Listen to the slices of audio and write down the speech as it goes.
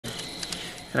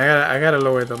And I gotta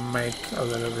lower the mic a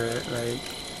little bit, like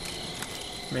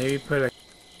maybe put a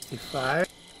 65.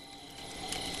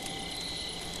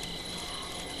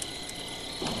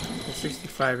 The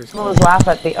 65 is cool. Laugh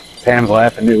at the Pam's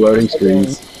laughing new loading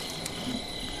screens.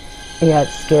 Yeah,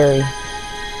 it's scary.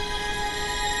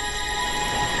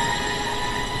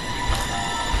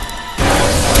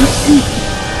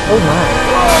 Oh my.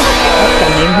 That's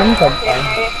gonna name him something.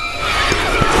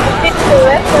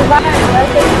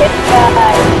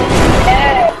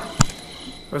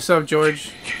 What's up,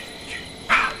 George?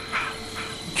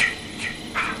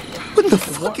 What the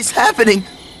fuck is happening?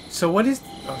 So what is...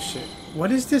 Oh shit. What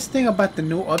is this thing about the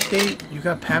new update? You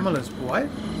got Pamela's what?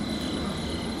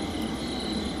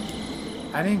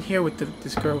 I didn't hear what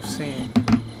this girl was saying.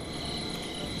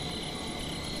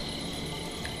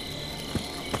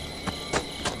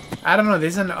 I don't know,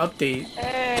 there's an update.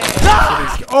 Hey.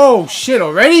 Oh shit,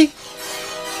 already?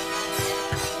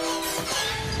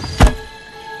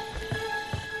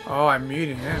 Oh, I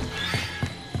muted him.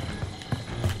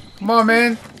 Come on,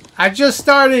 man. I just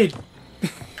started.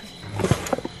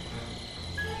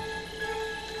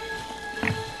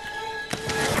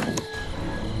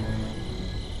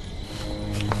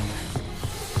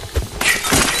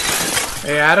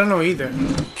 Hey, I don't know either.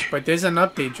 But there's an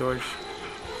update, George.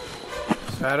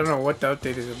 So I don't know what the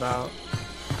update is about.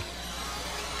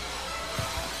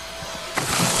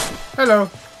 Hello.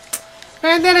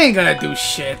 Man, that ain't gonna do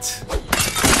shit.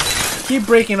 Keep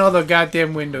breaking all the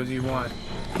goddamn windows you want.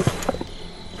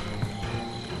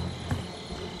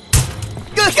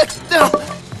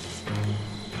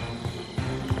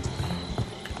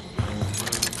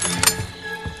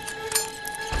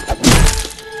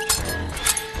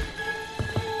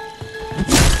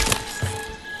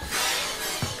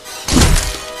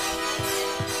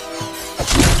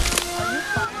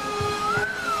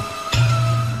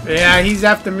 Yeah, he's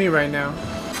after me right now.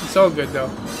 It's all good though.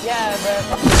 Yeah, but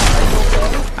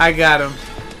I got him.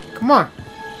 Come on.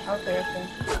 Okay, okay.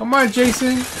 Come on,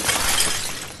 Jason.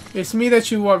 It's me that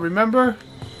you want, remember?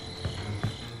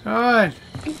 Come on.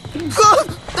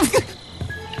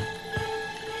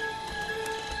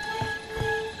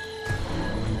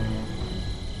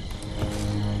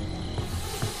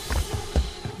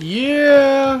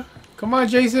 Yeah. Come on,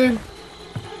 Jason.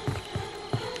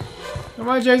 Come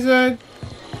on, Jason.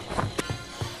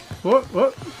 What?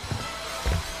 What?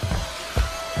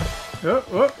 What?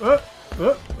 What? What? What?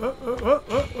 What? What? What?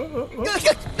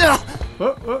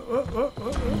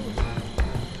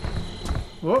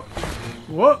 What?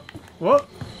 What? What?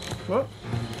 What?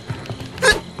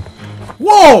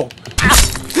 Whoa!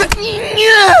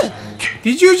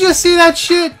 Did you just see that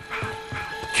shit?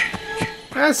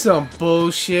 That's some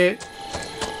bullshit.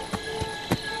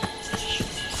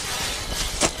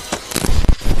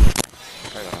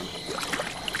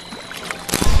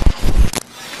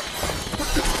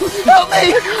 Help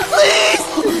me! Please!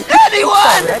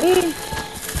 Anyone! Ready?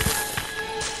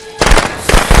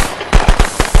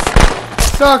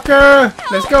 Sucker!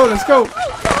 Let's go, let's go!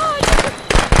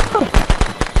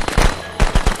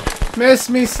 Miss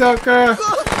me, sucker!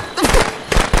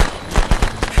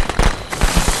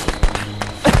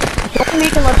 Don't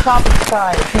make him a top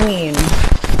sky, clean.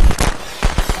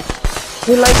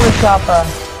 We like Lachapa.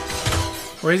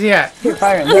 Where's he at? Here,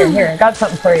 Byron, here, I got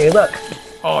something for you, look.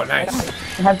 Oh, nice.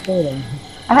 I had 3 of them.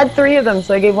 I had 3 of them,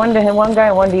 so I gave one to him, one guy,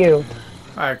 and one to you.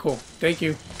 Alright, cool. Thank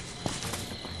you.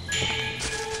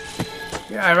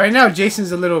 Yeah, right now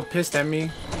Jason's a little pissed at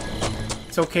me.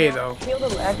 It's okay though. Feel the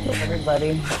lag to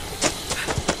everybody.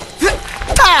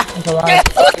 That's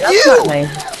That's not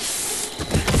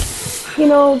nice. You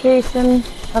know, Jason,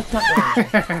 that's not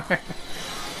nice.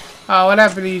 Oh, what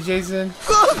happened to you, Jason?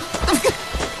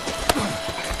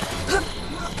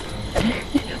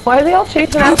 Why are they all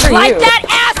chasing after you? Like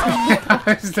that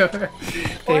ass!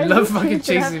 They love fucking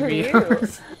chasing me.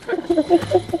 Is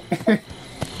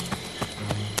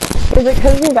it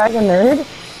because you guy's a nerd?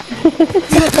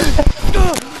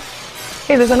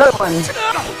 Hey, there's another one.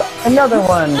 Another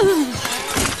one.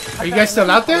 Are you guys still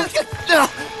out there?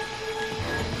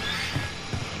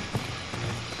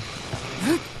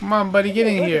 Come on, buddy, get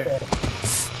in here.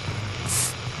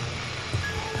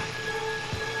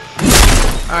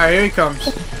 Alright, here he comes.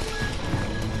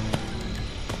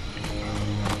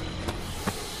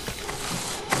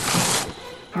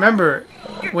 Remember,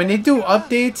 when they do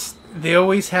updates, they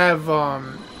always have,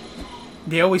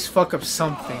 they always fuck up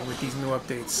something with these new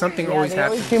updates. Something always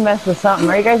happens. Always do mess with something.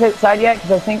 Are you guys outside yet?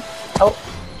 Because I think... Oh.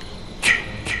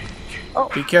 Oh.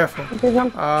 Be careful.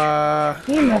 Damn, I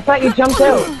thought you jumped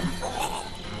out.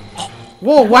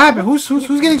 Whoa, what happened? Who's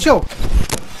getting choked?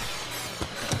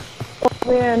 Oh,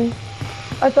 man.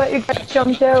 I thought you guys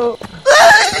jumped out.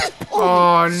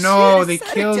 Oh no, shit, they is that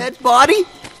a killed dead body?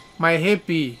 my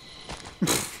hippie.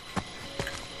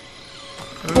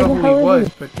 I don't Where know the who hell he is was,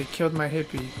 he? but they killed my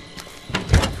hippie.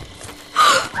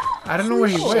 I don't know where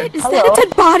he went. Is that a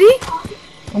dead body?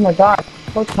 Oh my god.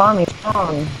 Poor Tommy.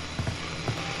 Tom.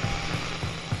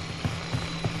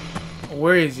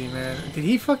 Where is he, man? Did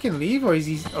he fucking leave, or is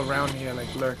he around here,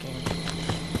 like, lurking?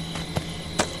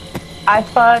 I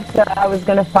thought I was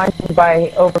gonna find you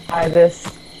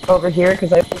over here,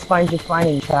 because I always find you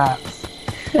finding traps.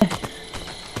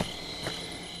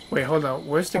 Wait, hold on.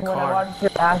 Where's the And when I car? watched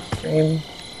your last stream.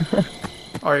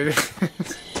 Oh, it is.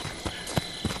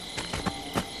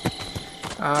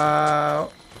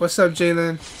 What's up,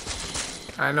 Jalen?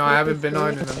 I know I haven't been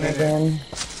on in a minute. Again.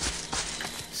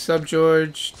 Sup,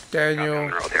 George,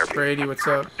 Daniel, Brady, what's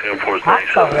up?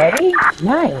 Hacks already?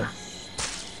 Nice.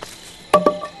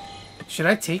 Should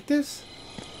I take this?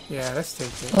 Yeah, let's take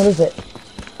it. What is it?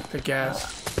 The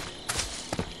gas.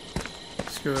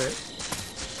 Screw it.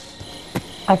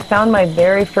 I found my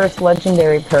very first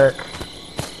legendary perk.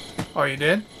 Oh, you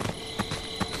did?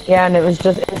 Yeah, and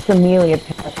it's a melee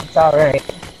attack. It's alright.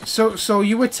 So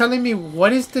you were telling me,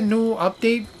 what is the new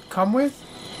update come with?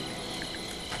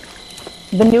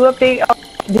 The new update,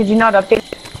 did you not update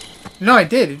it? No, I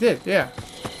did. It did. Yeah.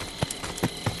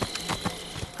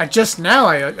 I just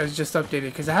updated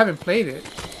because I haven't played it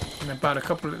in about a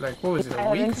couple of, like, what was it, a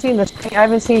I week?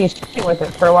 haven't seen you stream with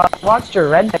it for a while. I watched your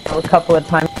Red Dead a couple of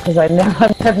times because I've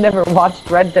never watched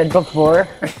Red Dead before.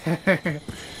 I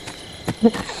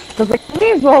was like, I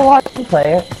may as well watch you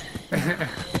play it.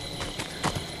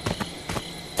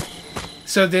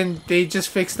 So then they just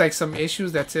fixed like some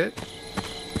issues. That's it.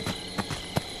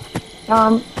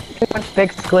 Pretty much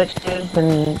fixed glitches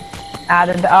and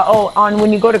added. On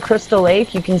when you go to Crystal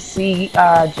Lake, you can see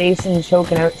Jason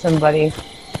choking out somebody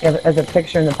as a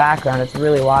picture in the background. It's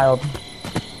really wild.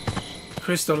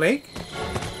 Crystal Lake?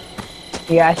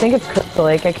 Yeah, I think it's Crystal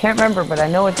Lake. I can't remember, but I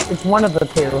know it's one of the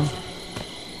two.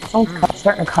 Someone's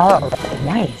starting a car already.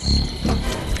 Nice.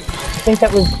 I think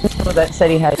that was Nico that said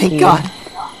he had Thank keys. God.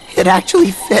 It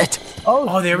actually fit.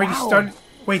 Oh, they already started.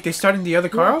 Wait, they started the other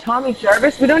car up? Tommy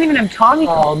Jarvis? We don't even have Tommy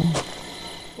called.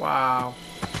 Wow.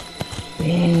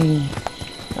 Dang.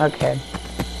 Okay.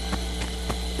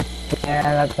 Yeah,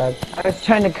 that's bad. I was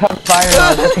trying to cut Byron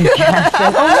out with some gas.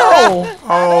 Oh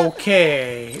no!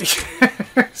 Okay.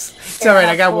 It's alright,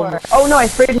 I got one more. Oh no, I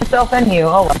sprayed myself and you.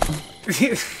 Oh well.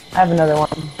 I have another one.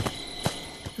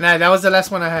 Nah, that was the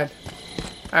last one I had.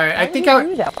 Alright, I think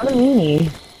do that. What a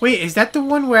meanie. Wait, is that the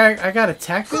one where I got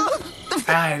attacked?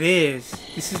 Ah, it is.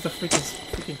 This is the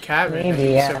freaking cabin Maybe,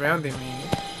 that yeah. surrounding me.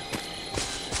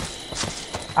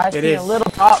 I It seen is. a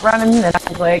little dot running, and I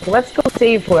was like, let's go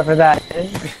save whoever that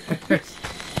is.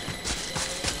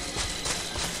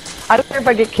 I don't care if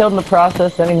I get killed in the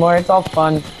process anymore. It's all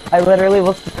fun. I literally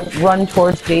will run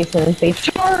towards Jason and say,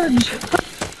 charge!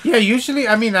 Yeah, usually,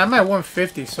 I mean, I'm at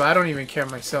 150, so I don't even care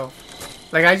myself.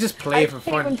 Like, I just play for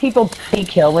When fun. people pity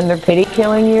kill, when they're pity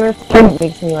killing you or something, it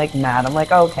makes me like mad. I'm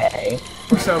like, okay.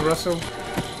 What's up, Russell?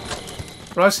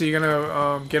 Russell, you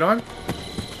gonna get on?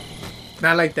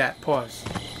 Not like that. Pause.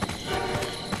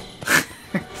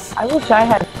 I wish I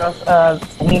had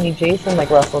meanie Jason like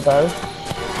Russell does.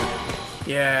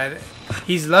 Yeah,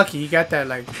 he's lucky. He got that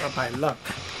like by luck.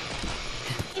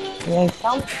 Yeah,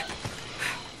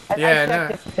 I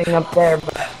checked this thing up there,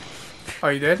 but Oh,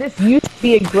 you did? this used to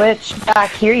be a glitch.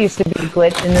 Back here used to be a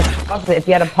glitch in this closet. If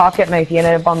you had a pocket knife, you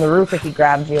ended up on the roof if he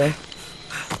grabbed you.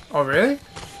 Oh, really?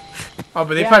 Oh,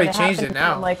 but they Yeah, probably it changed it happened.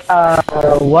 now. I'm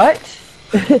like, what?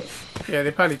 Yeah,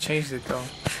 they probably changed it though.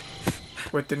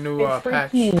 With the new It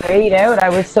patch. freaked me right out. I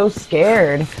was so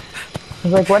scared. I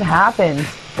was like, what happened?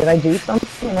 Did I do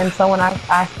something? And then someone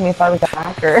asked me if I was a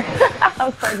hacker. I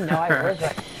was like, no, I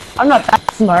wasn't. I'm not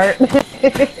that smart.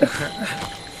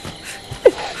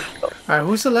 Alright,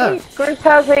 who's the left? Squirt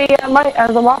has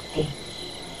a walkie.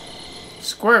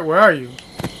 Squirt, where are you?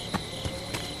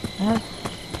 Huh?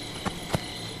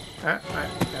 I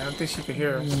don't think she can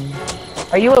hear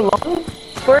us. Are you alone,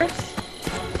 Squirt?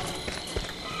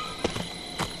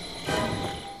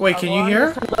 Wait, can you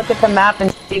hear her? Look at the map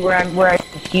and see where I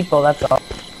see people. That's all.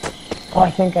 Oh,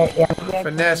 I think yeah.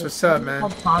 Finesse, what's up, man?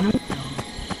 Called Tommy.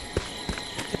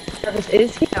 Travis,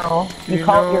 is he? No. You You're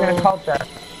know- gonna call Travis.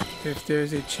 If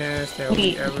there's a chance that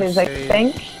we ever Because I say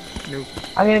think nope.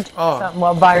 I'm gonna do Oh. something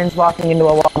while Byron's walking into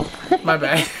a wall. My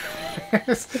bad.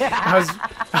 I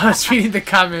was reading the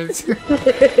comments.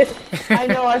 I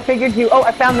know. I figured you. Oh,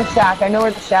 I found the shack. I know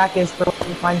where the shack is for when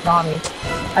you find Tommy.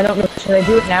 I don't know. Should I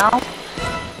do it now?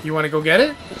 You want to go get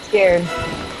it? I'm scared.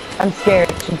 I'm scared.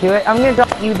 Should do it. I'm gonna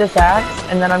drop you this axe,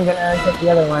 and then I'm gonna get the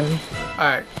other one.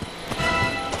 Alright.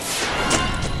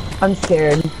 I'm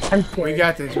scared. I'm scared. We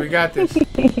got this. We got this.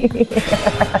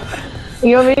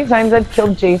 You know how many times I've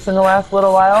killed Jason the last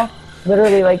little while?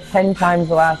 Literally like 10 times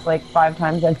the last like 5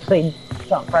 times I've played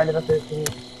Friday the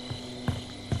 13th.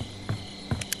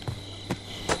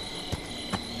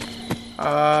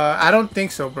 I don't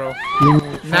think so, bro.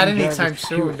 Not anytime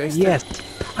soon. Yes,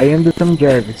 I am the Tom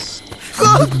Jarvis.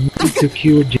 To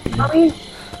cure Jason.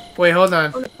 Wait, hold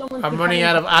on. I'm running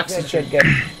out of oxygen. Good.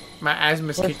 My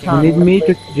asthma's kicking Tommy? in. Need me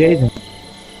to Jason.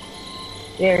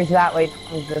 Yeah, he's that way,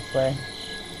 Tommy's this way.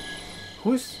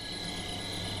 Who's?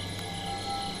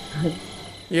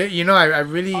 Yeah, you know, I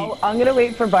really. I'm gonna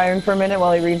wait for Byron for a minute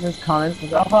while he reads his comments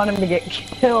because I want him to get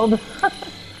killed.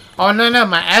 Oh no,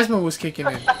 my asthma was kicking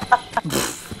in.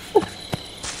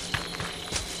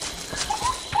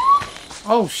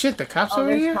 Oh shit, the cops over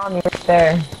There's here? Tommy right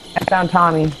there. I found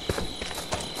Tommy.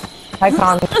 Hi,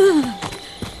 Tommy.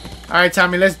 Alright,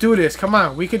 Tommy, let's do this. Come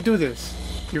on, we can do this.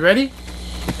 You ready?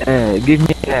 Give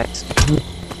me that.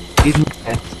 Give me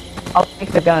that. I'll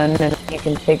take the gun and you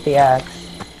can take the axe.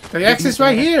 The axe is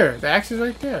right here. The axe is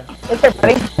right there. It's there,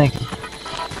 buddy. Thank you.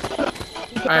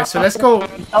 Alright, so let's go.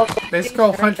 Let's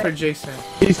go hunt for Jason.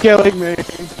 He's killing me.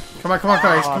 Come on,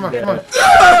 guys. Come on.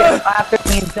 After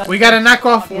he's done. We gotta knock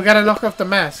off the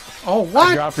mask. Oh,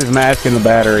 what? Dropped his mask in the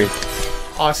battery.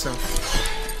 Awesome.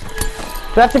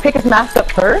 Do I have to pick his mask up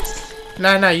first?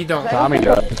 Nah, you don't. Tommy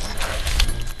does.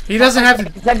 He doesn't have to.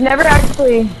 Because I've never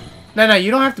actually... No,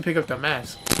 you don't have to pick up the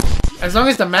mask. As long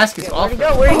as the mask is off.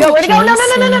 Where'd he go?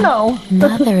 No.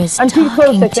 Mother is I'm too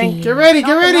close, I talking to think. you. Get ready.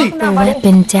 Put the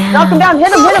weapon down. Knock him down,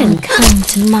 hit him. And come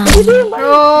to mom.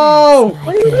 No!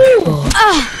 What are you doing?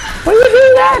 What are you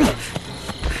doing then?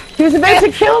 He was about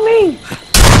to kill me.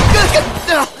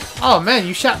 Oh man,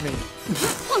 you shot me.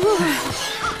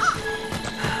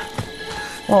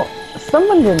 Well,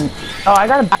 someone didn't... Oh, I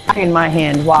got a bag in my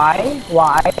hand. Why?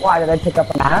 Why did I pick up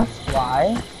a mask?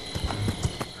 Why?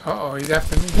 Uh-oh, he's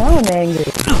after me. Now I'm angry.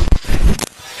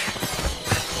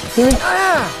 He was...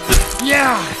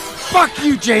 Yeah! Fuck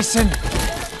you, Jason!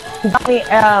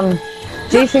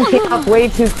 Jason came up way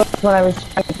too close when I was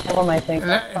trying to kill him, I think.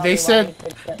 They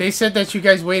said that you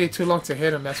guys waited too long to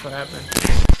hit him. That's what happened.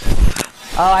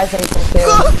 Oh, I think so too.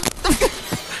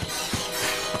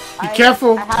 Be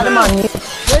careful. I had him on mute.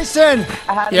 Jason!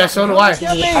 Yeah, so do I. I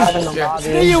had him in the Yeah.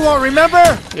 lobby. You won't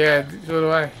remember? Yeah, so do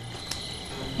I.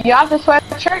 You have the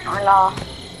sweatshirt or no?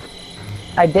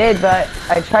 I did, but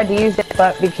I tried to use it,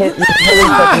 but because it was really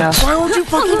quick enough. Why won't you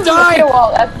fucking Okay, die?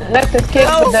 well, that's the kid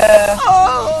with the...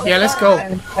 Yeah, let's go. not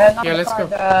Yeah, the let's car,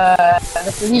 go.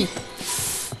 the police.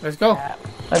 Let's go.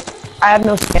 I have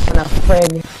no stamina,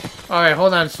 frig. Alright,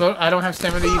 hold on. So I don't have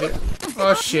stamina either.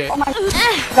 Oh shit. Oh my gosh,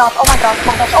 oh my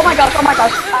gosh, oh my gosh, oh my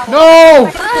gosh. No!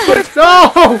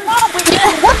 No!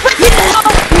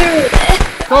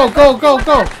 Go!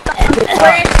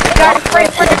 Frig, guys, frig.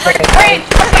 Hey!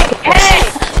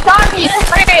 Tommy,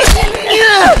 frig!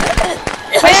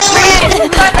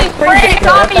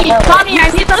 Tommy, I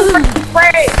need some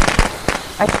spray!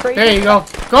 There you go.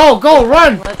 Go,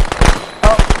 run!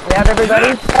 Oh, we have everybody?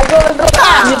 Let's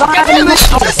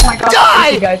go.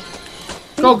 Die! Guys.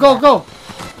 Go.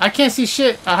 I can't see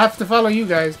shit. I have to follow you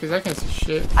guys because I can't see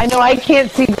shit. I know, I can't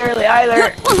see barely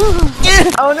either.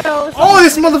 Oh no. Oh,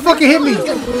 this motherfucker hit me!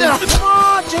 Come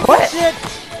on, Jason! What? Shit.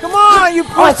 Come on, you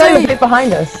Oh, I thought you were pussy! right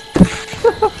behind us.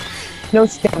 No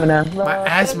stamina. My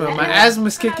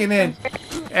asthma's kicking in.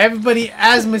 Everybody,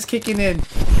 asthma's kicking in.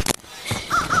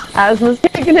 Asthma's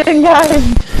kicking in, guys.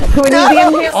 We need the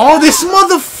inhaler. Oh, this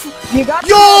You got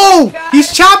Yo!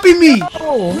 He's chopping me!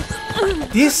 Oh.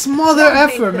 This mother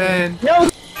effer, man. No.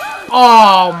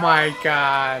 Oh my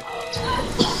god.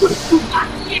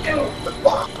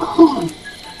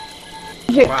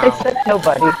 I said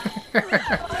nobody.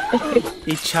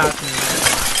 He chopped me, man.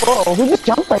 Whoa, who just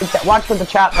jumped like that? Watch for the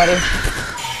chat, buddy.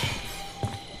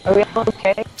 Are we all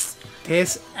okay?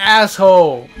 This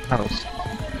asshole. Uh-oh.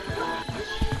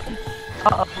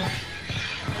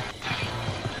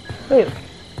 Wait,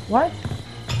 what?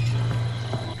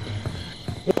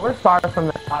 Yeah, we're far from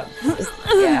the top.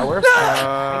 Yeah, we're far.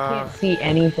 I can't see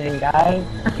anything, guys.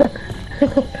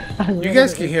 You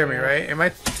guys can hear me, right? Am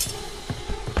I?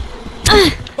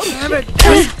 Damn it!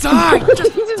 Just die!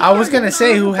 I was gonna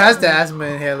say who has the asthma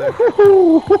inhaler,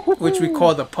 which we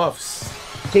call the puffs.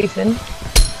 Jason,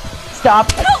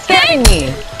 stop stabbing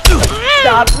me!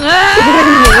 Stop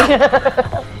stabbing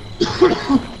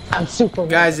me! I'm super.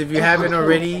 Guys, if you haven't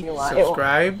already,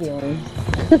 subscribe.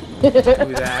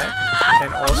 do that.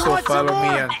 And also follow me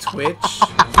on Twitch.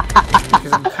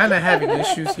 Because I'm kind of having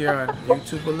issues here on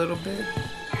YouTube a little bit.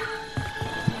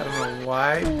 I don't know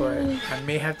why, but I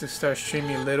may have to start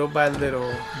streaming little by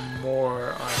little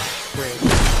more on Twitch.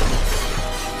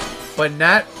 But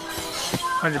not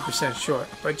 100% sure.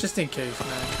 But just in case,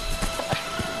 man.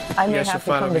 I may have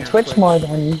to come to Twitch more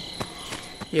then.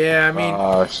 Yeah, I mean...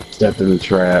 Stepped in the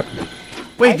trap.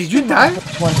 Wait, did you die?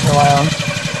 Once in a while.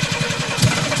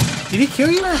 Did he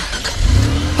kill you?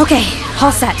 Okay,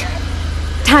 all set.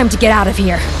 Time to get out of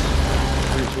here.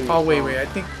 Oh, wait, I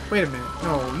think... Wait a minute.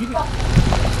 No, you didn't...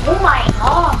 Oh my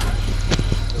god.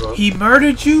 He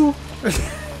murdered you?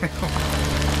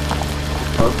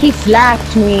 He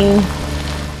slapped me.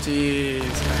 Jeez,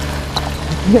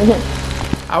 man.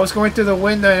 I was going through the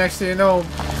window and next thing you know,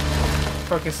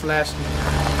 fucking slashed me.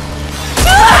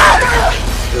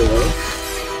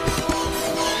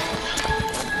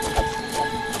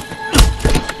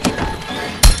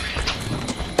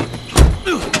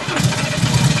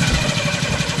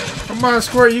 Come on,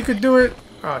 Squirt, you could do it.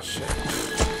 Oh shit.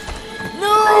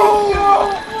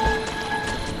 No!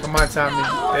 Come on, Tommy.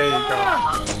 There you go.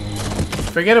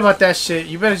 Forget about that shit.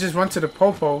 You better just run to the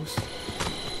popos.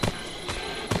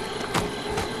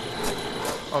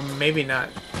 Or maybe not.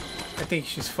 I think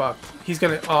she's fucked. He's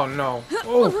gonna... Oh, no.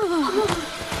 Oh.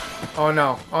 Oh,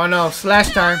 no. Oh, no. Slash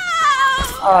time.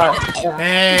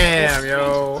 Damn,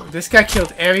 yo. This guy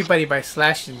killed everybody by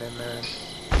slashing them, man.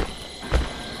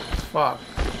 Fuck.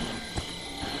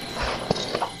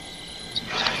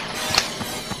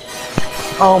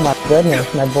 Oh my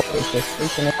goodness, my boy is just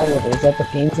freaking out with his Epic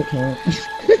Games account.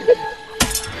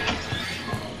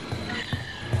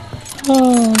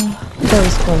 Oh, that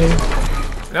was funny.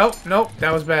 Nope.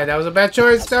 That was bad. That was a bad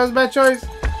choice.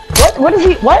 What is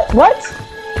he? What?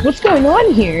 What's going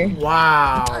on here?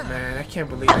 Wow, man. I can't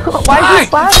believe that. Why is he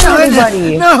slashing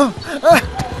everybody? No!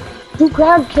 Do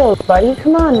grab kills, buddy.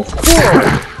 Come on, it's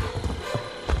cool.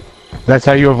 That's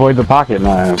how you avoid the pocket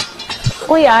knives.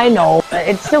 Well, yeah, I know, but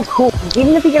it's still cool.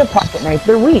 Even if you get a pocket knife,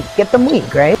 they're weak. Get them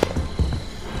weak, right?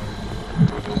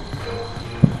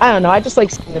 I don't know, I just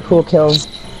like seeing the cool kills.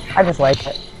 I just like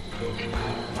it.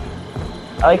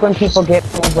 I like when people get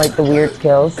like the weird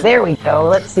kills. There we go,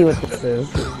 let's see what this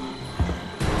is.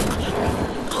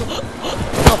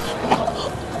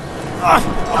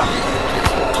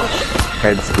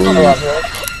 Head squeeze. I love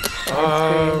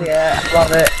it. Yeah, I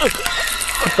love it.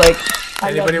 It's like...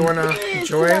 Anybody wanna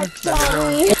join? Let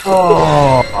me know.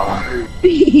 Oh.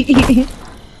 His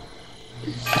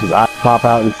eyes pop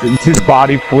out and his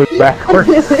body flips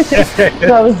backwards.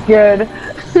 That was good.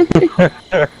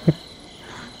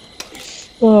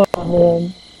 Oh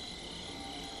man.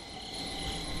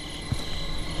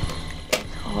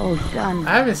 Oh, done. I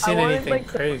haven't seen anything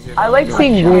crazy. I like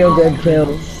seeing real good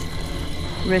kills.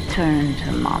 Return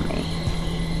to mommy.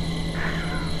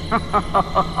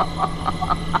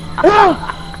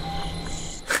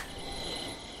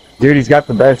 Dude, he's got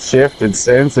the best shift and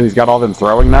sense, and he's got all them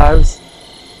throwing knives.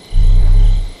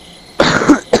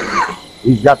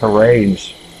 He's got the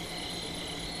range.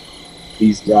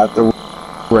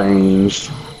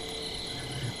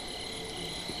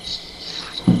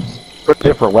 Put a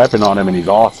different weapon on him, and he's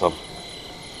awesome.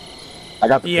 I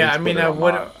got the Yeah, I mean, I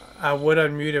would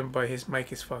unmute him, but his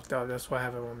mic is fucked up. That's why I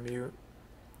have him on mute.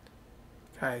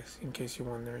 Guys, in case you're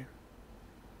wondering.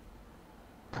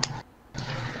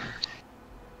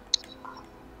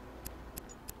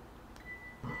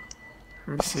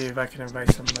 Let me see if I can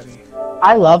invite somebody.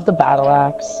 I love the battle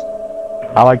axe.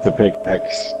 I like the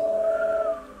pickaxe.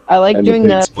 I like And doing the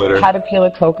the pig splitter. caterpillar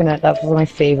coconut. That was my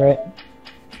favorite.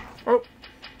 Oh,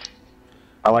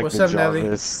 I like What's the up, Nelly?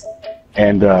 Jarvis.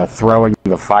 And throwing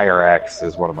the fire axe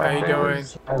is one of my how you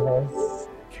favorites. doing?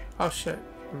 Oh shit,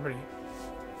 I'm ready.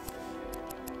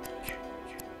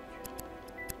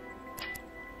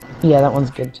 Yeah, that one's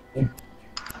good too.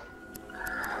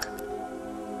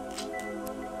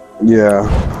 Yeah.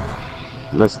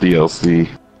 That's DLC.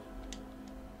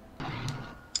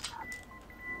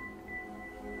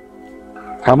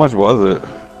 How much was it?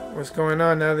 What's going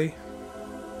on, Nelly?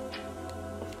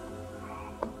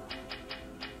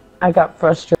 I got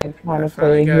frustrated trying I to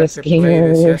finally play got this to game play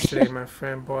this earlier. yesterday. My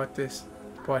friend bought his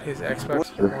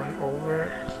Xbox One over,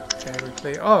 and we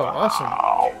played. Oh, awesome!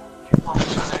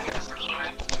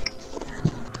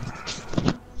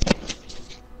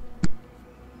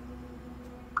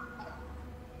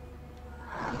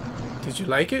 Did you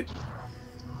like it?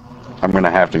 I'm gonna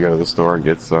have to go to the store and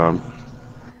get some.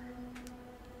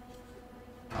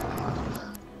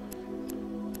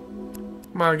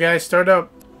 Come on, guys, start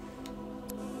up.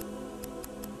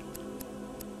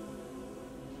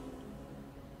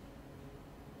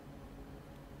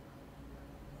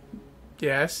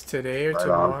 Yes, today or Right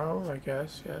tomorrow, I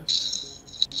guess,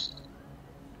 yes.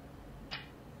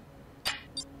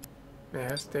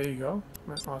 Yes, there you go.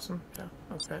 Awesome, yeah,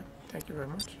 okay. Thank you very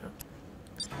much, yeah.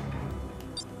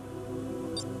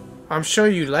 I'm sure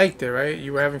you liked it, right?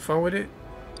 You were having fun with it?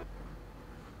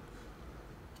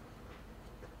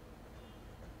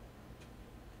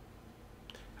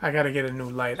 I gotta get a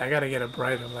new light. I gotta get a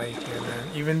brighter light here, man.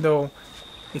 Even though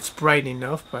it's bright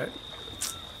enough, but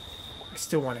I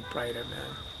still want it brighter,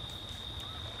 man.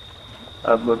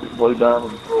 I'd look at Blue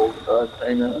Diamond roll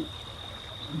hang on.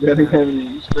 You didn't have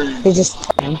any experience. He just.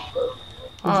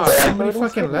 Ah, somebody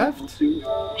fucking left?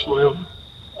 Swim.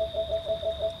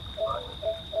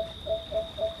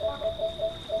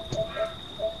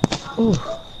 Ooh.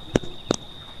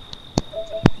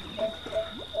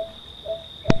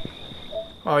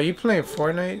 Oh, you playing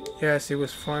Fortnite? Yes, it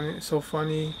was fun. So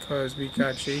funny because we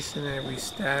got Jason and we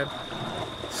stabbed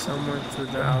someone through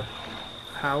the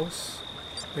house.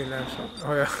 We left.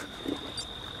 Oh yeah.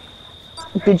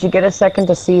 Did you get a second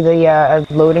to see the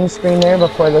loading screen there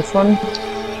before this one?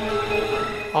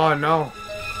 Oh no,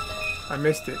 I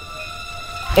missed it.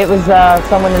 It was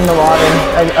someone in the water.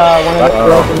 One of the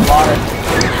girls in the water.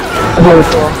 Really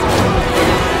cool.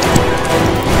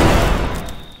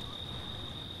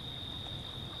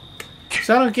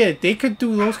 So I don't get it. They could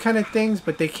do those kind of things,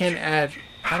 but they can't add.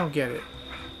 I don't get it.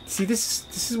 See, this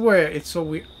is where it's so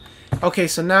weird. Okay,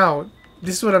 so now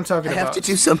this is what I'm talking about. I have to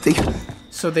do something.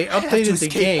 So they updated the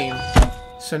game,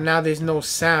 so now there's no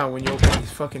sound when you open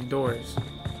these fucking doors.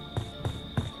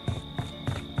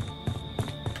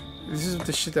 This is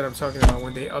the shit that I'm talking about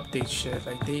when they update shit.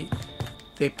 Like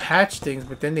they patch things,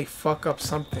 but then they fuck up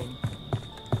something.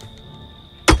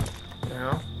 You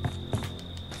know?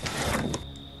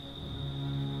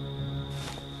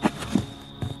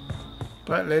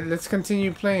 But let's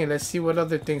continue playing. Let's see what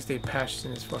other things they patched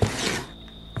in this fucking game.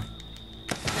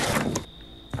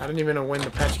 I don't even know when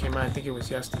the patch came out. I think it was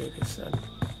yesterday, they said.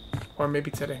 Or maybe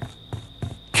today.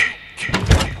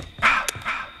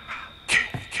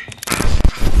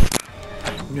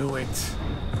 I knew it.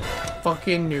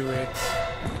 Fucking knew it.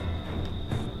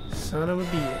 Son of a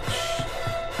bitch.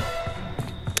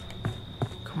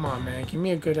 Come on, man. Give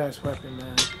me a good ass weapon,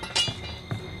 man.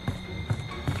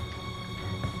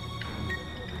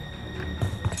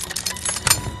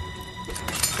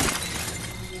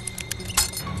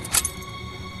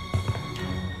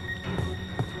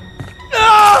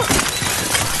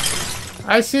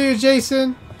 I see you,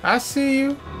 Jason. I see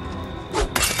you.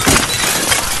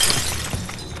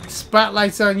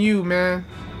 Spotlight's on you, man.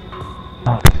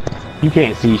 You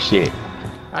can't see shit.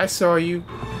 I saw you.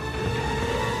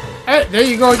 Hey, there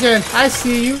you go again. I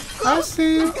see you. I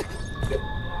see you.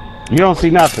 You don't see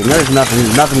nothing. There's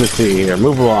nothing to see here.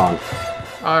 Move along.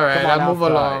 Alright, I'll move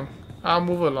outside. along. I'll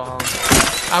move along.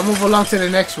 I'll move along to the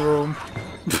next room.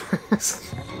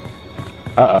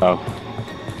 Uh-oh.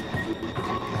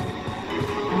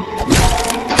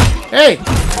 Hey!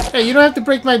 Hey, you don't have to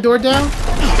break my door down.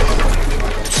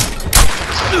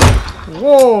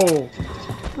 Whoa!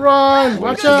 Run!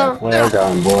 Watch out! Flare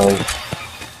gun, boy.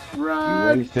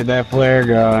 Run! You wasted that flare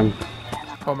gun.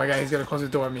 Oh my god, he's gonna close the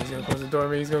door on me. He's gonna close the door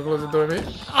on me. He's gonna close the door on me.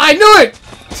 I knew it!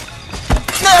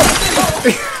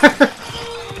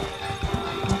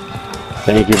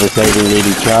 Thank you for saving me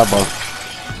the trouble.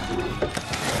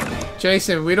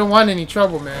 Jason, we don't want any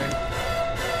trouble, man.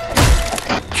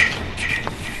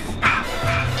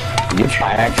 You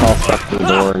back all stuck to the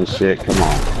door and shit. Come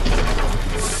on.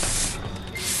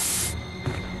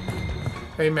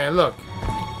 Hey man, look.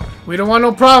 We don't want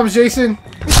no problems, Jason.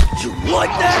 You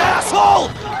like that, asshole?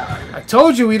 I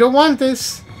told you we don't want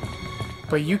this.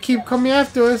 But you keep coming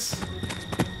after us.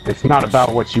 It's not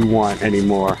about what you want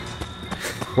anymore.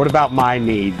 What about my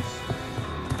needs?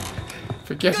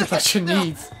 Forget about your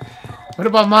needs. What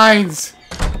about mines?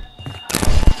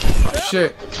 Oh,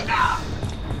 shit.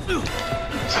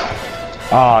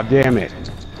 Aw, damn it.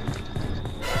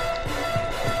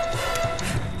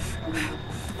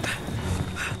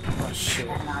 Oh shit.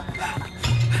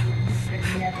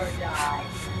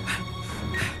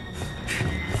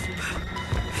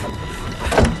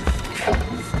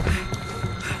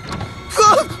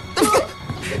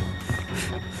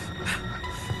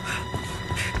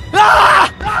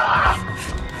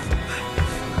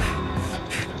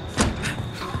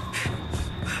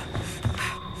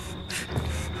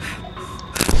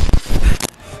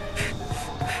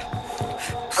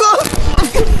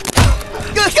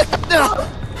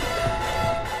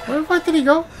 Where the fuck did he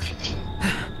go?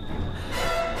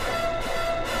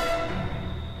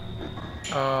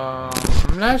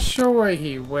 I'm not sure where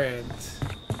he went.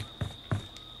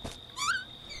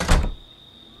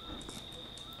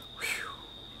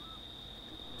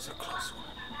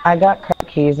 I got car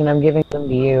keys and I'm giving them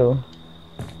to you.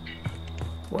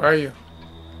 Where are you?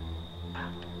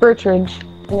 Bertridge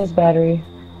in his battery.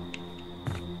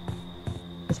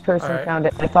 This person Alright. found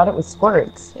it. I thought it was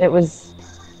Squirts. It was.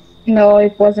 No,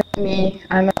 it wasn't me.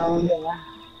 I'm alone.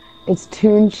 It's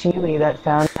Toon Chili that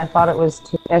found it. I thought it was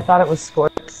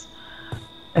Squirts.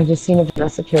 I just seen a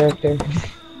Vanessa character.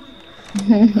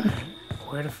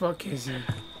 Where the fuck is he?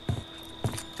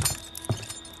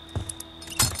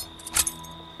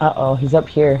 Uh-oh, he's up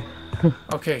here.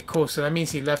 Okay, cool. So that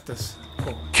means he left us.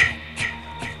 Cool.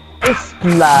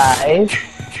 Splice.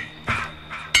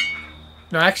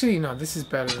 No, actually, no. This is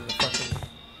better than the fucking...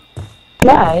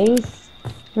 Guys,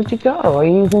 where'd you go? Are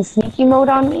you using sneaky mode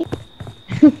on me?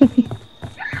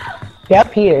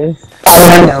 Yep, he is.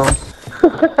 I know.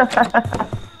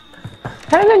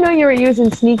 How did I know you were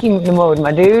using sneaky mode,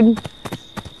 my dude?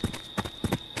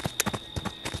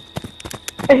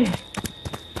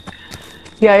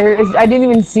 Yeah, I didn't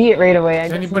even see it right away. I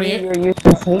just knew you were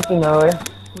using sneaky mode.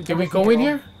 Did we go in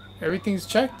here? Everything's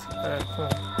checked? Alright, cool.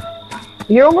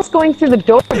 You're almost going through the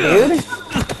door, dude.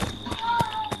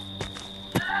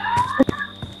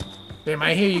 Damn,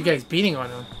 I hear you guys beating on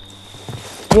him.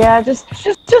 Yeah, just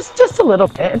a little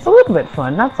bit. It's a little bit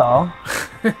fun, that's all.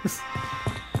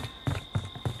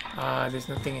 There's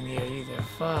nothing in here either.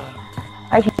 Fuck.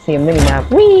 I can see a mini-map.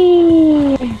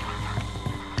 Whee!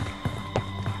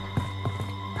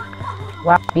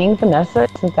 Wow, being Vanessa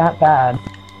isn't that bad.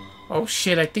 Oh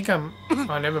shit, I think I'm...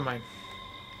 Oh, never mind.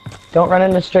 Don't run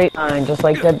in a straight line, just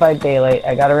like Dead by Daylight.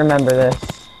 I gotta remember this.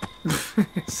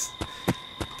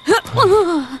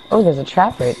 Oh, there's a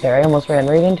trap right there. I almost ran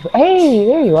right into it. Hey,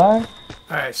 there you are.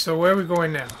 Alright, so where are we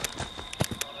going now?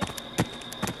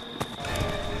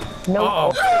 No.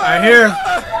 Uh-oh. I hear him.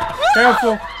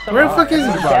 Careful. Where the fuck is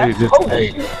he? Everybody just,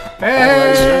 hey.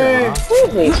 Hey!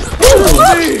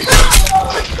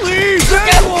 Please,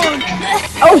 anyone!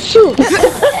 Oh, shoot!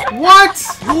 What?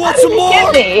 You want some more?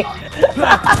 Get me!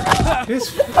 This...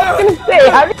 I was gonna say,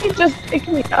 how did you just pick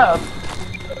me up?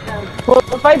 Well,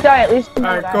 if I die, at least you know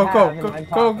Alright, what go, I go, have in my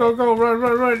go, go, go, run,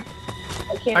 run, run.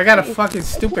 I got a fucking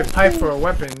stupid pipe for a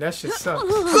weapon. That shit sucks.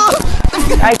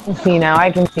 I can see now. I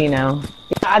can see now.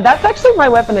 Yeah, that's actually my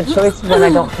weapon of choice when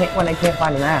I can't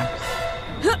find an axe.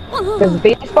 Because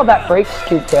baseball that breaks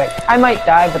too quick. I might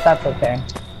die, but that's okay.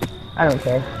 I don't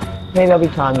care. Maybe I'll be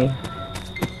Tommy.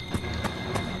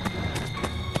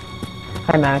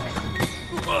 Hi, Max.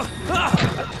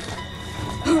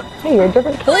 Hey, you're a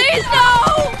different kid. Please no!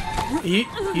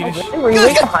 Were you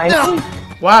right behind me?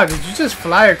 Wow, did you just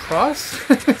fly across?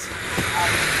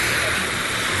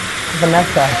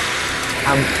 Vanessa.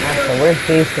 Where's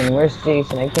Jason? Where's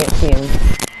Jason? I can't see him.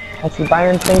 I see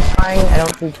Byron's thing flying. I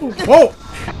don't see. Whoa!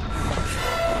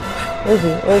 Where's he?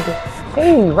 Where's he?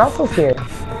 Hey, Russell's here.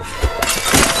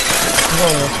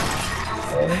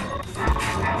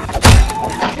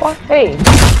 What? Hey.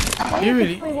 He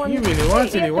really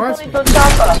wants it. He wants me.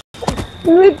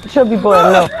 Chubby boy,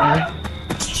 no.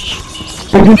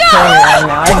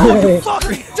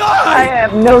 I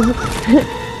have no.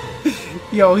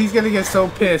 Yo, he's gonna get so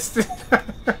pissed.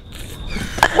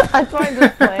 That's why I'm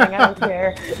just playing. I don't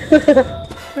care.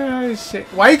 Oh shit!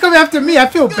 Why are you coming after me? I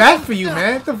feel bad for you,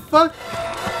 man. What the fuck?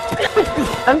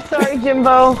 I'm sorry,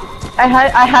 Jimbo. I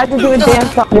had to do a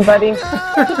dance on you, buddy.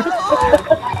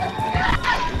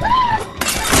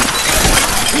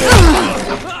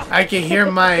 I can hear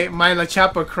my La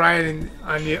Chapa crying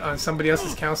on somebody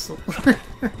else's council.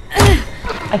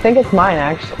 I think it's mine,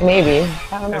 actually. Maybe.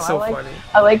 I don't know. That's so funny.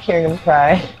 I like hearing him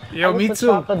cry. Yo, me too.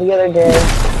 Choppa the other day.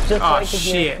 Just Oh like to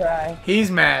hear him shit! cry. He's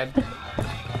mad.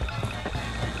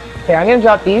 Okay, I'm gonna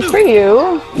drop these for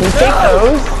you. You take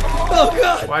those. Oh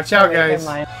god! Watch out, Never guys.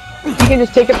 mind. You can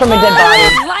just take it from a dead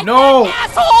body. Like No! that,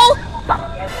 asshole!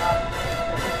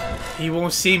 He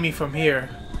won't see me from here.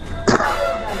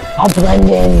 I'll blend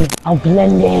in. I'll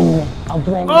blend in. I'll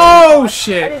blend in. Oh I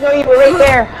shit! didn't know you were right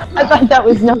there. I thought that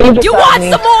was no. You want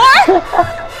some more?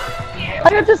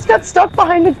 I just got stuck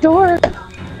behind a door.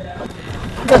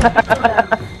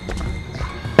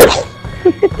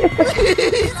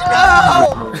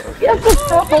 Yes, it's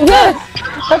purple. Yes.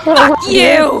 That's what I want to do.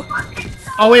 You!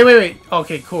 Oh wait.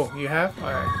 Okay, cool. You have?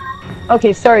 All right.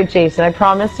 Okay, sorry, Jason. I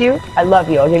promise you, I love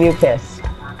you. I'll give you a kiss.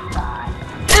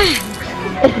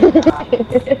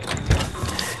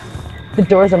 The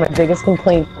doors are my biggest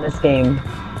complaint in this game.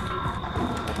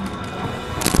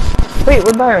 Wait,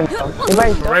 where'd Byron go? You're by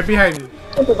yourself? Right behind you.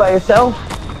 Don't be by yourself.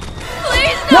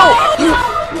 Please No! I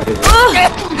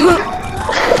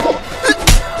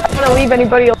don't want to leave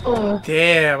anybody alone.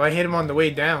 Damn, I hit him on the way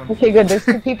down. Okay, good. There's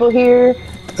two people here.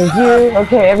 They're here.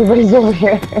 Okay, everybody's over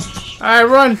here. All right,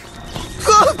 run.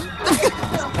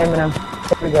 Stamina.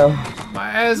 There we go. My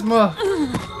asthma.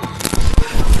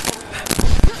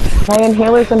 My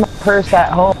inhaler's in my purse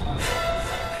at home.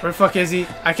 Where the fuck is he?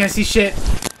 I can't see shit.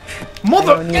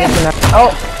 Mother.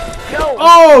 Oh.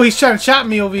 Oh, he's trying to chop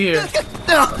me over here.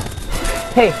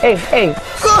 Hey. Hey,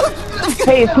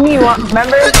 it's me you want,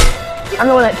 remember? I'm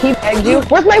the one that teabagged you.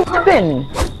 Where's my weapon?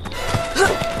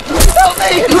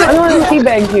 I'm the one that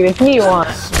teabagged you. It's me you want.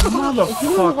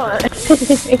 Motherfucker.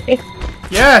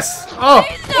 Yes. Oh.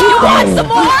 You want some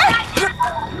more?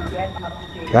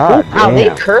 God Wow, damn. they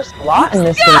curse a lot in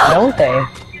this game, don't they?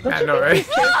 I know, right?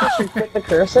 Quit the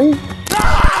cursing.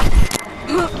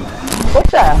 What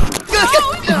the?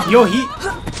 Yo,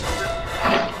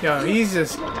 he's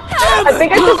just. I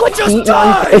think I just like beat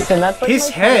one person. That's like His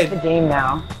my head. part of the game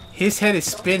now. His head is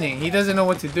spinning. He doesn't know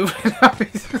what to do right now.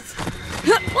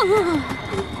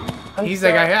 He's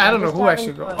like, I don't know who I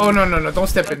should go. Oh, no. Don't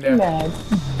step in there. Mad.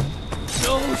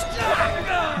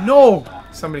 No!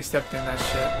 Somebody stepped in that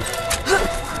shit.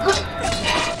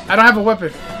 I don't have a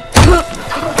weapon.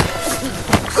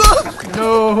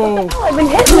 No! I've been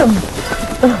hitting him.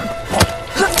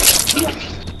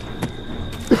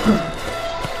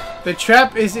 The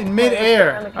trap is in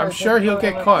mid-air. I'm sure he'll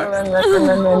get caught.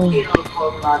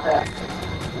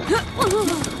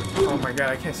 Oh my god,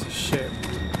 I can't see shit.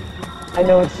 I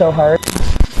know it's so hard.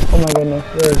 Oh my goodness,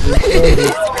 where is he?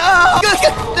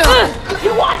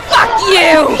 Fuck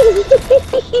you!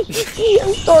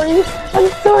 I'm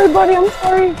sorry, buddy, I'm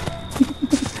sorry.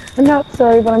 I'm not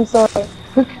sorry, but I'm sorry.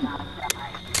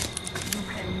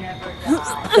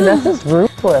 Vanessa's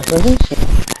ruthless, isn't she?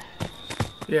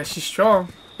 Yeah, she's strong.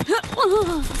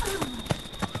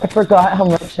 I forgot how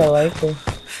much I like her.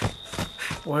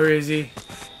 Where is he?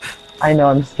 I know,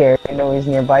 I'm scared. I know he's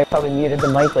nearby. I probably muted the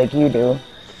mic like you do.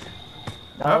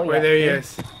 Oh, wait, there he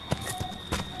is.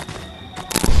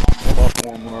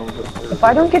 If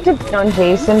I don't get to beat on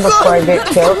Jason before I get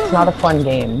killed, it's not a fun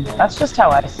game. That's just how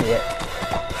I see it.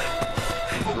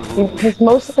 Because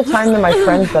most of the time they're my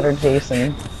friends that are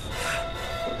Jason.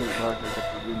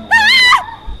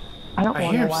 I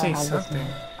hear him say something.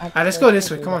 Alright, let's go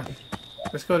this way. Come on.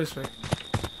 Let's go this way.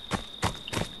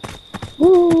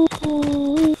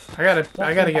 I gotta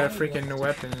get a freaking new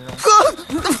weapon. You know?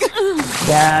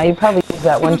 Yeah, you probably used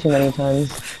that one too many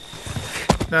times.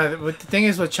 No, but the thing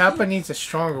is, what Choppa needs a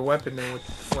stronger weapon than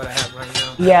what I have right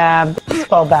now. Yeah,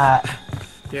 baseball bat.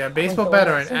 Yeah, baseball bat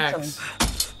or an axe.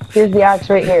 Here's the axe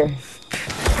right here.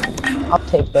 I'll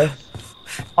take this.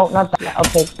 Oh, not that. I'll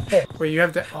take this. Wait, you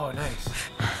have that? Oh, nice.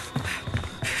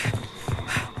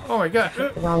 Oh my god.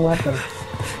 Wrong weapon.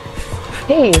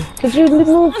 Hey, could you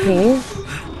move, please?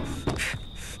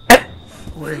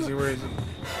 Where is he? Where is he?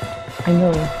 I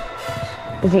know.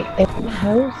 Is he in the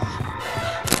house?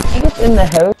 He gets in the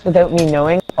house without me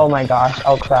knowing. Oh my gosh,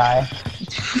 I'll cry.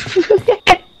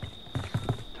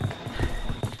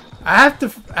 I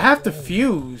have to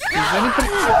fuse. Does anybody?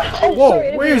 Whoa,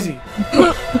 where is he?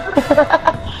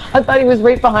 I thought he was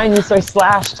right behind you, so I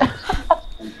slashed.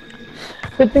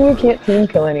 Good thing we can't team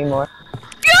kill anymore.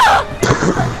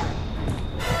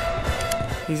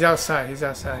 He's outside. He's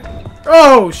outside.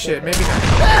 Oh shit! Maybe not.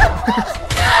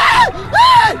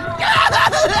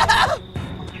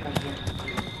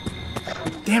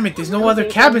 Damn it! There's no other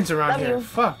cabins around here.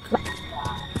 Fuck. I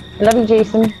love you,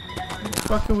 Jason. Where the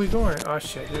fuck are we going? Oh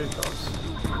shit! Here it goes.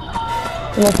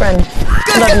 My friend.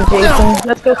 I love you, Jason.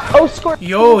 Let's go. Oh, Scorpion.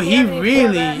 Yo, he's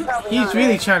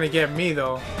really trying to get me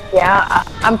though. Yeah,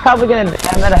 I'm probably gonna.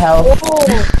 I'm out of hell.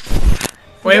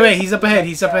 Wait, he's up ahead.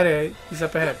 He's up ahead. He's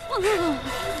up ahead.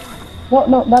 What?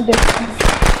 No, not this.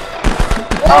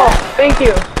 Oh, thank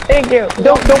you.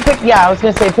 Don't pick. Yeah, I was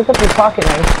gonna say pick up your pocket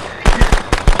knife.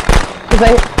 Cause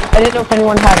I didn't know if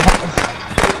anyone had it.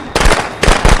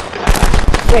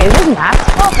 Wait, is this max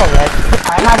pop already? I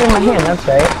have it in my hand. That's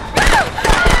right.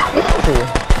 Thank you.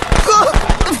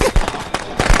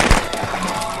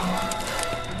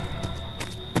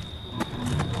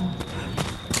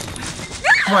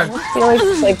 Come on. I feel like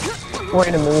it's like we're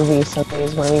in a movie some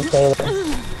days when we play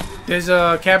this. There's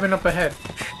a cabin up ahead.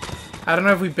 I don't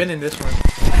know if we've been in this one.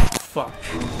 Fuck.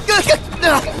 There's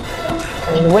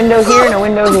a window here and a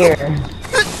window here.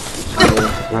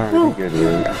 Alright, good,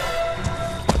 man.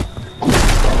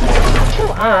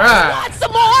 Alright.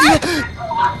 Some more?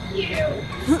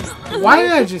 Why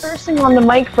did I just... Cursing on the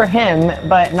mic for him,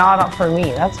 but not up for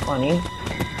me. That's funny.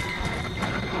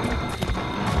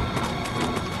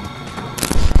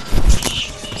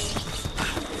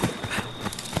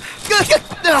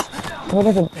 What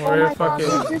is it? Where the fuck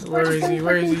is he? Where is he?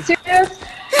 Where is he? Serious?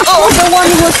 Oh, the one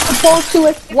who was supposed to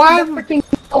escape Why? the freaking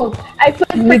boat. I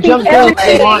put You freaking jumped out if you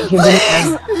everything. want. You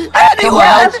didn't. Who's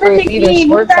that freaking me?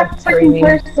 Who's that freaking Screaming.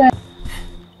 person?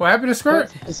 What happened to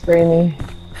Skirt? Screaming.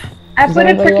 I Does put it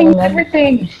anybody freaking have a med?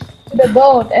 everything to the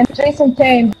boat, and Jason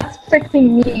came. That's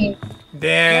freaking mean.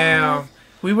 Damn.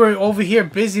 We were over here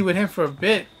busy with him for a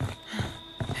bit.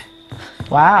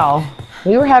 Wow.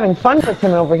 We were having fun with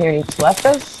him over here and he just left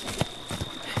us?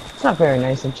 It's not very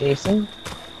nice of Jason.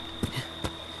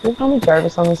 Is Tommy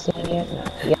Jarvis on the scene yet? No.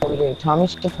 Yeah, we do. Tommy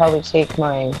should probably take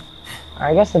my... Or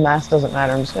I guess the mask doesn't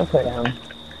matter. I'm just gonna put it down.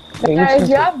 Here, you Guys, can you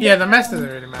take- have Yeah, the mess doesn't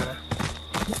really matter.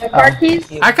 the car keys?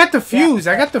 I got the fuse.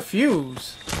 I got the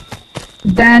fuse.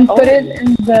 Then put it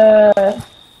in the...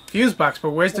 Fuse box,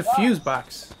 but where's the fuse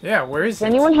box? Yeah, where is Does it?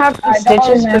 anyone have the I don't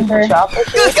stitches for remember. the chocolate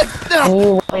here?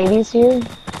 Any ladies here?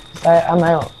 'Cause I'm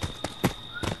out.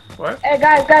 What? Hey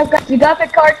guys, you got the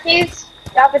car keys?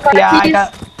 Got the car Yeah, keys? I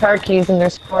got car keys and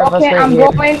there's 4 of us Okay, right I'm here.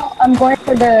 going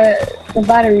for the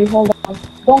battery. Hold on.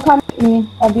 Don't come with me.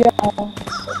 I'll be alone.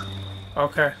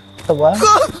 Okay. The what?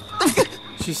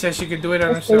 She said she could do it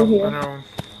on Let's stay herself, here. on her own.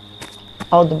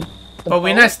 Oh, the But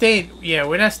we're not staying. Yeah,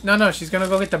 we're not. No, she's gonna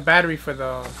go get the battery for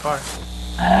the car.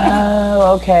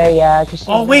 Oh, okay, yeah. 'Cause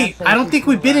Oh she's wait, not I don't think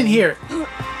we've been in here.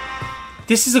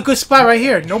 This is a good spot right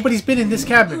here. Nobody's been in this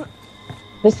cabin.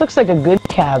 This looks like a good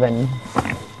cabin.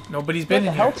 Nobody's been The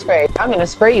in here. health spray. I'm gonna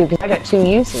spray you because I got 2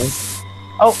 uses.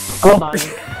 Oh, hold on.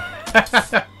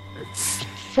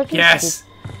 Frickin' Yes.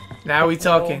 Now we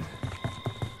talking.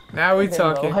 Now we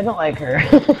stupid. talking. I don't like her.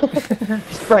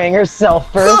 Spraying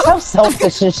herself first. How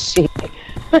selfish is she?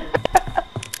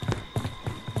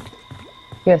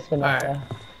 Yes, Vanessa.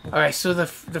 All right. So the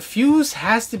fuse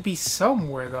has to be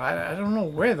somewhere though. I don't know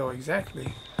where though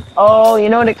exactly. Oh, you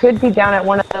know what? It could be down at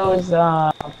one of those.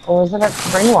 What was it at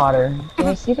spring water? Can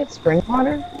you see that spring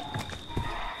water?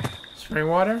 Spring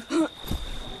water?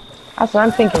 That's what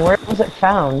I'm thinking. Where was it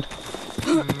found?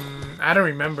 I don't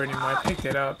remember anymore. I picked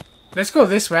it up. Let's go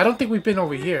this way. I don't think we've been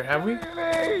over here, have we?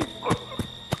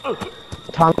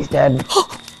 Tommy's dead.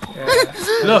 Yeah.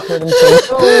 Look, Heard him say,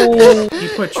 "Oh." he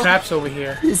put traps over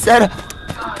here. Is that a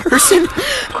person?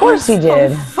 Of course he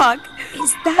did. Fuck.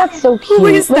 Is that? That's so cute. Who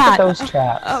is Look that? at those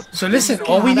traps. So listen,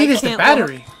 all we God, need I is the can't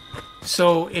battery.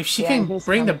 So if she Yeah, can he's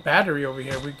bring the coming. battery over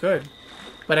here, we're good.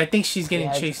 But I think she's getting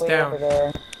Yeah, it's chased way down. over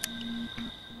there.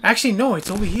 Actually, no, it's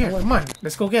over here. Come on,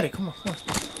 let's go get it. Come on, come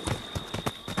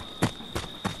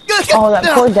Oh, that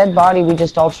poor dead body we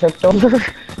just all tripped over. on.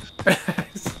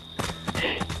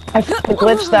 I found the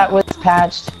glitch that was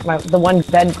patched. The one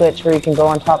bed glitch where you can go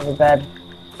on top of the bed.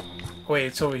 Wait,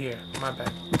 it's over here. My bad.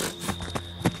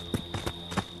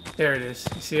 There it is.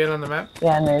 You see it on the map?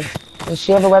 Yeah, and does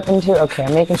she have a weapon too? Okay,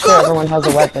 I'm making sure everyone has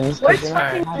a weapon. 'cause What's you're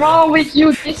not- Alright. wrong with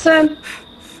you, Jason?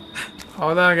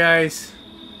 Hold on, guys.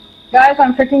 Guys,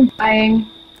 I'm freaking dying.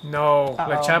 No, La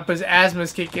Uh-oh. Champa's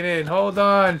asthma's kicking in. Hold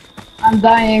on. I'm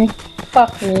dying.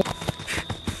 Fuck me.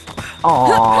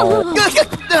 Aw.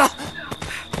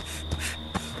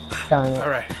 Darn it.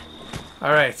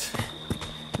 All right.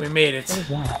 We made it. What is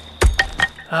that?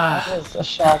 Ah, That's a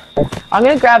shock. I'm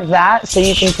gonna grab that so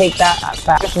you can take that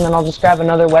back, and then I'll just grab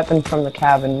another weapon from the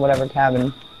cabin, whatever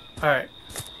cabin. all right.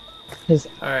 Because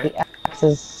All right. the axe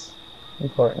is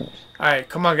important. All right.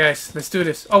 Come on, guys. Let's do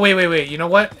this. Oh, wait. You know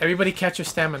what? Everybody catch your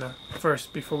stamina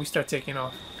first before we start taking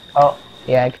off. Oh,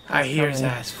 yeah. I hear his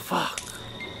ass. Fuck.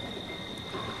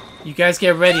 You guys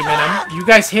get ready, man. You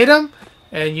guys hit him,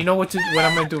 and you know what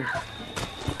I'm gonna do.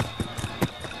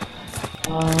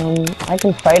 I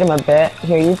can fight him a bit.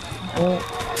 Here, you.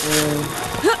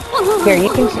 Here,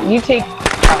 you take.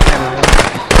 Oh,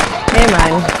 never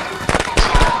mind.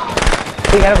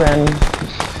 We gotta run.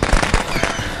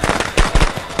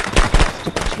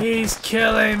 He's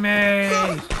killing me.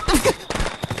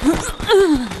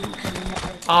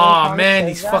 Oh man,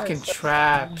 these fucking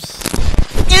traps.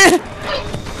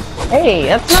 Hey,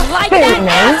 that's not Like fair, that,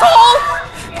 man.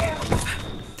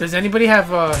 asshole! Does anybody have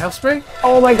health spray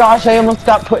Oh my gosh, I almost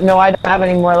got put. No, I don't have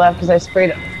any more left because I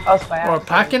sprayed us by or a accident.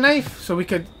 pocket knife so we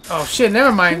could? Oh shit,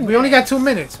 never mind. We only got 2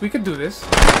 minutes. We could do this.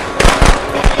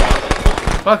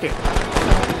 Fuck it.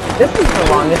 This is the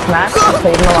longest match I've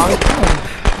played in a long time.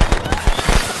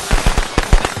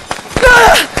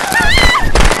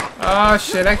 Oh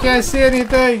shit, I can't see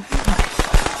anything.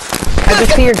 I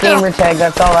just see your gamer tag.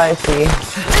 That's all I see.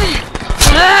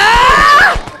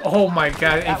 Oh my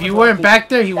god, if you weren't back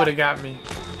there, he would have got me.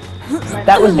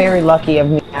 That was very lucky of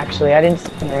me, actually. I didn't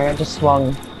sit there. I just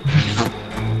swung.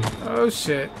 Oh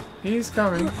shit, he's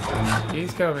coming.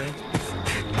 He's coming.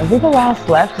 Are we the last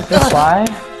left? Is this why?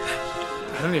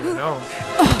 I don't even know.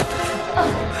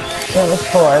 There was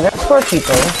 4. There's 4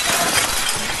 people.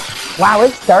 Wow,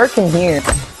 it's dark in here.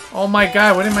 Oh my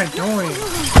god, what am I doing?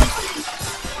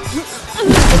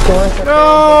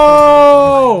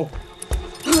 No!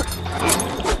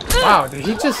 Wow, did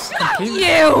he just completely...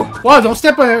 Wow, don't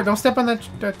step on it. Don't step on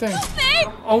that thing.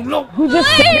 Oh no! Who just...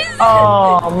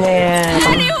 Oh man.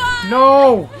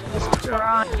 No!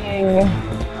 Crying.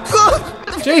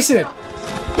 Jason!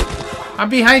 I'm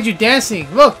behind you dancing.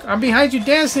 Look, I'm behind you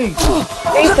dancing.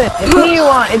 Jason, it's me you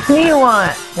want. It's me you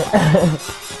want.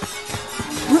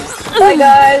 Bye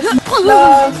guys.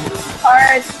 Love.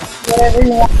 Heart. Whatever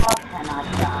you want.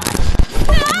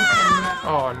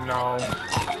 Oh no.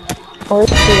 Where's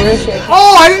she?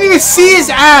 Oh, I didn't even see his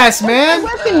ass, man.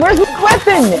 Where's the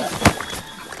weapon?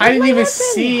 I didn't even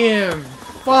see him.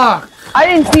 Fuck. I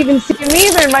didn't even see him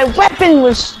either. My weapon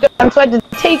was stuck, so I had to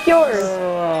take yours.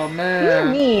 Oh You're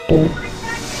man. mean.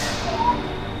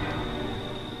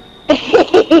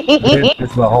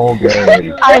 It's the whole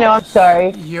game. I know, I'm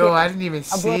sorry. Yo, I didn't even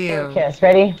I'll blow see you a him. kiss.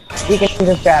 Ready? You can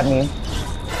just grab me.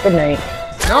 Good night.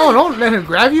 No, don't let him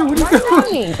grab you. What are you Grab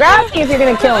doing? me. Grab me if you're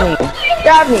gonna kill me.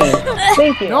 Grab me.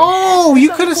 Thank you. No,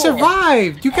 you could have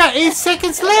survived. You got 8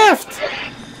 seconds left.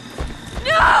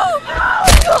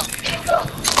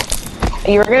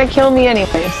 You were gonna kill me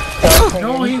anyways. So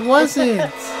No, he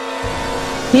wasn't.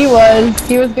 he was.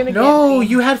 He was gonna No, get me.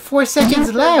 you had 4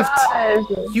 seconds left.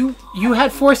 Survived. You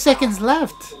had 4 seconds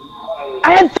left.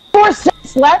 I had 4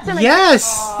 seconds left and Yes.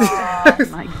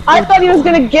 I thought he was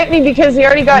gonna get me because he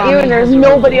already got you and there's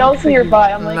nobody else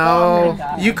nearby. I'm like, oh No, my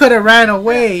God. you could have ran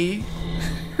away.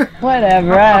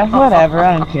 Whatever, whatever,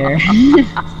 I don't care.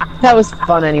 That was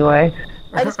fun anyway.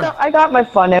 I got my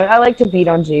fun out. I like to beat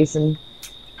on Jason.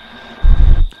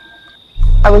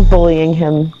 I was bullying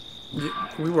him.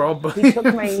 We were all He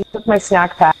took my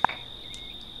snack pack.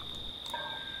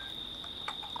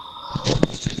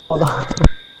 Hold on.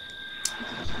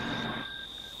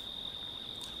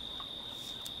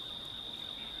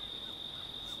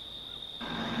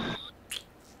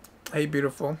 Hey,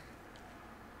 beautiful.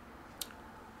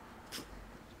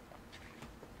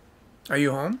 Are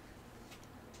you home?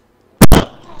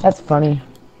 That's funny.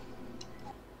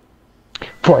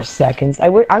 4 seconds.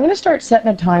 I'm gonna start setting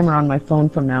a timer on my phone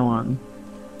from now on.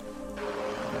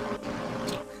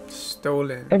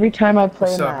 Stolen. Every time I play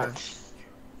a What's up,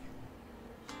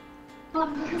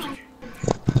 match.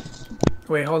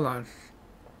 Wait, hold on.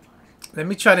 Let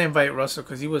me try to invite Russell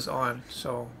because he was on,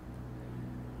 so...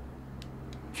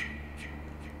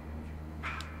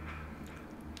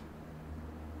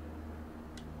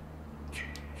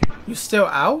 You still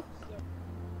out?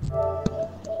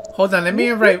 Hold on, let me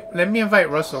invite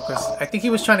Russell because I think he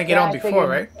was trying to get Yeah, on I before, figured.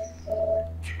 right?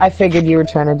 I figured you were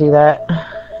trying to do that.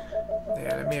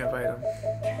 Yeah, let me invite him.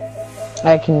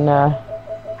 I can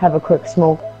have a quick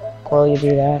smoke while you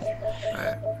do that.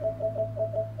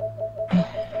 Alright.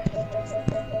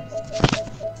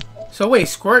 So wait,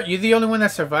 Squirt, you the only one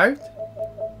that survived?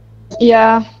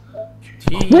 Yeah.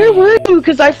 Jeez. Where were you?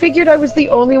 Because I figured I was the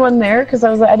only one there because I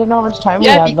was like, I didn't know how much time we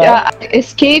had left. I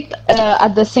escaped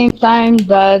at the same time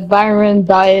that Byron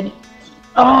died.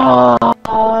 Oh,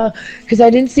 because I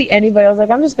didn't see anybody. I was like,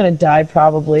 I'm just gonna die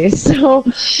probably. So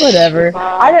whatever.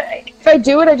 If I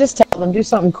do it, I just tell them do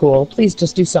something cool. Please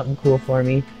just do something cool for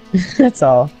me. That's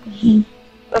all.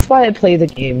 That's why I play the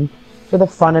game, for the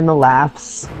fun and the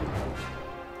laughs.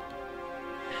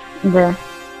 Bruh.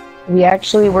 We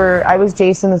actually were. I was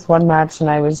Jason this one match, and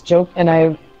I was and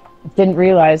I didn't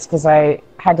realize because I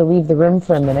had to leave the room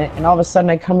for a minute, and all of a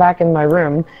sudden I come back in my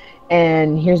room,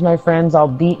 and here's my friends all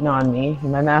beating on me,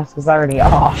 and my mask is already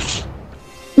off.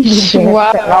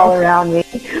 Wow. All around me.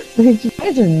 Like, you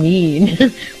guys are mean.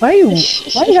 Why you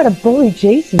gotta bully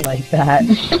Jason like that?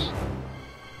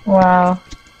 Wow.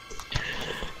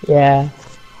 Yeah.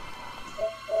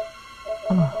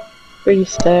 Pretty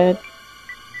sad.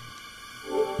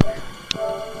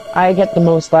 I get the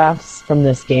most laughs from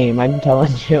this game, I'm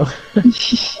telling you.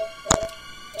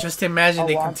 Just imagine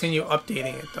they continue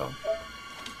updating it though.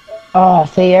 Oh,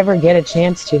 if they ever get a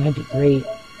chance to, that'd be great.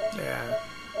 Yeah.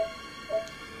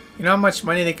 You know how much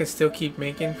money they can still keep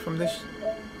making from this?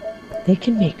 They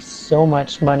can make so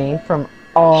much money from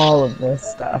all of this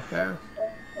stuff. Yeah.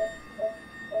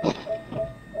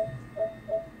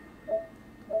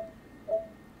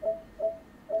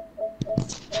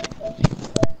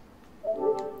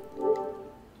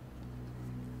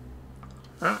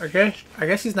 Okay. I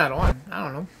guess he's not on. I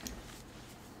don't know.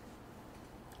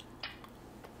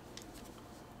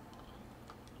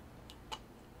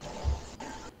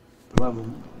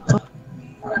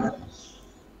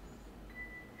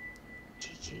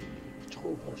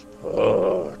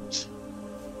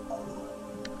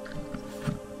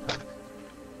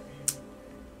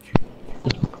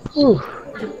 Whew.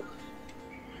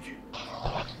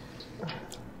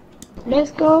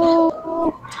 Let's go!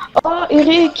 Oh,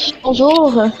 Eric,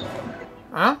 bonjour!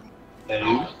 Hein?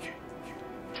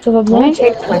 Ça va Let bien? me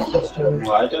take my sister.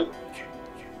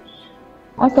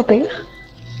 Ouais, pas pire.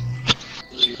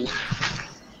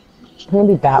 I'm gonna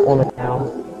be Batwoman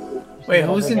now. Wait,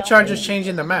 who's in charge of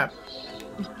changing the map?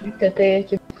 Vu que t'étais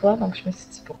québécois, donc je me suis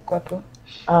dit pourquoi pas.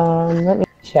 Let me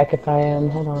check if I am.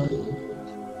 Hold on.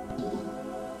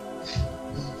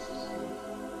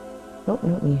 Nope,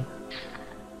 not me.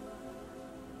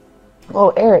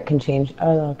 Oh, Eric can change.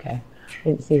 Oh, okay. I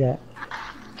didn't see that.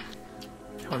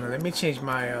 Hold on, let me change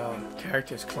my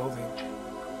character's clothing.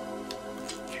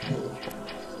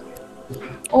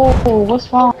 Oh,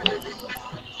 what's wrong?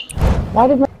 Why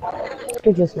did my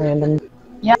character just random?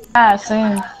 Yeah,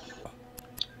 same.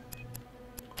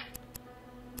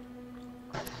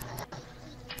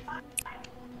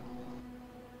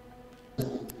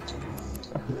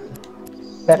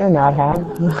 Better not have.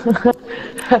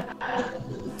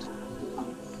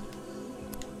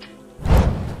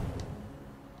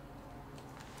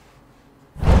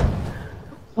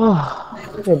 Oh,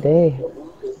 what a day.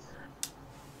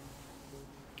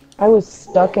 I was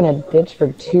stuck in a ditch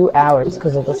for 2 hours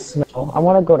because of the snow. I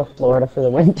want to go to Florida for the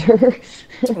winter.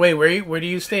 Wait, where do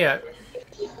you stay at?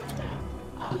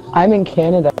 I'm in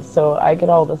Canada, so I get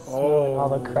all the snow and all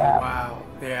the crap. Wow,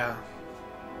 yeah.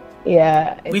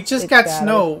 Yeah. We just got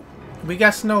snow. We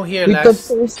got snow here We got last...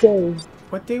 Thursday.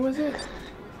 What day was it?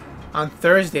 On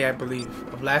Thursday, I believe,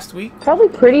 of last week. Probably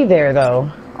pretty there, though.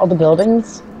 All the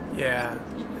buildings. Yeah,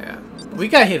 yeah. We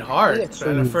got hit hard We got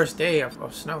on the trees. first day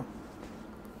of snow.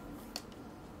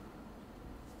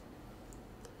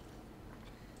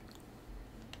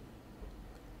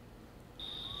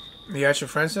 You got your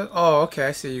friends? Oh, okay,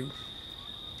 I see you.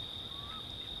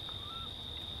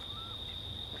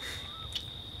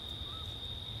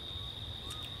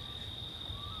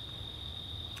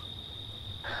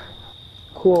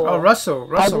 Cool. Oh, Russell I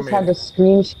Russell just made had to it.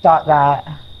 screenshot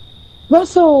that.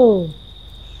 Russell!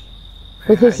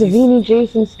 With his he's- Savini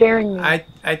Jason staring me.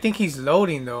 I think he's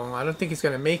loading though. I don't think he's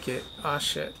gonna make it. Oh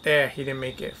shit! There, he didn't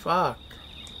make it. Fuck.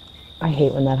 I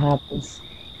hate when that happens.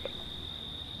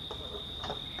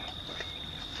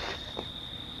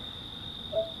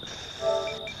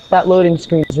 That loading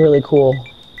screen is really cool.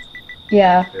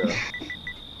 Yeah.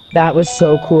 That was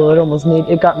so cool.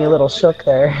 It got me a little shook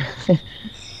there.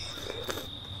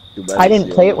 I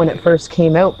didn't play it when it first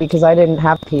came out because I didn't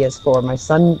have PS4. My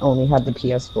son only had the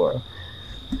PS4.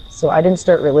 So I didn't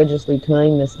start religiously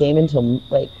playing this game until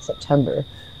like September.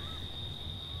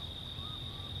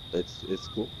 It's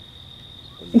cool.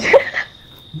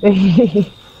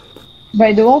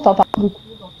 Ben, de haut, on t'entend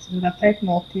beaucoup, donc tu devrais peut-être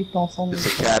monter ton son. It's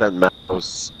a cat and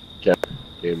mouse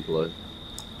gameplay.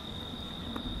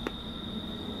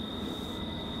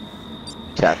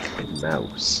 Cat and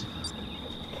mouse.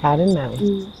 Cat and mouse.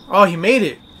 Oh, he made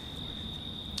it.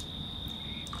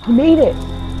 He made it.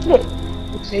 Did it.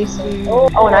 Jason.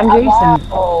 Oh, and I'm Jason.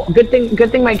 Oh, good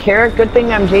thing my character. Good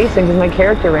thing I'm Jason because my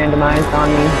character randomized on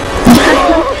me.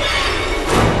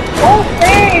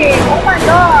 Okay! Oh my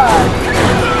god!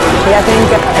 Yeah, I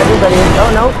think everybody.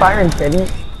 Oh no, Byron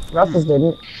didn't. Russell's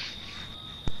didn't.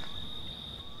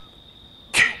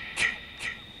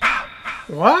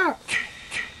 What?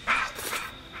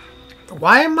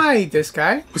 Why am I this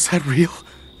guy? Was that real?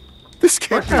 This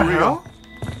What can't the be real.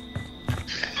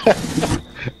 hell?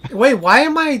 Wait, why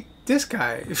am I this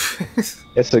guy?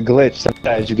 It's a glitch.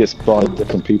 Sometimes you get spawned with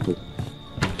different people.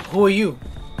 Who are you?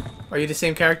 Are you the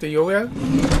same character you were?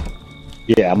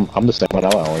 Yeah, I'm the same one I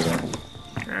always am.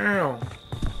 Ow.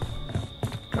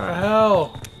 The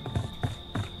hell?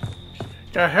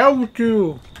 The hell with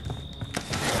you?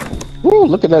 Woo,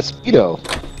 look at that speedo.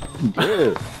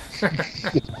 Good.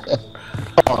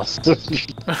 Awesome.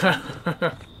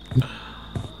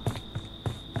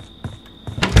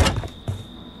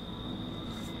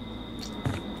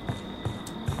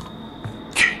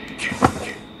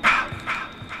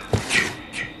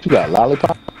 You got a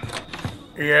lollipop?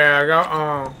 Yeah, I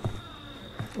got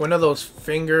one of those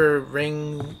finger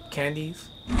ring candies.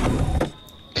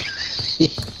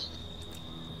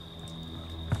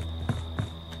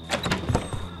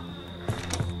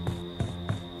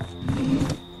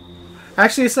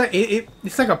 Actually, it's like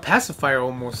it's like a pacifier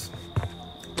almost.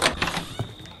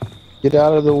 Get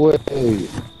out of the way.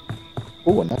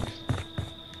 Ooh, nice.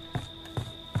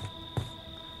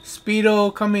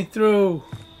 Speedo coming through.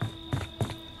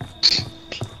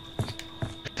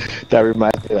 That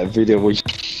reminds me of that video where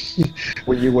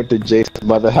when you went to Jason's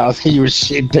mother's house and you were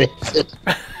shit dancing.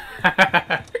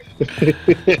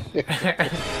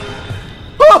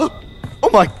 Oh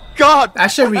my god! I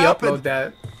should What re-upload happened?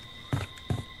 that.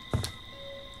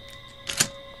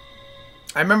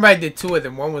 I remember I did 2 of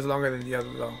them. One was longer than the other,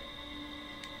 though.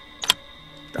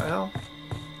 The hell?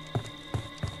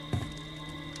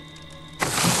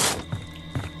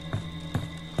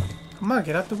 Come on,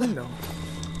 get out the window.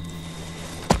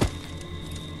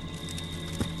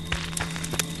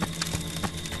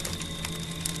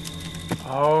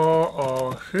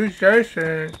 Oh, she's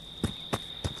Jason.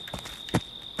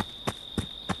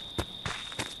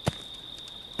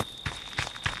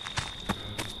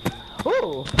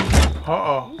 Ooh,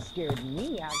 Uh-oh. you scared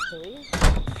me, actually.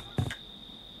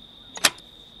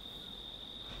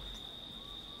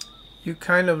 You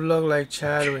kind of look like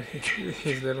Chad with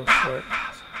his little foot.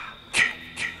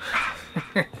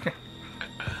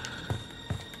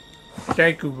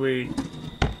 Thank you, Reed.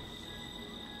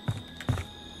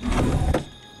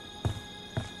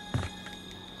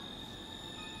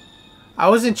 I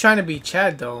wasn't trying to be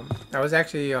Chad though. I was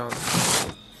actually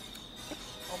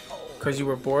because you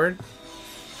were bored.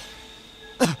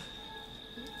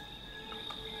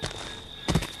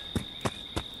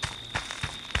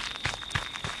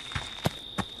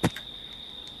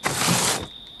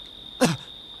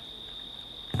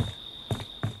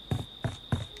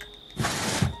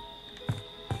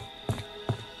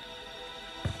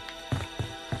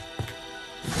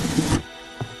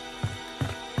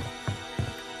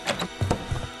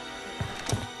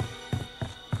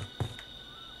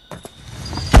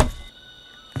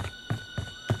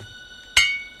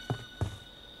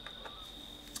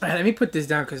 Alright, let me put this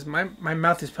down because my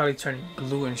mouth is probably turning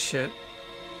blue and shit.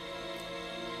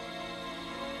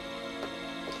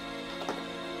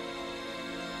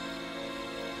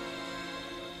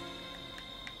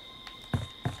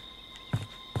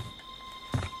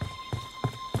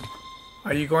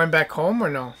 Are you going back home or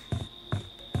no?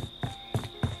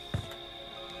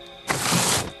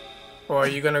 Or are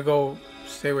you gonna go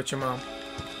stay with your mom?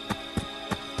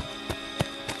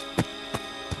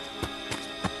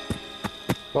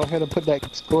 Go ahead and put that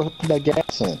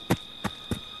gas in.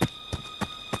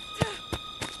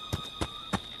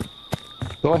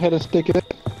 Go ahead and stick it in.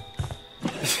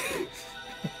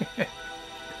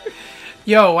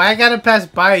 Yo, why I gotta pass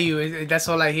by you? That's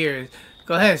all I hear.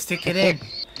 Go ahead, stick it in.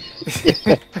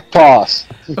 Pause.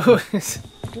 You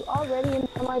already in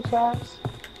my traps?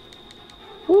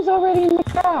 Who's already in the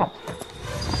trap?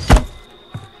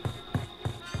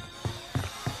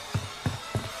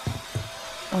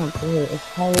 Oh, great. It's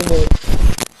probably...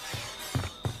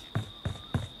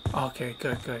 Okay,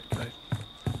 good.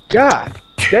 God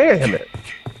damn it.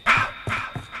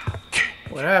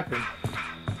 What happened?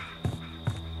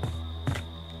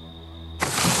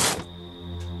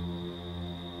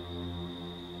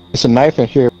 There's a knife in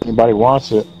here if anybody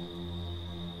wants it.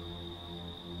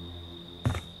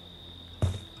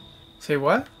 Say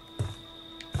what?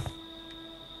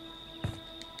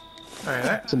 Alright,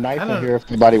 There's a knife in here if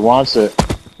anybody wants it.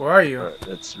 Where are you?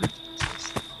 That's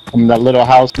ridiculous. I'm in that little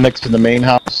house next to the main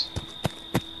house.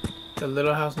 The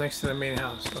little house next to the main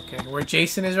house. Okay, where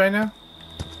Jason is right now?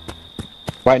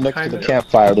 Right next to Kinda. the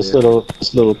campfire, this little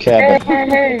cabin.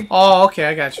 Hey. Oh, okay,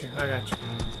 I got you.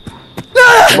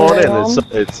 Come on in.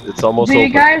 It's almost Do over.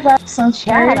 you guys have some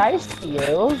Chad, spray? I see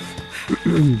you.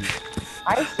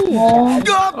 I see you,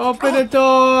 Chad. Open the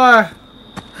door!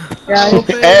 Yeah,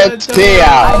 Open the Empty door!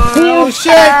 out. Oh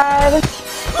shit! Chad.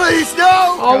 Please,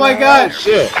 no! Oh my god!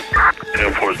 Shit.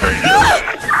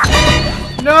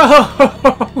 No!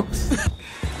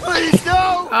 Please,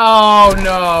 no! Oh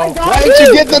no! Why did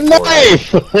you get the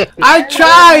knife? I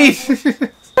tried!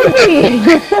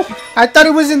 I thought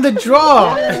it was in the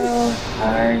drawer!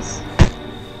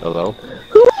 Hello?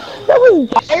 That was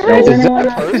Byron. Is that a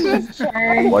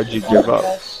person? Why'd you give up?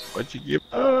 Why'd you give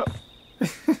up?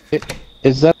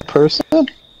 Is that a person?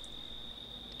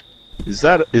 Is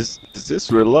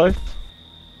this real life?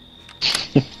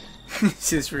 Is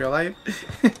this real life?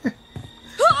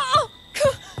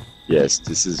 Yes,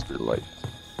 this is real life.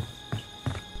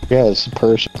 Yeah, it's a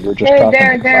person. We were just Hey, talking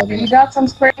there. about You it. got some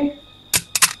spray?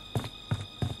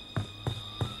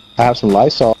 I have some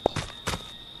Lysol.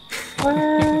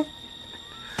 What?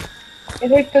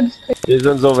 Ik het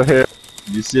Jason's over here.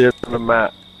 You see it on the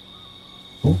map.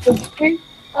 spray?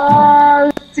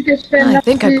 I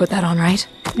think I put that on right.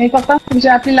 Mais pourtant, faut que j'ai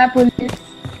appelé la police.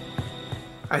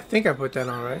 I think I put that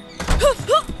on right.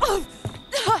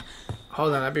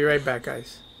 Hold on, I'll be right back,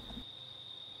 guys.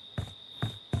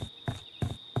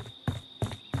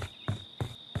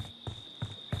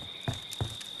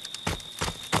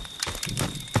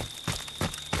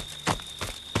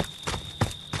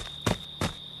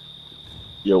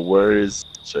 Yo, where is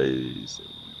Jason?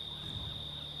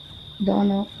 Don't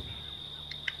know.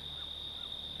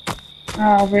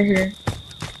 Ah, over here.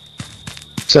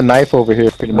 It's a knife over here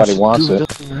if anybody wants it.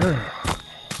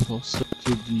 Closer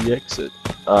to the exit.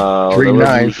 Green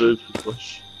knife. Hein?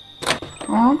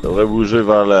 On devrait bouger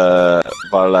vers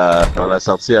la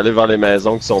sortie, aller vers les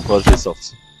maisons qui sont proches des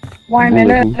sorties. Ouais, mais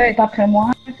là, elle est après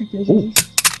moi. Fait que j'ai...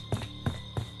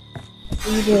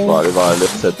 On va aller vers là,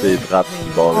 cette les trappes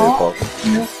qui barrent les portes.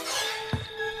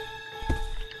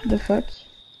 The fuck?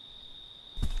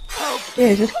 Ok, elle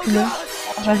est juste plus là.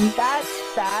 J'arrive.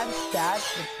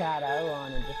 That's the chat I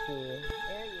wanted to see.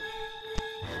 There you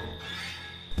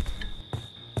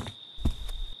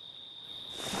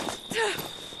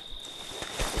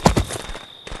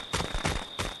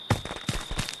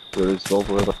Vous avez du son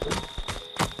pour être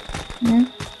Hmm.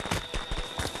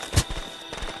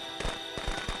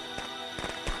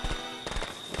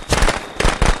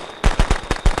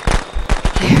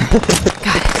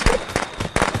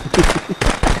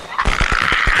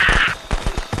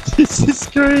 This is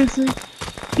crazy!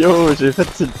 Yo, j'ai fait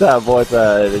tout le temps à boîte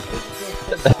avec.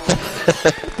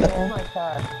 touched my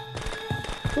car.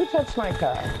 Who touched my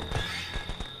car?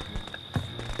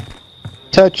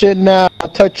 Touch it now.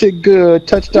 Touch it good.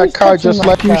 Touch that Who's car touching just my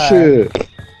like you car? should.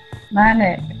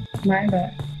 Meine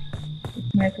bad.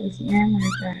 My pussy and my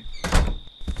back.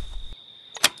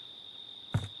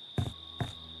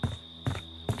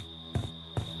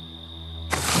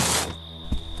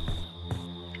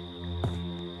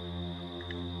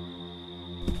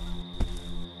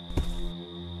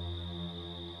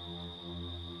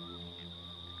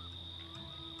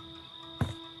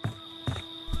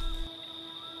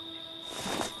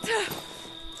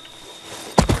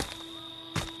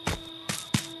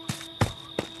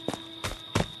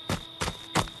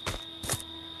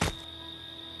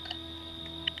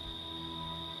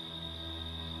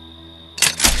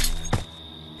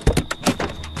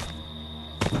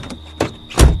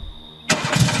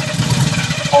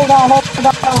 Hold on.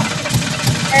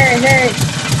 Hey.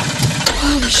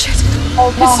 Holy shit.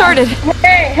 Hold It on. started.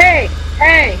 Hey.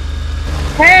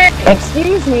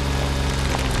 Excuse me.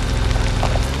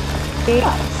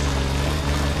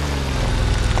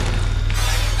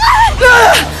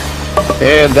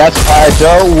 And that's why I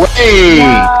don't wait.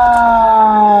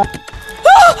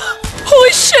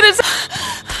 Holy shit, it's...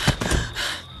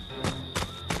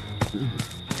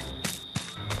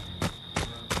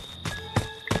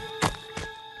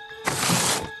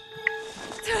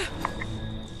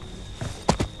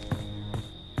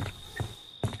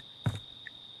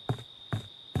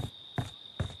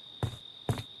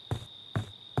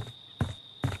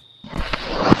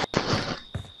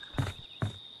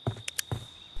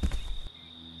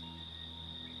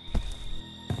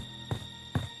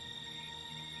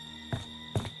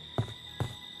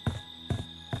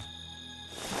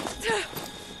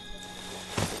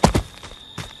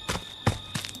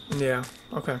 Yeah,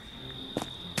 okay.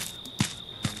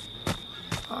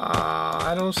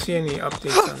 I don't see any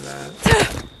updates on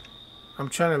that. I'm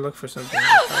trying to look for something.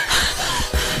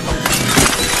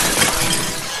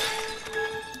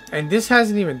 And this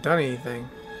hasn't even done anything.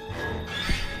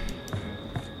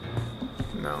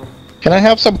 No. Can I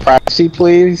have some privacy,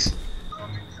 please?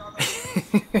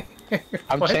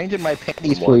 I'm What? changing my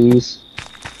panties, please.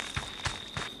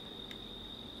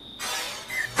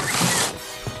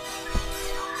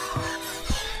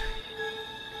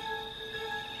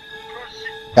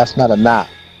 That's not a knot.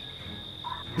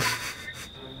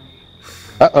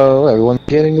 Uh-oh, everyone's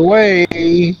getting away.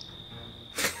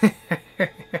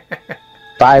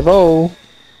 5-0.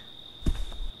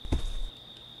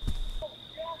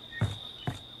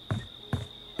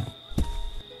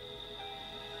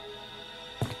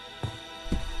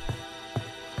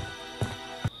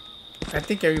 I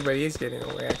think everybody is getting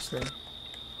away, actually.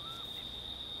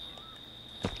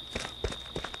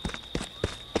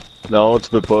 Non, tu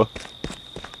peux pas.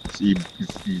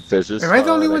 Il fait juste. Am I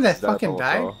the only one that accident à fucking ton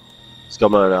died? corps. C'est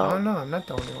comme un Oh arbre. no, I'm not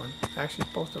the only one. Actually,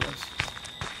 both of us.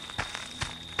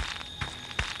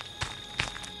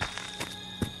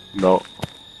 Non.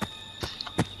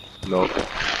 Non.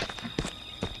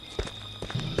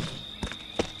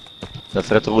 Ça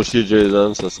ferait trop chier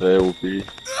Jason, ça serait au pire.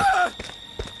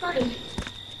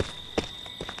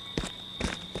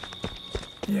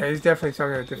 Yeah, he's definitely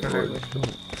talking a different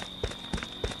language.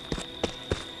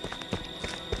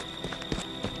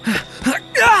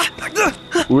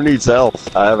 Who needs help?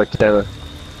 I have a cannon.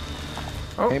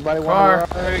 Oh, Anybody car.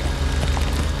 want to ride?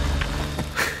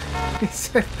 He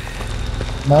said,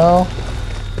 No?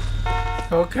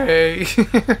 okay.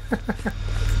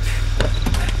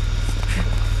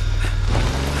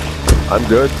 I'm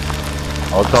good.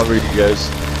 I'll cover you guys.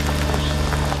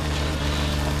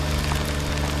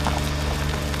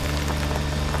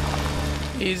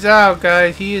 He's out,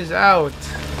 guys. He is out.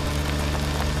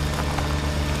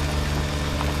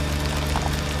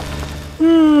 Yo,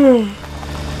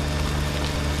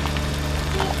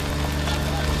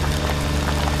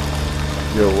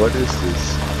 what is this?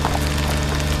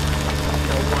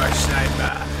 Your worst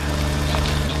nightmare.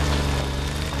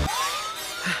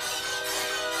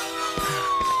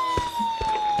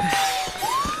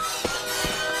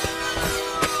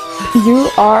 You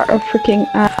are a freaking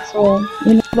asshole.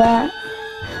 You know that?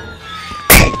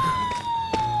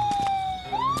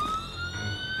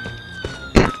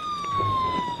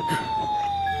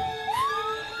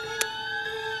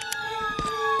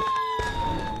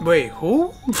 Wait,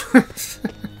 who?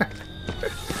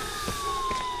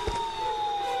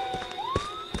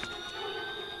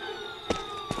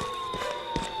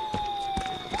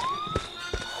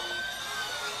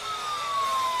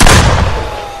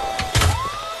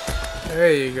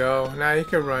 There you go. Now you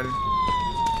can run.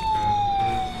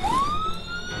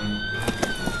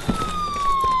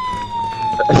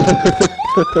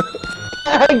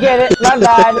 I get it. My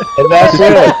bad. And that's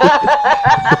it.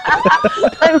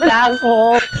 I'm an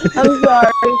asshole. I'm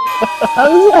sorry.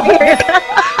 I'm sorry.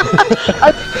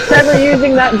 I'm never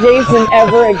using that Jason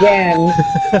ever again.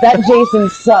 That Jason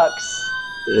sucks.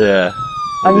 Yeah.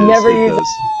 I'm it never is, it using does.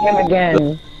 him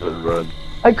again. Run.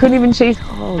 I couldn't even chase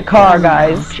Oh, the car, come now,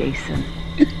 guys. Jason.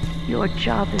 Your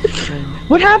job is done.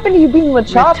 What happened to you being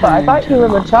LaChapa? I thought you were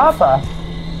LaChapa.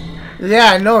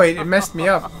 Yeah, I know it messed me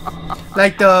up.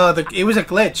 Like it was a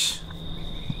glitch.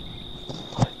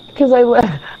 Because I was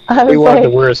We wanted to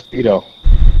like, wear a Speedo.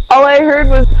 all I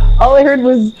heard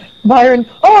was Byron,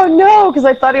 oh no, because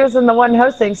I thought he was in the one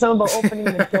house saying something about opening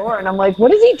the door, and I'm like,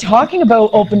 what is he talking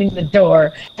about opening the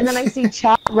door? And then I see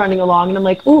Chad running along, and I'm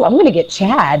like, ooh, I'm gonna get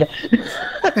Chad.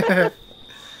 I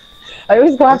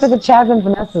always go after the Chads and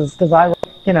Vanessas because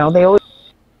they always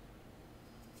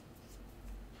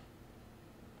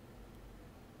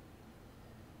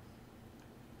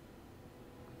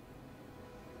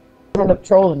end up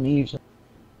trolling me usually.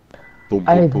 Boom,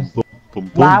 I boom, was boom, boom, boom,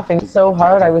 boom. laughing so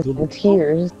hard I was in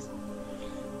tears.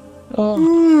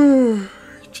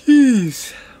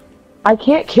 Jeez. I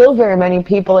can't kill very many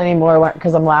people anymore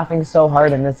because I'm laughing so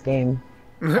hard in this game.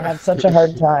 I have such a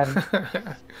hard time.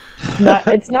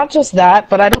 It's not just that,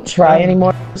 but I don't try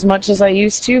anymore as much as I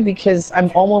used to because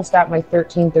I'm almost at my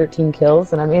 13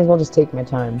 kills, and I may as well just take my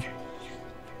time.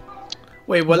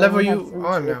 Wait, what I level are only have you 3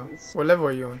 on now? trophies. What level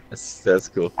are you on? That's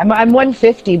cool. I'm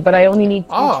 150, but I only need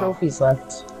 3 Oh. trophies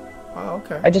left. Oh,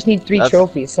 okay. I just need 3 That's-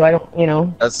 trophies, so I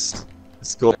don't, That's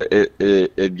cool.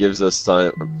 It gives us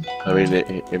time. I mean,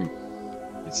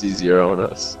 it's easier on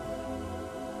us.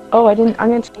 Oh, I'm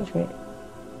gonna change it.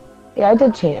 Yeah, I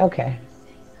did change. Okay.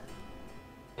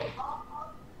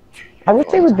 I wish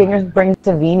they would bring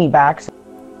Savini back so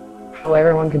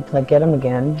everyone could get him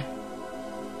again.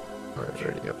 Alright,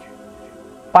 there you go.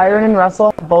 Byron and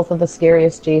Russell have both of the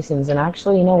scariest Jasons, and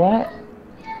actually, you know what?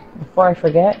 Before I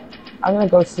forget, I'm gonna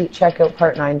go check out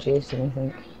Part 9 Jason, I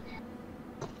think.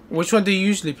 Which one do you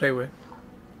usually play with?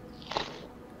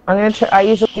 I'm gonna try. I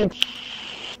usually do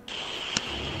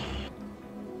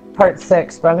Part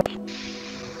 6, but I'm gonna...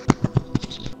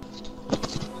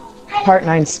 Part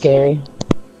 9's scary.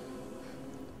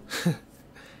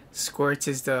 Squirts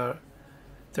is the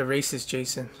racist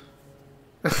Jason.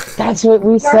 That's what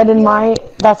we said in my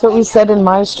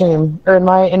stream, or in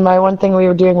my one thing we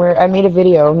were doing where I made a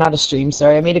video, not a stream,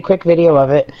 sorry. I made a quick video of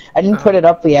it. I didn't put it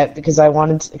up yet because I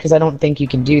don't think you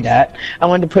can do that. I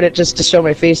wanted to put it just to show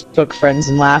my Facebook friends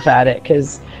and laugh at it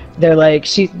because they're like,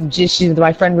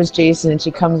 my friend was Jason, and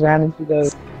she comes around and she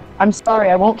goes, I'm sorry,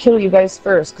 I won't kill you guys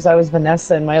first because I was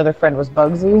Vanessa and my other friend was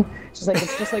Bugsy. She's like,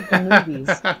 it's just like the movies.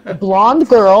 The blonde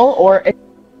girl, or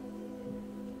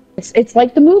it's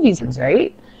like the movies,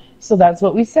 right? So that's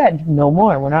what we said. No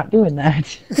more. We're not doing that.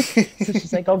 So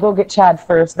she's like, I'll go get Chad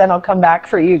first, then I'll come back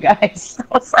for you guys. I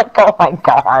was like, oh my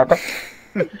god.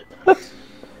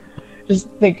 Just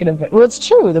thinking of it. Well, it's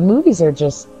true. The movies are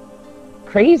just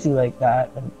crazy like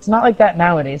that. It's not like that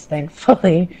nowadays,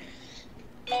 thankfully.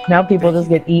 Now people just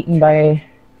get eaten by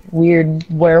weird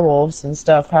werewolves and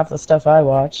stuff. Half the stuff I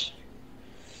watch.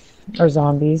 Or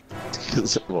zombies.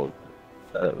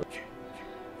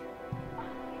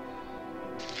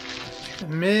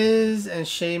 Miz and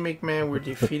Shane McMahon were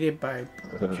defeated by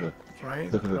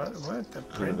Brian, the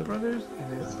Brent brothers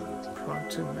in a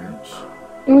Pronto match.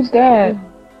 Who's that?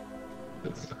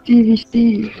 Stevie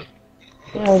Steve.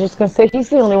 Yeah, I was just gonna say, he's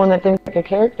the only one that didn't pick a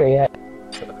character yet.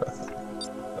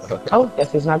 Oh,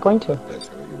 guess he's not going to.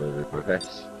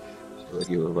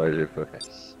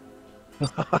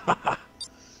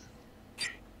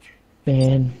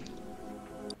 Man.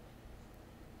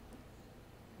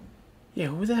 Yeah,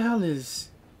 who the hell is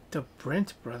the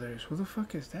Brent brothers? Who the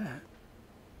fuck is that?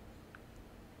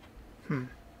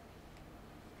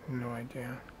 No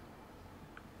idea.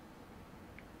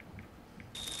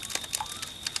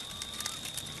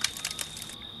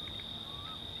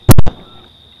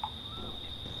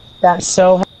 I'm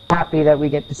so happy that we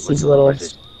get to see little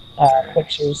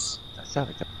pictures.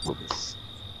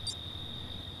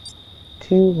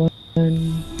 2,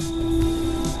 1.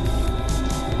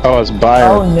 Oh, it's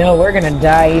Byron. Oh no, we're gonna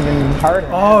die even harder.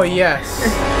 Oh yes.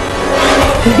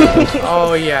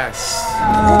 Oh yes.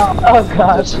 Oh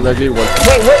gosh. Maybe one.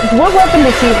 Wait, what weapon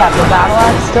does he have? The battle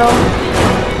axe still?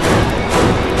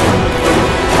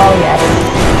 Oh yes.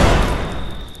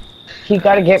 He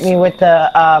gotta get me with the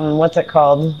what's it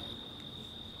called?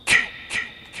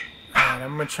 Alright,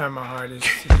 I'm gonna try my hardest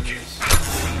to do this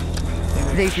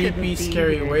in a creepy,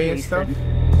 scary way and stuff.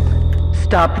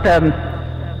 Stop them.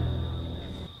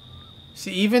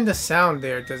 See, even the sound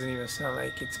there doesn't even sound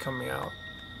like it's coming out.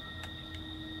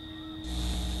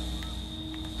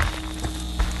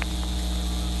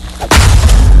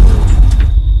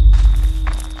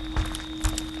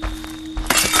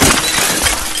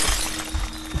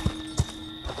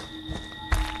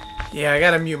 Yeah, I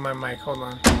gotta mute my mic. Hold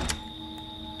on.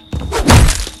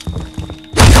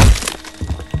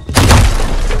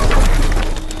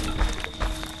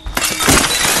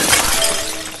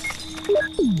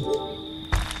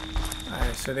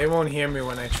 Alright, so they won't hear me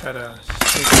when I try to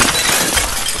speak.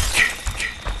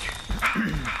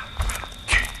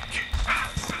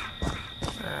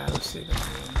 Let's see them.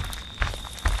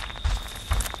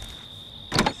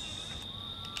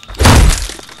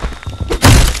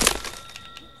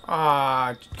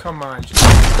 Ah, come on.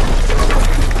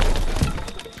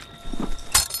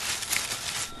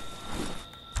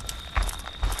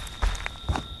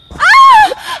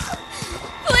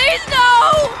 Please no!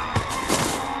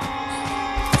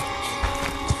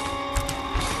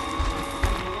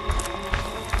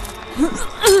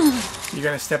 You're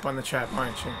gonna step on the trap,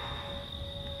 aren't you?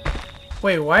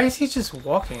 Wait, why is he just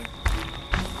walking?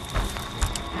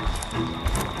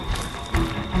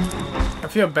 I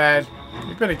feel bad.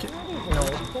 You better get...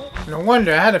 No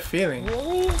wonder, I had a feeling.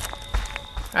 Really?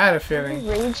 I had a feeling.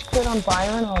 Did you rage quit on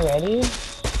Byron already?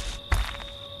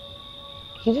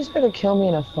 He just better kill me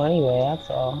in a funny way, that's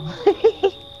all.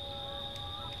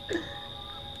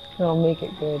 I'll make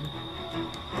it good.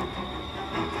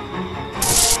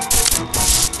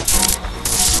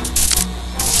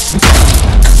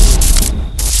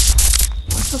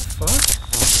 What the fuck?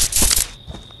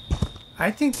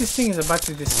 I think this thing is about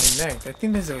to disconnect. I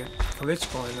think there's a glitch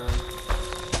going on.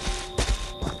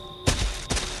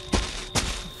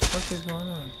 What the fuck is going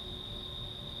on?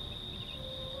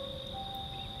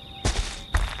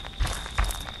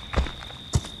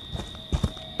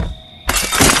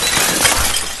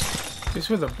 Is this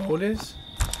where the boat is?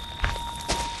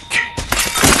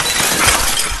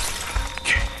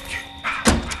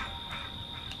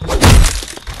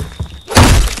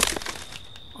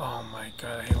 Oh my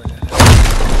god, I hate when that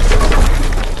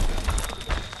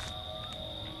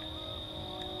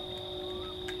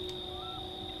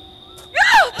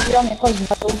Tirou minha coisa,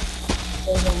 matou.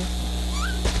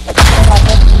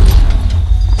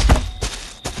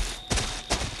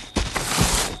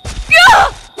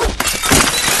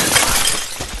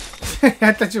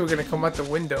 I thought you were gonna come out the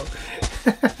window.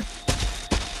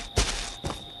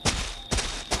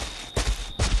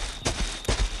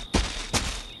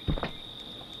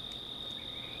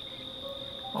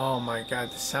 Oh my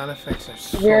god, the sound effects are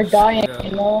so We're dying, screwed up.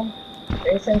 you know?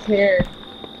 Jason's here.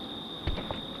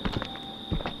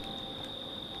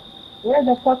 Where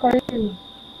the fuck are you?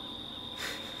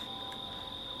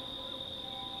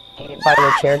 By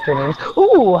the character names.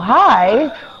 Ooh,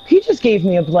 hi! He just gave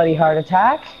me a bloody heart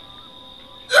attack.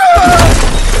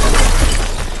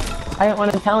 I didn't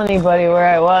want to tell anybody where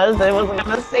I was. I wasn't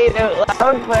gonna say it out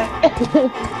loud, but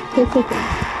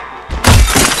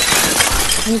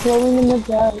I'm going in the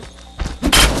dark.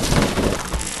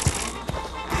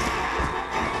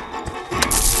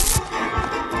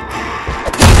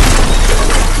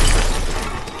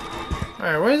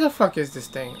 Alright, where the fuck is this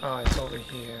thing? Oh, it's over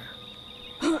here.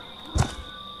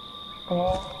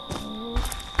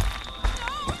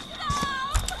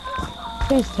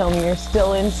 please tell me you're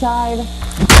still inside.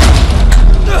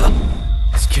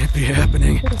 This can't be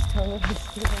happening. Please tell me you're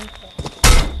still inside.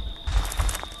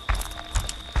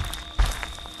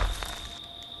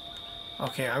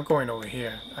 Okay, I'm going over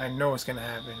here. I know what's gonna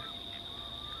happen.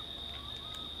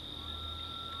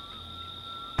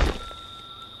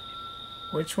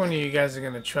 Which one of you guys are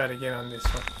gonna try to get on this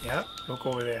one? Yep, look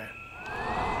over there.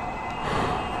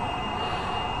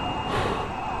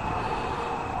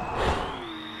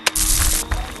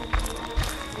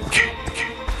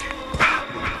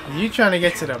 You trying to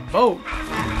get to the boat?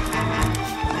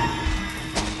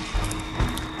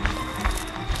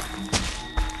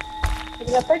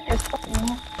 Faudrait pas que je fasse,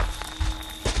 non?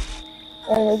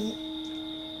 Vas-y.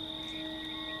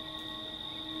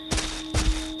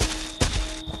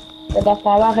 Dans ce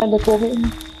temps-là, arrête de courir.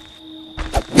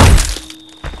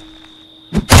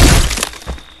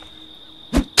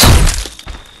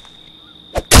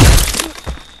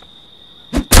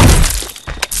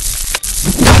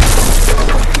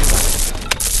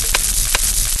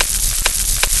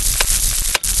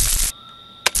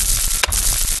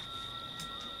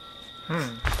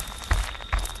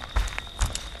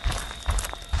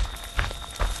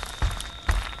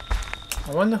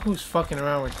 I wonder who's fucking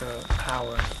around with the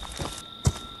power.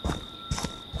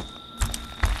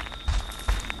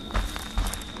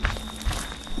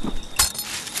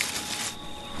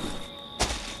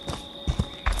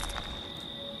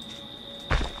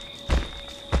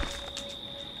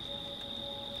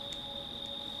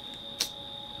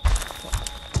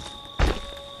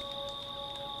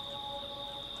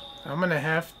 I'm gonna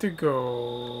have to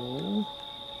go.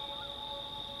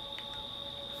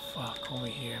 Fuck, over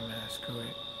here, man. Screw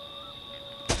it.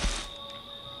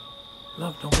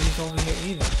 Look, nobody's over here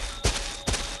either.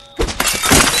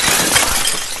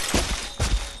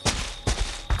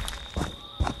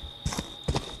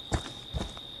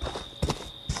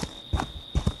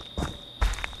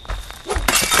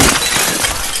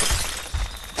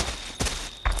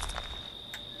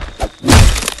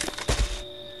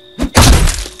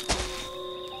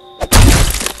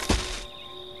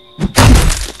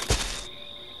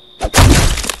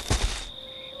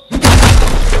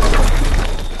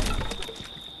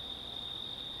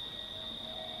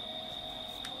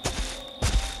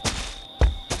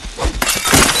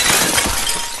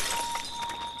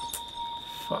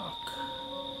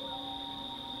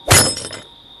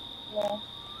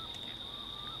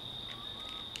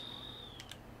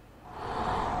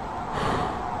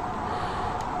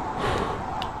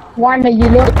 Ouais, mais il est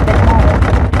là, complètement, là.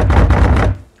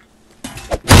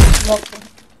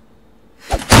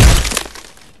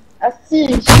 Ah si,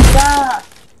 je suis pas...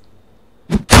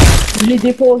 Je l'ai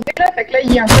déposé, là, fait que là,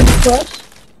 il est un peu de poche.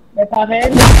 Mais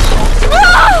pareil, là,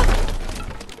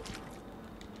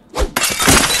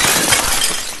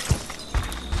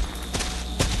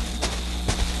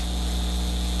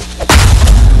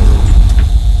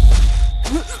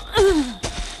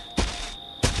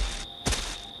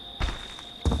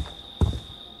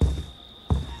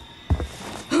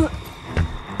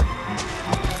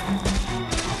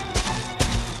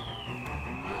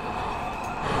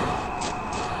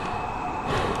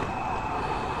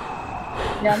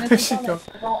 il y en a tout le temps,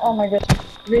 mais... Oh my god.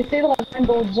 Je vais essayer de rejoindre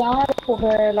d'autres gens pour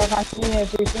leur ramener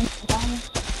Jason.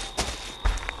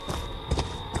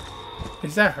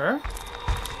 Is that her?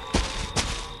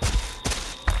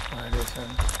 Oh, it is her.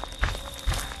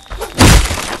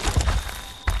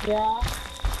 Yeah.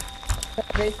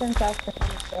 Jason's after me,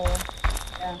 so...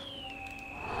 Yeah.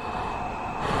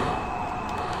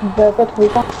 Je vais pas trouver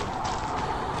ça.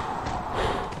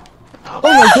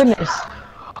 Oh my goodness!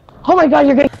 Oh my god,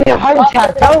 you're gonna get a heart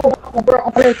attack! Oh!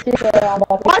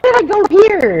 Why did I go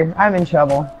here? I'm in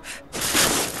trouble.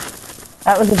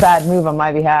 That was a bad move on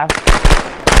my behalf.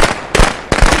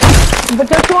 But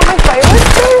don't you want my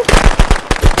fireworks too?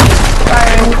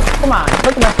 Byron, come on,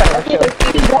 look at my fireworks too.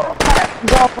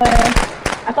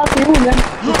 Attends, c'est où, là?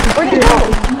 Where'd you go?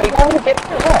 Are you going to get to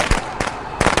what?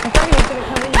 I thought he was gonna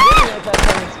come in and get me at that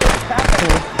time and start attacking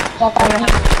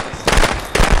me.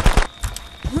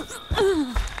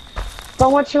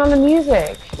 Don't watch it on the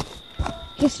music.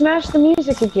 He smashed the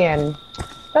music again.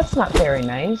 That's not very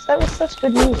nice. That was such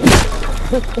good music.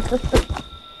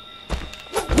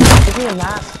 Give me a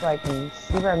map so I can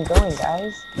see where I'm going,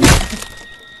 guys.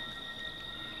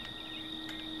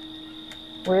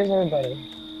 Where's everybody?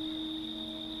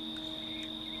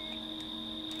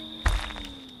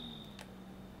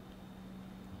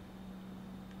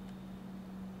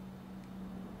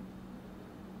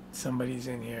 Somebody's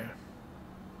in here.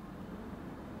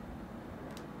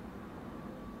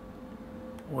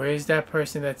 Where's that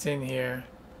person that's in here?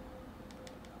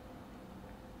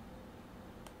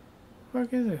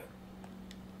 What is it?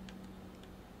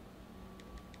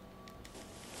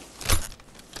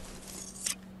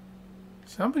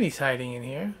 Somebody's hiding in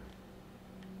here.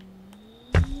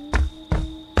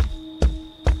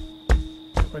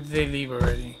 Or did they leave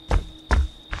already?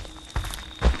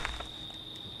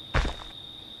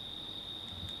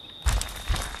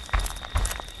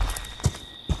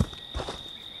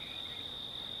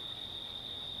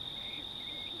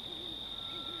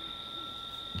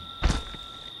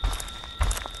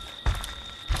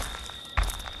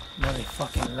 Now they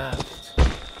fucking left.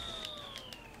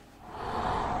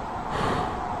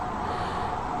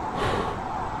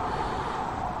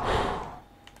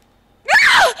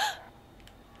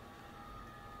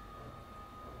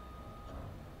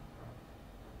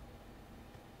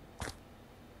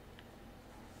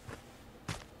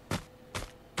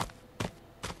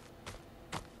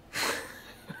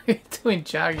 What are you doing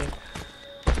jogging?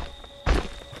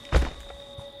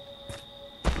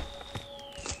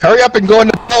 Hurry up and go in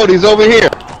the boat. He's over here.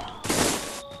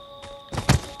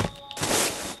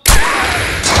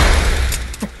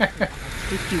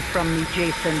 Take you from me,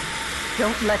 Jason.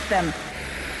 Don't let them.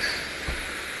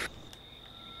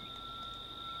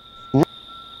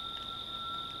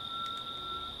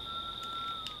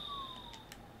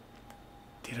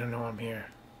 They don't know I'm here.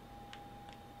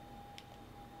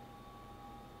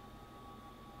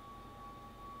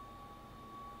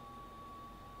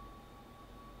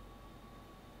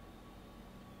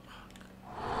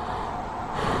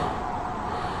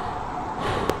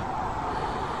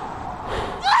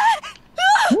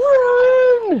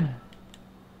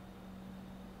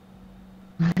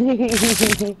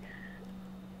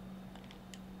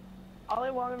 All I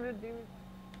want him to do is...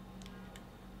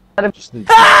 Just need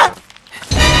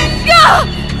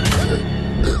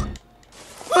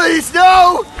Please,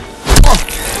 no!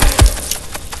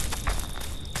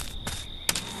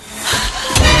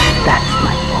 That's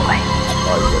my boy.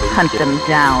 Hunt them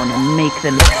down and make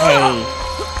them pay.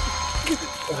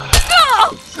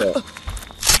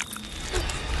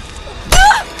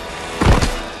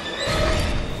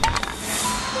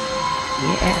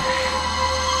 Yes.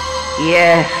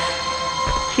 Yes.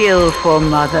 Kill for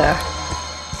mother.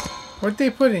 What'd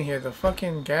they put in here? The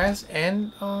fucking gas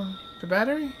and the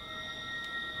battery?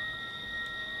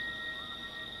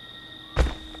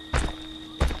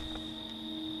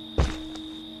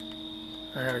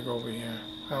 I gotta go over here.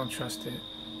 I don't trust it.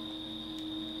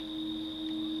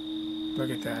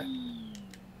 Look at that.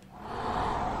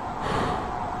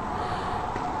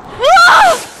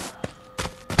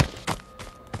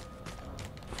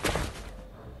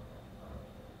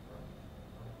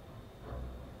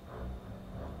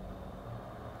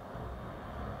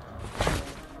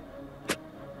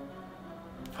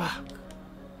 Fuck.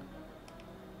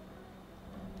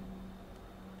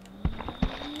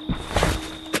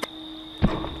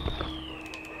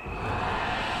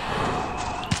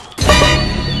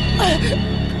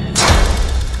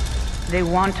 They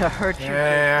want to hurt you.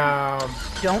 Damn.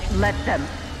 Don't let them.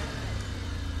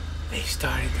 They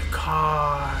started the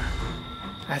car.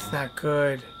 That's not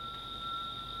good.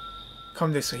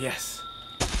 Come this way, yes.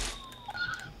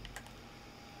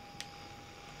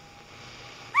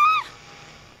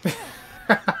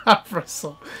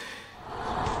 Russell.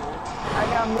 I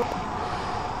got moved.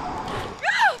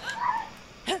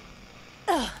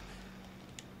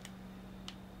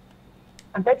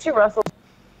 I bet you Russell.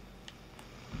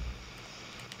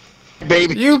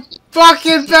 baby. You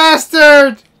fucking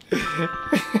bastard!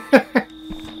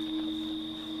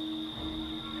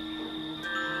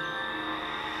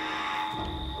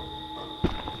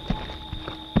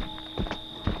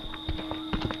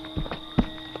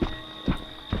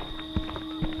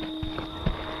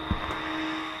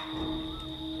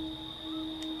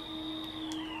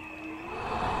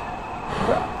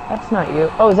 That's not you.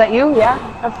 Oh, is that you? Yeah?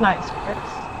 That's nice.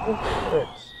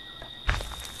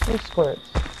 Who squirts?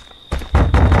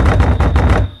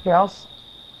 Here else.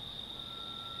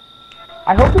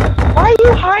 I hope you... Why are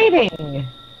you hiding?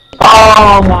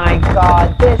 Oh my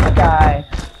god, this guy.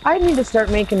 I need to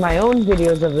start making my own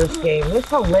videos of this game. It's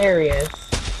hilarious.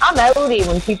 I'm outie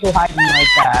when people hide me like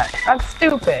that. That's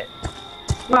stupid.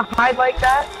 You wanna hide like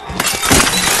that?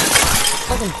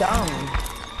 Fucking dumb.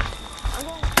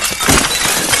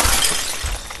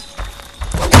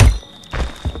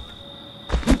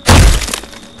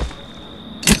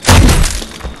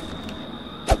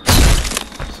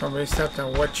 Somebody stepped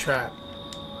on what trap?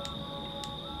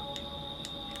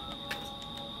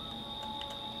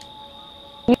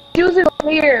 Use it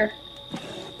over here.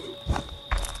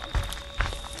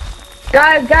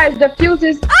 Guys, the fuse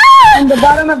is on the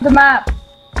bottom of the map.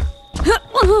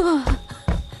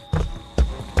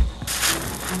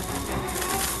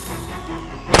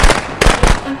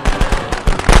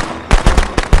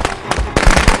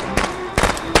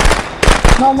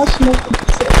 Not much smoke.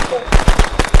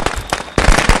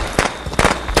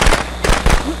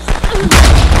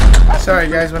 Sorry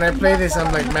guys, when I play this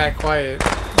I'm like mad quiet.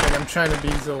 Like I'm trying to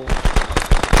be so...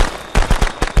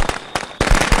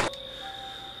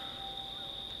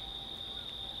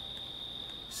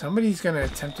 Somebody's gonna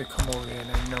attempt to come over here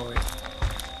and I know it.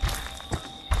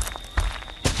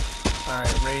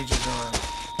 Alright, rage is on.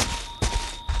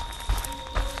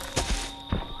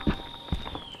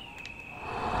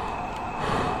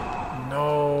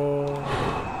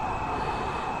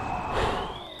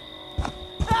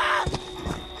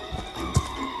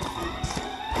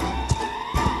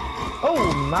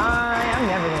 I'm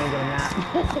never gonna get a map.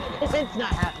 It's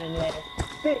not happening later.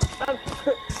 I'm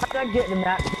not getting a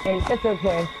map today. It's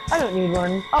okay. I don't need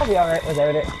one. I'll be alright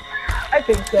without it. I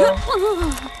think so.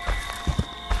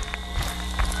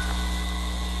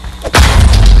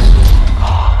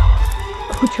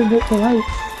 Who turned out the lights?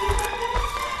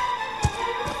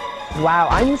 Wow,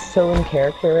 I'm so in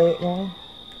character right now.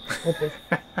 With this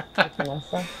with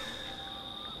Vanessa.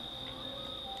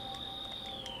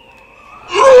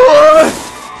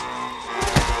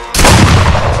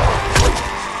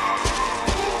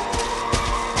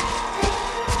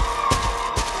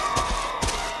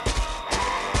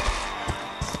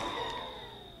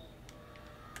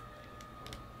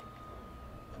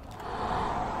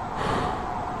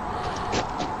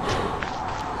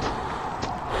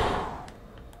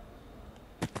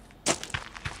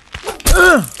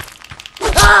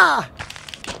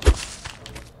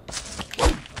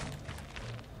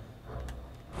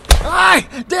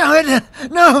 Damn it!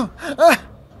 No!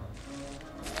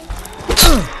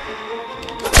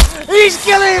 He's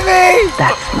killing me!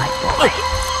 That's my boy.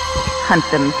 Hunt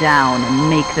them down and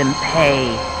make them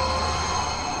pay.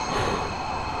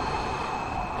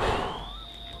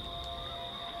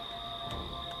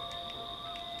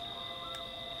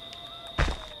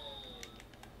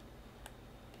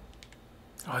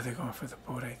 Oh, they're going for the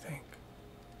boat, I think.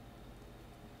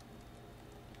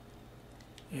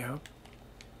 Yep.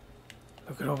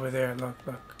 Look it over there, look.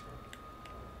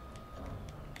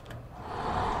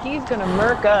 He's gonna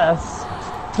murk us.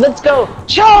 Let's go!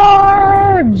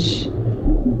 Charge!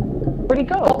 Where'd he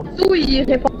go? Il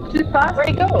répond plus fast. Where'd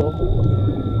he go?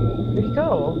 Where'd he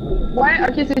go? Ouais,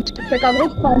 ok, c'est qu'en gros,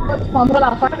 tu prendras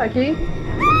l'affaire, ok?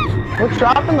 We're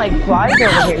dropping like flies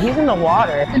over here. He's in the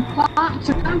water. Tu le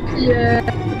prends, puis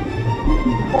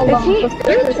He's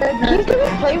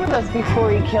gonna play with us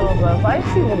before he kills us. I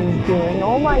see what he's doing.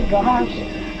 Oh my gosh.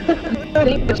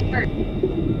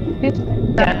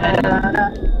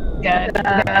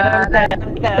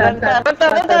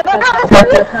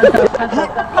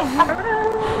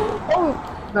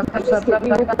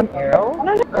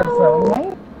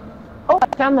 Oh, I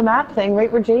found the map thing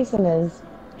right where Jason is.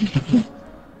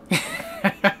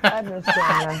 I missed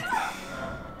it.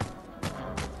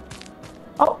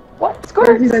 Oh, what?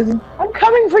 Squirt! I'm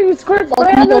coming for you, Squirt!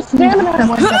 I have no stamina!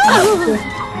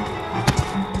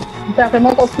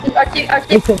 Vraiment continue. Ok,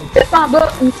 descends en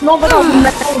bas, ou sinon on va dans une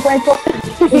maison, peu importe.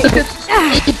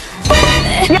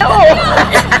 No!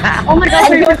 Oh my gosh,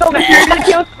 I didn't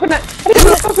kill coconut!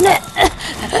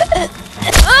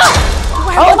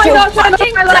 Oh my gosh, I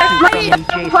lost my life!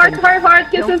 Heart,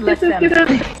 kisses.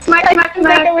 Smack.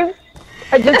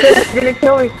 I just said it's gonna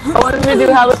kill me. I wanted to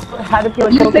do how to kill a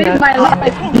You coconut. saved my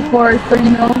life before, so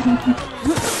you know.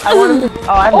 I wanted to.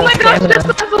 Oh, I have Oh no my gosh, stamina. this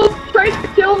puzzle tries to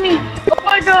kill me! Oh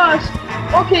my gosh!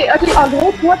 Ok, en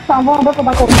gros, toi tu t'en vas en bas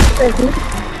pendant qu'on fait.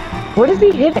 What is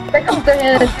he hitting? Fait comme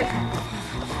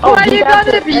Oh, why he's you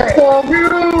after gotta be her. so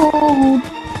rude?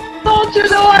 Don't you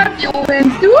know I'm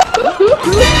human too?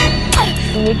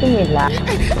 You're making me laugh.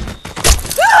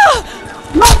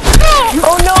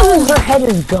 Oh no, her head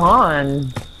is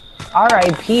gone.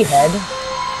 R.I.P. head.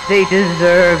 They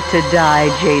deserve to die,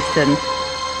 Jason.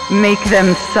 Make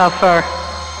them suffer.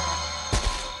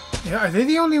 Yeah, are they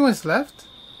the only ones left?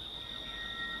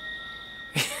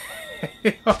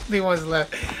 The only ones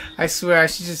left. I swear I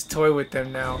should just toy with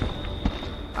them now.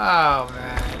 Oh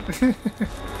man.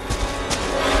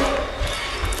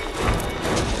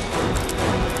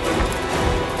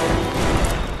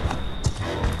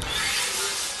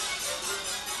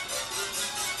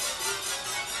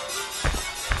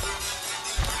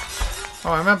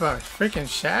 Oh, I remember a freaking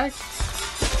shack?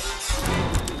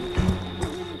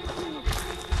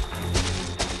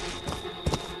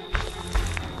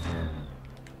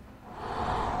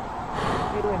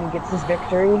 When he gets his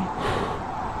victory. You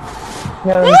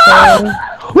know what I'm saying?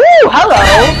 Woo! Hello!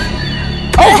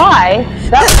 Oh, hi!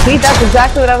 See, that's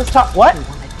exactly what I was talking. What?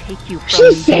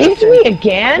 She saved me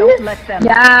again? Don't let them.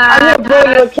 Yeah! I'm gonna blow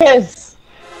you a kiss.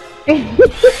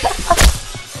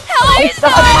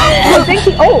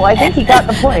 I think he got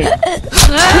the point.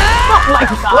 Oh my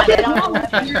god,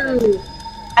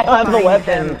 I don't have a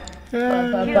weapon.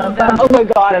 Oh my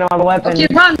god, I don't have a weapon. Okay,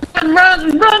 run,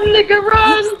 nigga,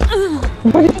 run!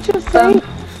 What did you just say?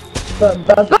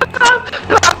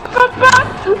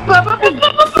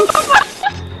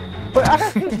 Where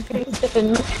are you, Jason?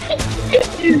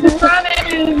 He's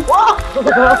running!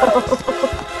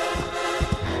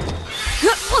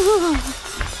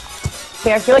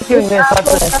 Okay, I feel like doing this. Watch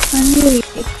this.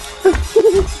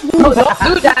 No,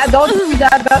 don't do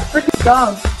that, that's freaking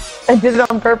dumb. I did it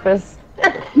on purpose.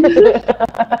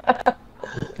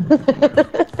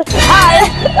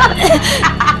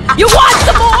 You want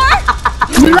some more?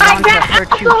 You like that?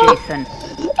 Hurt you, Jason.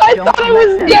 I Don't thought I let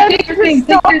was them. dead. Take your thing,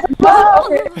 take your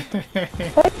thing.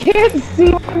 I can't see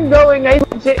where I'm going. I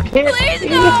legit can't Please see.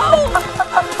 no!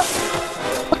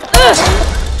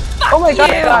 Oh my god,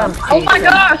 I got him. Oh my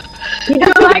gosh! He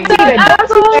just like that. Don't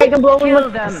you make him blow him Kill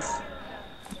with them. this.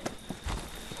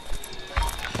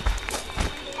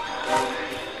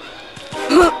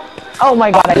 Oh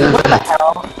my god, what the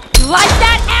hell? Like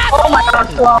that asshole? Oh my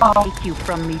gosh, wow. Take you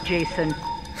from me, Jason.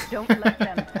 Don't let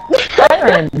them.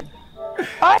 Byron.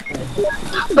 Bum,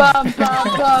 bum,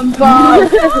 bum, bum.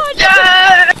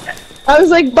 I was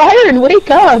like, Byron, wake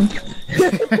up.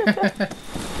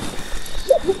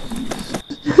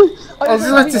 I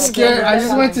just went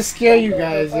to scare you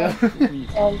guys, yo.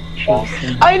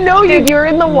 I know you. You're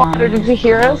in the water. Did you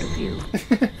hear us?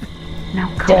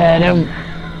 Now come Dead him.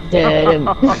 Dead him.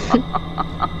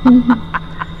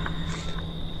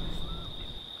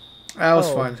 That was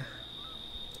fun.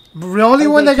 The only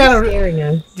one that got scaring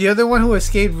us. the other one who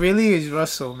escaped really is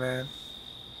Russell, man.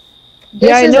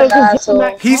 Yeah, I know.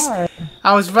 He's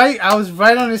I was right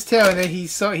on his tail, and then he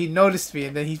noticed me,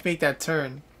 and then he made that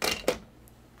turn.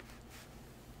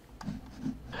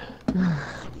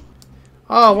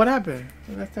 Oh, what happened?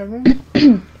 You left that room?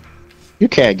 You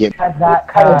can't get That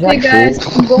Hey guys,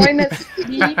 I'm going to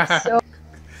sleep,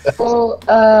 so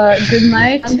good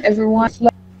night, everyone.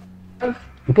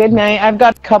 Good night. I've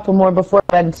got a couple more before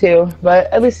bed too,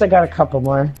 but at least I got a couple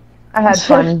more. I had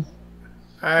fun.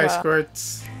 Alright,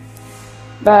 Squirts.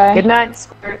 Bye. Good night,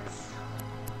 Squirts.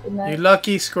 Good night. You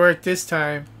lucky, Squirt, this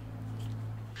time.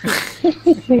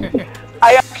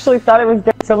 I actually thought it was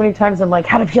dead so many times. I'm like,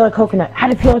 how to peel a coconut? How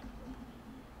to peel a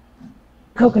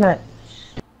coconut?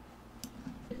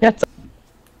 That's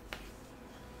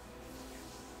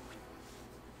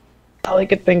all I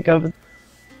could think of.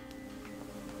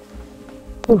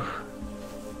 Oof.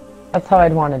 That's how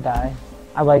I'd want to die.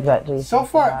 I like that, Jason. So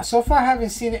far, I haven't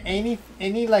seen any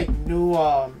like new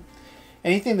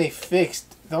anything they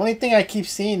fixed. The only thing I keep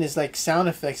seeing is like sound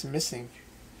effects missing.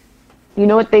 You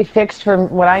know what they fixed from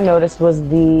what I noticed was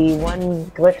the one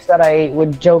glitch that I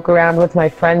would joke around with my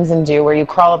friends and do, where you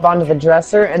crawl up onto the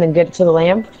dresser and then get to the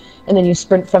lamp, and then you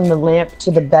sprint from the lamp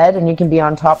to the bed, and you can be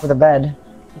on top of the bed.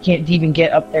 You can't even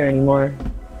get up there anymore.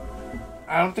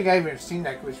 I don't think I've ever seen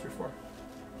that glitch before.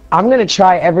 I'm gonna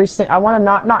try I want to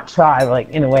not try, like,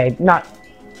 in a way, not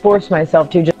force myself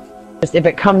to, just if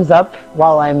it comes up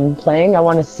while I'm playing, I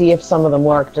want to see if some of them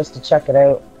work, just to check it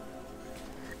out.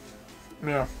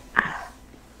 Yeah.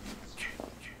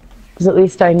 Because at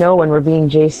least I know when we're being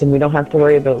Jason, we don't have to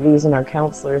worry about losing our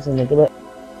counselors in the glitch.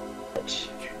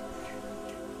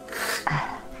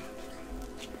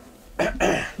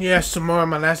 Yes, tomorrow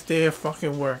my last day of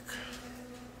fucking work.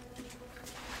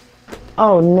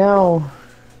 Oh no.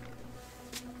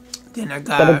 Then I Is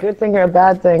that a got good thing or a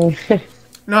bad thing?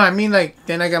 no, I mean like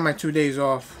then I got my 2 days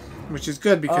off, which is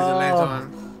good because it lands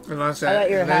on. It lands I thought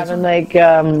you were having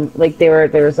on, like there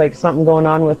was like something going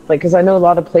on with, like, because I know a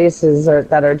lot of places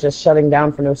that are just shutting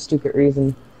down for no stupid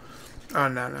reason. Oh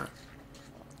no.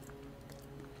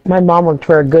 My mom worked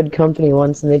for a good company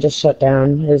once and they just shut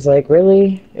down. It was like,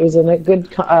 really? It was a good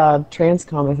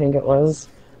Transcom, I think it was.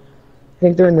 I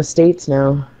think they're in the States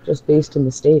now, just based in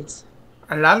the States.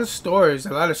 A lot of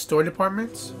store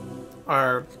departments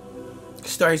are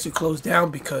starting to close down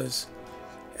because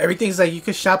everything's like you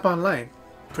can shop online,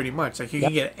 pretty much. Like you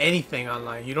can get anything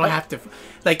online. You don't have to,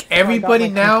 like everybody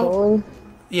now.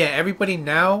 Yeah, everybody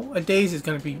nowadays is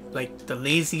gonna be like the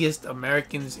laziest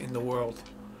Americans in the world.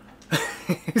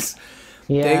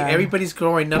 Everybody's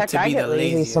growing up to be the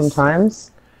laziest.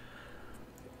 Sometimes.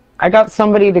 I got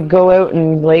somebody to go out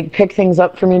and like pick things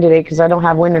up for me today because I don't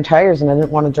have winter tires and I didn't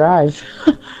want to drive.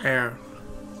 Yeah.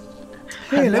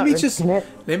 Hey, let me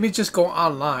just go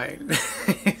online.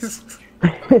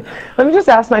 Let me just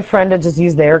ask my friend to just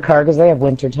use their car because they have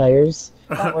winter tires.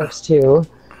 That works too.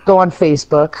 Go on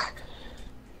Facebook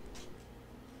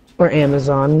or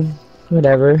Amazon,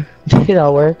 whatever. It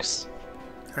all works.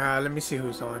 Let me see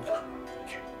who's on.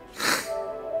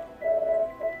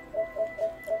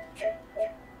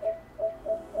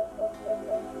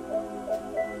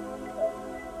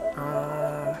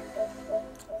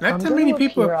 Not too many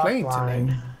people are playing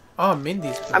tonight. Oh,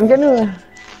 Mindy's playing. I'm gonna...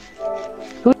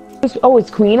 Oh, is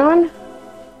Queen on?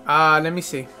 Let me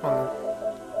see. Hold on.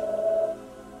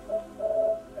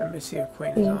 Let me see if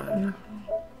Queen is on.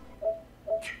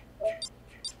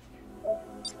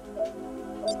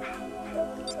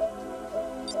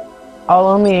 I'll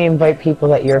only invite people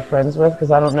that you're friends with because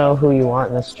I don't know who you want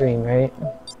in the stream, right?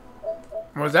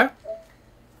 What was that?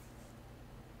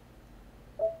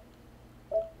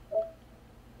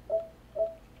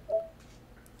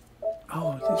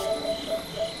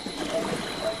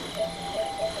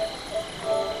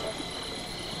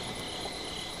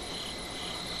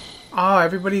 Oh,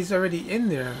 everybody's already in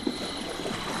there.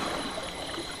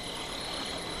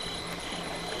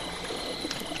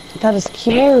 That is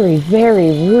very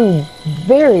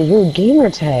rude gamer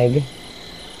tag.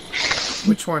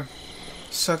 Which one?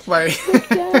 Suck my.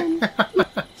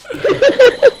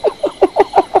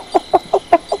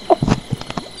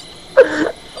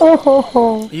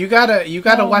 You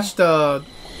gotta watch those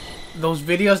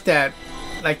videos that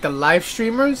like the live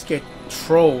streamers get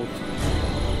trolled.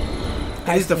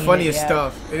 It is the funniest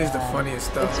stuff. It is the funniest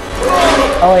stuff.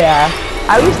 Oh yeah.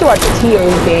 I used to watch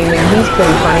T.O.'s game and he's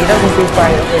pretty funny. He doesn't do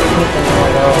Friday the 13th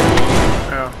anymore though.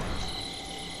 Oh.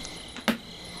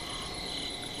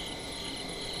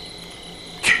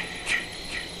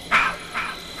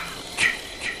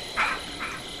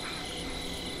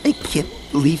 I can't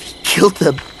believe he killed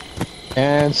them.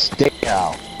 And stay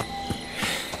out.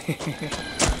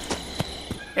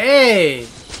 Hey!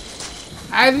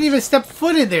 I didn't even step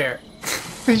foot in there.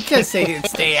 You can't say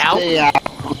stay out. Stay out.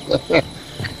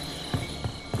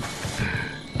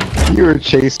 You were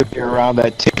chasing me around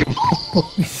that table.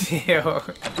 Yo.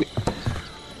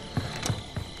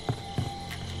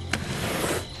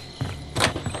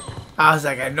 I was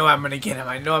like, I know I'm gonna get him.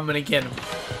 I know I'm gonna get him.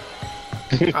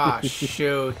 Ah,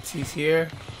 shoot. He's here.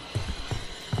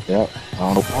 Yep. I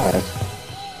don't know why.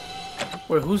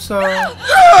 Wait, who's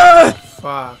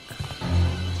fuck.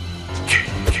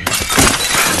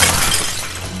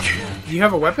 Do you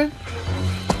have a weapon?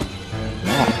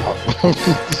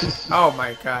 Oh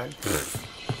my god.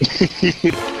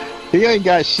 He ain't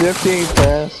got shift, he ain't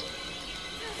fast.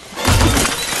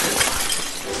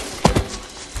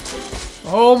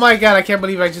 Oh my god, I can't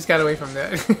believe I just got away from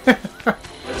that.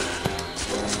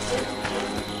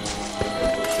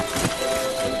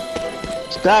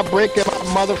 Stop breaking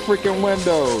my mother freaking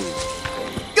windows.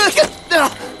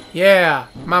 Yeah,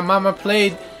 my mama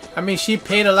played. I mean, she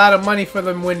paid a lot of money for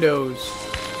them windows.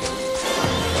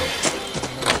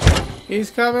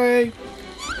 He's coming.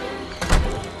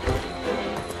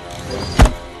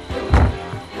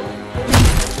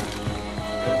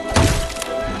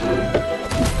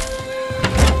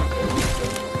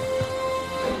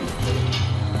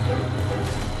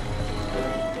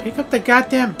 Pick up the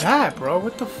goddamn bat, bro.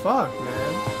 What the fuck, man?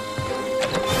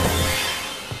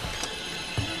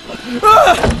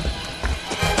 Ah!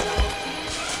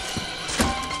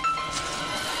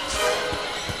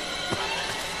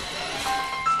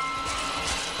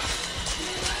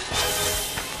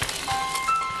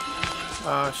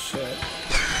 Oh shit.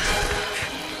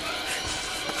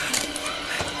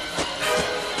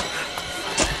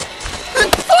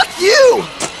 Fuck you!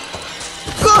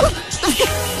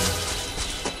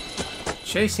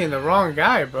 Chasing the wrong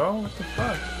guy, bro. What the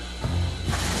fuck?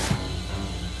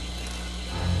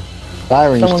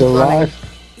 Byron, you still alive?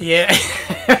 Yeah.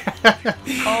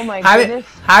 Oh my goodness.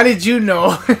 How did you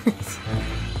know?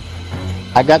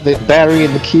 I got the battery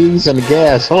and the keys and the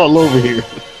gas all over here.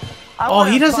 Oh,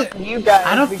 he doesn't. You guys,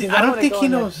 I don't think he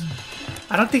knows.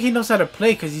 I don't think he knows how to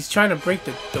play because he's trying to break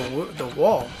the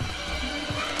wall.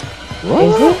 What?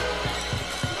 Is he?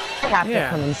 I have to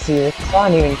come and see this. I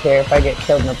don't even care if I get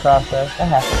killed in the process. I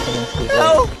have to come and see this.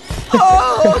 No!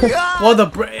 Oh god!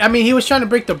 Well, I mean, he was trying to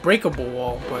break the breakable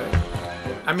wall, but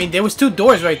I mean, there was 2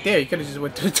 doors right there. You could have just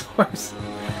went through the doors.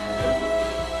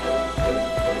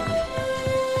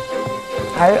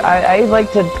 I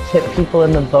like to tip people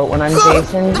in the boat when I'm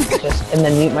Jason, just and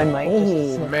then mute my mic.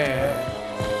 Oh man,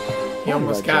 he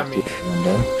almost got me.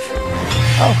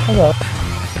 Oh, hello.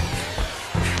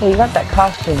 Hey, you got that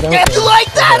costume, don't Get you?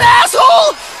 like that,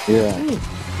 asshole! Yeah.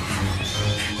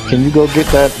 Can you go get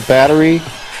that battery?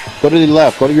 Go to the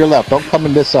left. Go to your left. Don't come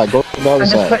in this side. Go to the other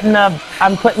side.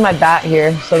 I'm putting my bat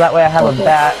here, so that way I have a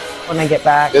bat when I get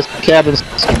back. This cabin's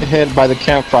head by the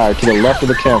campfire, to the left of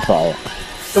the campfire.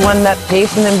 The one that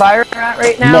Jason and Byron are at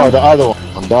right now? No, the other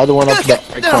one. The other one up that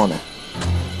right corner.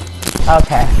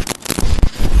 Okay.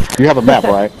 You have a map,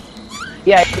 right?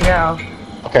 Yeah, you know.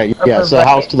 Okay, yeah, it's the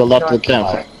house to the left of the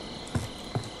campfire.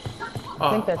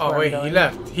 Oh wait, he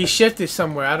left. He shifted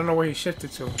somewhere. I don't know where he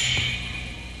shifted to.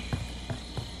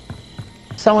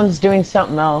 Someone's doing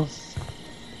something else.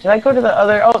 Did I go to the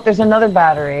other? Oh, there's another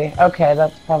battery. Okay,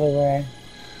 that's probably where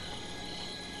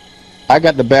I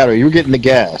got the battery. You were getting the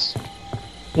gas.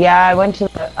 Yeah,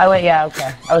 yeah,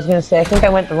 okay. I was gonna say, I think I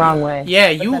went the wrong way. Yeah,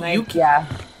 yeah.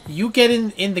 You get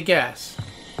in the gas.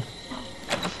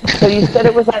 So you said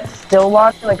it was at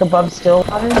Stillwater, like above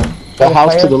Stillwater? The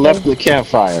house to the left of the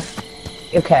campfire.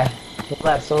 Okay,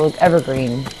 left, so look,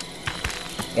 Evergreen.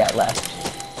 Yeah, left.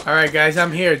 Alright guys,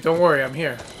 I'm here. Don't worry, I'm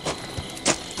here.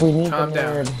 We need calm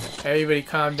down. Everybody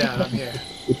calm down, I'm here.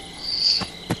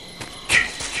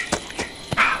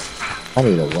 I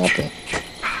need a weapon.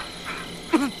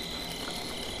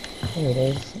 Here it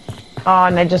is. Oh,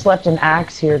 and I just left an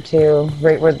axe here too,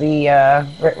 right where the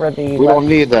We don't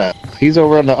need that. He's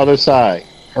over on the other side.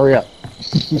 Hurry up.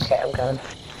 Okay, I'm coming.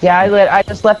 Yeah, I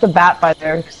just left a bat by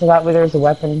there because that way there's a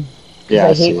weapon. Yeah,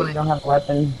 I hate when I don't have a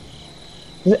weapon.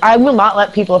 I will not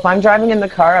let people, if I'm driving in the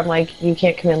car, I'm like, you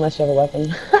can't come in unless you have a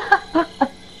weapon.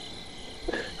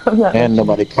 And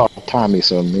nobody caught Tommy,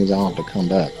 so it means I don't have to come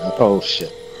back. Oh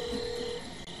shit.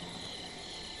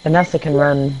 Vanessa can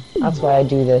run. That's why I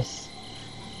do this.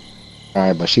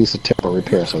 Alright, but she's a temper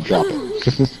repair, so drop it.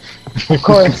 Of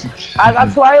course.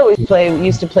 That's why I always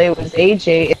used to play with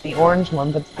AJ in the orange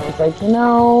one, but I was like, you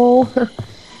know...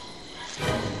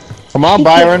 Come on,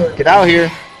 Byron, get out here.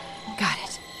 Got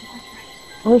it.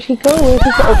 Where'd he go? Where'd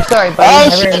he go? Oh, sorry, buddy. I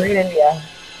ran right into you.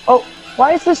 Oh,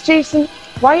 why is this Jason?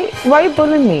 Why are you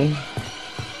bullying me?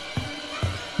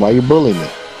 Why are you bullying me?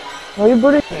 Why are you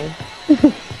bullying me?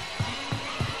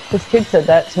 This kid said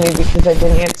that to me because I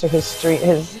didn't answer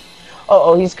his...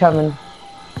 Oh, he's coming.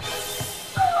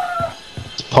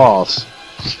 Pause.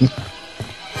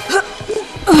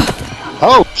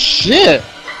 Oh, shit!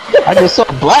 I just saw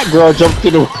a black girl jump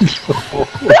through the window.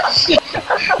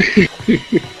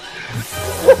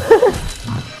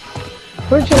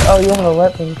 Where'd you... Oh, you have a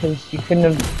weapon because you couldn't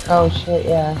have... Oh, shit,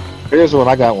 yeah. Here's what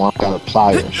I got one. I got a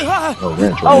pliers. Oh,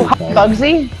 wrench. Oh, hi,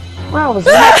 Bugsy. Wow,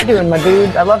 what you doing, my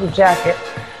dude? I love your jacket.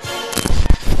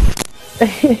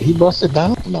 He busted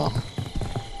down? No.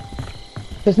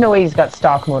 There's no way he's got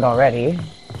stock mode already.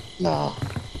 No.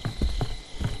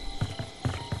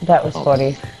 That was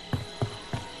funny.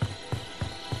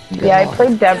 Yeah, I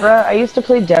played Deborah. I used to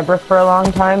play Deborah for a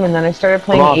long time, and then I started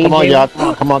playing AJ. Come on, y'all.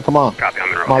 Come on. Come on, guys,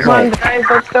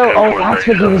 let's go. Oh, that's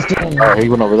what he was doing. Oh, he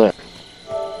went over there.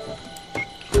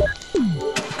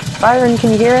 Byron,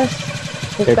 can you hear us?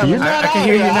 If you I can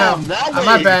hear you now.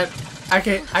 My bad. I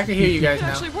can hear you guys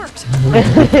now.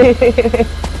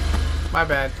 My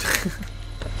bad.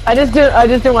 I just don't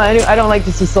want I don't like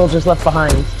to see soldiers left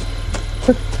behind.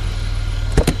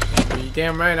 You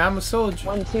damn right, I'm a soldier.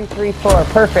 1, 2, 3, 4.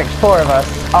 Perfect. 4 of us.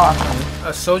 Awesome.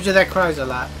 A soldier that cries a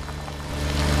lot.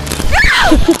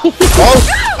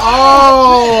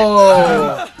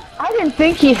 Oh! I didn't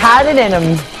think he had it in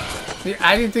him.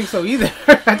 I didn't think so either.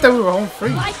 I thought we were home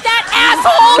free. Like that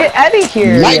asshole! Get Eddie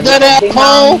here. Like that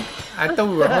asshole! I thought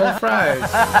we were home fries.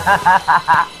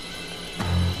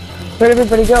 Where'd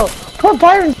everybody go? Poor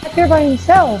Byron's back there by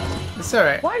himself. It's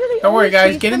alright. Why do they Don't worry, always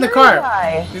guys. chase Get in the the car.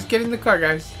 guy? Just get in the car,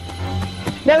 guys.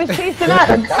 Now he's chasing us.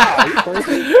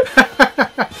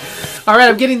 Alright,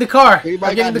 I'm getting the car. I'm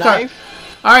Anybody getting got the car. knife?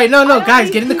 Alright, no, guys.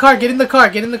 Get in the car. Get in the car.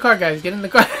 Get in the car, guys. Get in the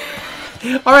car.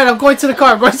 Alright, I'm going to the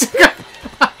car. I'm going to the car.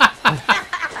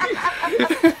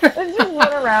 Let's just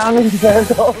run around in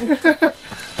circles.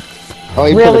 Oh,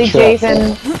 he Really, put a trap.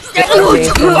 Jason?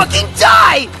 Fucking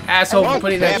die! Asshole for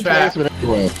putting that trap.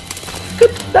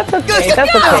 That's okay.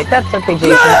 That's okay. That's okay, Jason.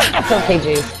 That's okay,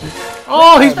 Jason.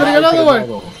 Oh, he's putting another one.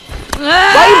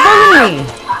 Why are you bullying me?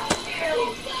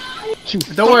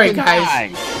 Don't worry,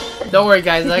 guys. Don't worry,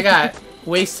 guys. I got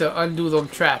ways to undo them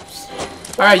traps.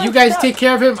 Alright, you guys take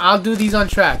care of him. I'll do these on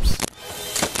traps.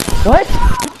 What?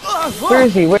 Where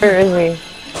is he? Where is he?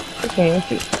 Okay, let's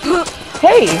see.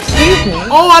 Hey, excuse me.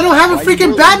 Oh, I don't have a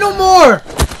freaking bat no more.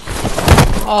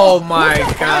 Oh my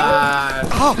god.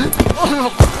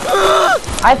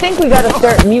 I think we gotta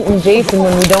start muting Jason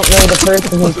when we don't know the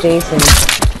person who's Jason.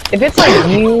 If it's like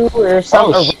you or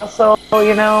some or Russell,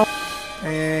 you know.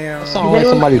 Damn. Sound like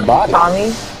somebody's body.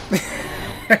 Tommy.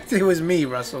 It was me,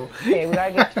 Russell. Okay, we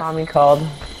gotta get Tommy called.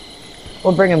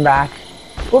 We'll bring him back.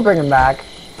 We'll bring him back.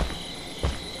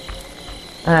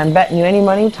 And I'm betting you any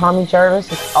money, Tommy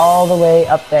Jarvis is all the way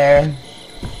up there.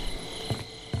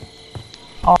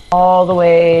 All the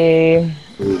way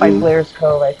by Blair's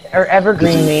Cove, I think. Or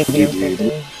Evergreen, maybe. I'm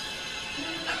thinking.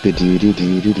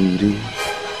 You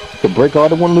can break all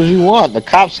the windows you want. The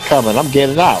cops coming. I'm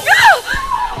getting out.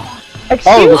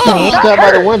 Excuse the me. cops got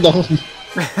by the window.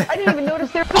 I didn't even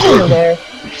notice there was a window there.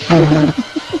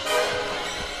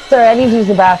 Sorry, I need to use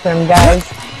the bathroom, guys.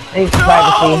 I need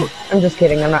privacy. I'm just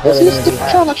kidding. I'm not really Is he gonna do still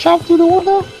that. trying to chop through the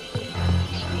window?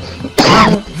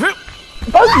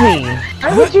 Bugsy,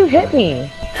 why would you hit me?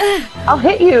 I'll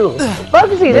hit you.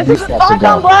 Bugsy, this is black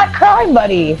on black crime,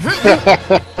 buddy.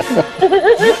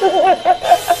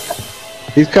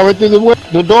 He's coming through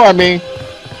the door, I mean.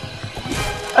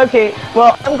 Okay,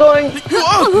 well, I'm going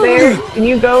there, and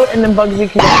you go, and then Bugsy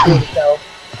can do himself.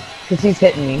 Because he's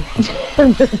hitting me.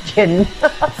 I'm just kidding.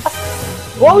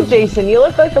 Whoa, Jason, you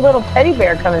look like a little teddy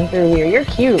bear coming through here. You're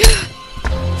cute.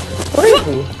 Where is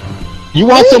he? You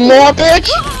want some more, bitch?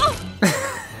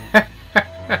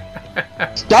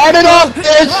 Start it up,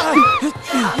 bitch!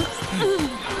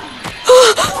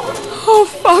 Oh,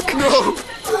 fuck. No.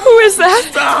 Who is that?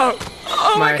 Stop.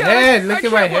 Oh my head. Look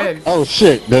at my head. Oh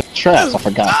shit, the traps. I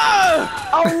forgot.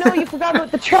 Oh no, you forgot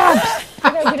about the traps.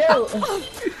 I gotta get out.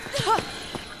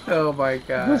 Oh my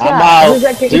god. Who's I'm that? out. Who's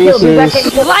that getting killed? Who's that getting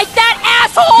You killed? like that,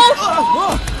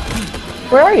 asshole?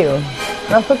 Where are you?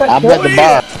 That's what that I'm killed? at the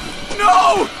bar.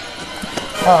 No!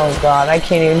 Oh god, I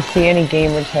can't even see any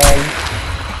gamer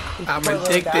tags. I'm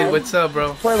addicted. What's up,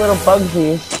 bro? Poor little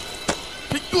bugsies.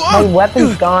 My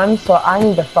weapon's gone, so I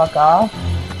need to fuck off.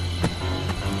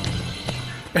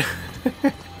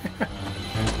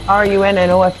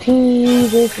 R-U-N-N-O-F-T.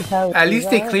 This is how At least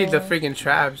they cleared the friggin'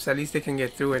 traps. At least they can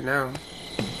get through it now.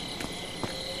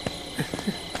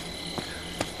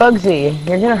 Bugsy,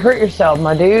 you're gonna hurt yourself,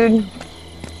 my dude.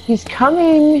 He's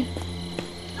coming.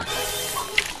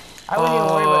 I wouldn't even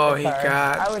worry about the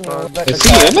car. I wouldn't even worry about the Is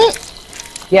car. he in it?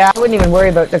 Yeah, I wouldn't even worry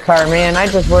about the car, man. I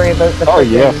just worry about the. Oh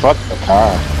yeah, fuck the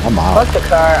car. I'm out. Fuck the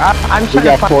car. I'm trying We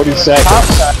got to find 40 the seconds. top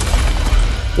car.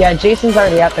 Yeah, Jason's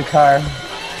already at the car.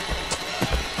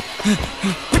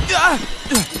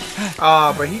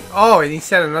 Oh, but he. Oh, and he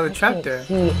set another trap there.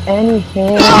 See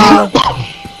anything?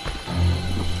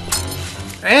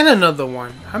 And another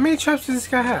one. How many traps does this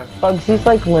guy have? Bugsy's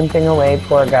like limping away,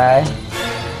 poor guy.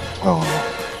 Oh.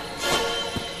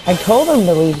 I told him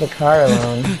to leave the car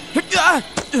alone.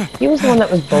 He was the one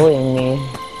that was bullying me.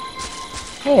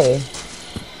 Hey.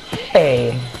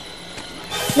 Hey.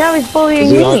 Now he's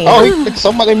bullying me. Oh,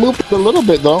 somebody moved a little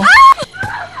bit though.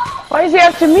 Why is he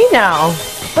after me now?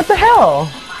 What the hell?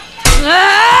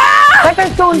 That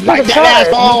guy's going through the car.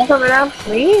 He's coming after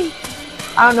me?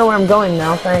 I don't know where I'm going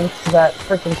now, thanks to that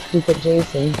freaking stupid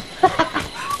Jason.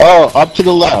 Oh, up to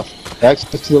the left.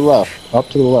 Access to the left. Up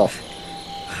to the left.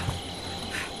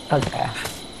 Okay.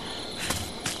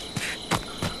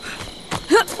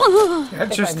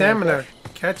 Catch your stamina.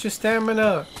 Catch your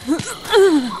stamina.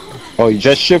 Oh, you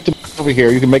just shifted over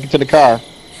here. You can make it to the car.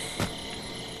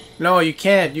 No, you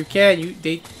can't. You can't.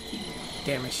 They.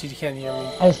 Damn it, she can't hear me.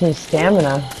 I just need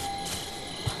stamina.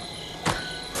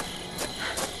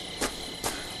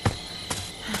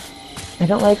 I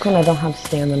don't like when I don't have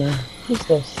stamina. Who's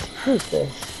this? Who's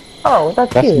this? Oh,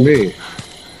 that's That's you. me.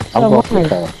 I'm going for the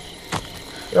car.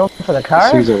 You're going for the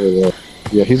car? He's over there.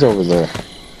 Yeah, he's over there.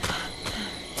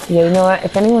 Yeah, you know what?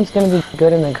 If anyone's gonna be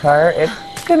good in the car,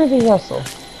 it's gonna be Russell.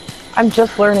 I'm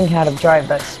just learning how to drive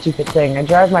that stupid thing. I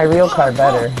drive my real car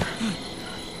better.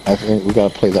 I think we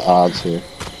gotta play the odds here.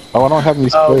 Oh, I don't have any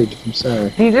sprayed. I'm sorry.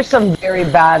 These are some very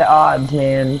bad odds,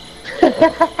 man.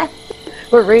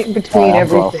 We're right in between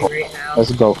everything right now.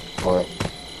 Let's go for it.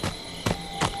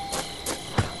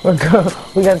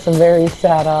 We got some very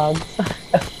sad odds.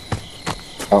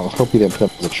 I hope you didn't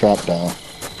put the trap down.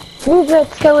 Move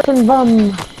that skeleton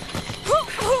bum!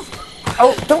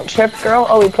 Oh, don't trip, girl.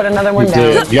 Oh, we put another one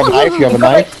down. Did. You have a knife? You have a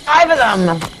knife? Like 5 of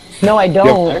them! No, I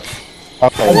don't.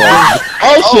 Okay, well.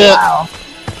 Oh, shit! Wow.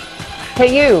 Hey,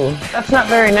 you. That's not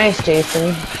very nice,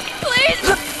 Jason. Please!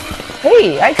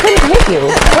 Hey, I couldn't hit you.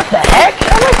 What the heck?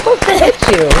 How am I supposed to hit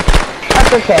you?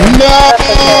 That's okay. No! That's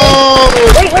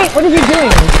okay. Wait, what are you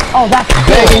doing? Oh, that's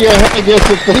Banging your head against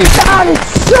the thing. God, it's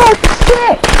so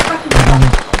sick!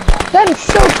 That is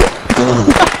so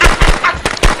good.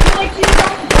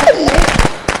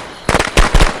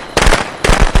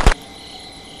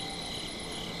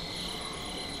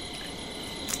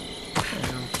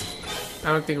 I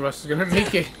don't think Russ is gonna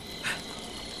make it.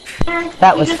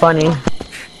 That was funny.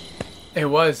 It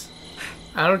was.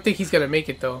 I don't think he's gonna make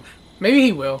it though. Maybe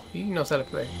he will. He knows how to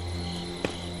play.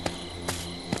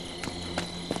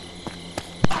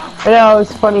 I know,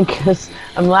 it's funny because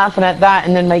I'm laughing at that,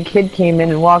 and then my kid came in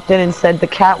and walked in and said the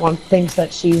cat one thinks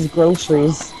that she's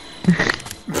groceries.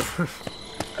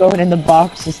 Going in the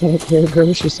boxes and make your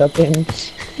groceries up in.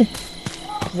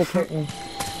 She's a kitten.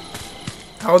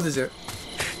 How old is it?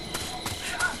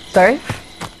 Sorry?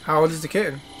 How old is the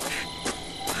kitten?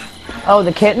 Oh,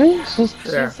 the kitten? She's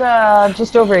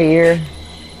just over a year.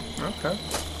 Okay.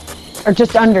 Or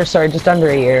just under, sorry, just under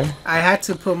a year. I had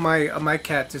to put my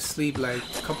cat to sleep like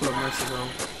a couple of months ago.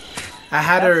 I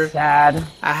had That's her. sad.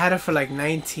 I had her for like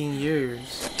 19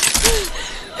 years.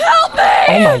 Help me!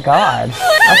 Oh my god.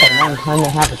 That's a long time to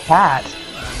have a cat.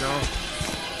 I know.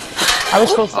 I was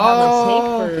supposed to have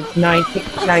a snake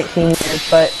for 19 years,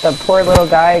 but the poor little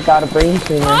guy got a brain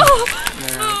tumor.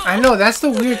 Yeah. I know, that's the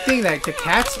weird thing, that the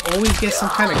cats always get some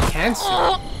kind of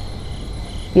cancer.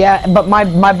 Yeah, but my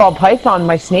ball python,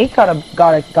 my snake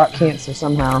got cancer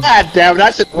somehow. God damn it,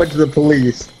 I should have went to the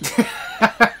police.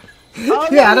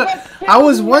 Yeah, I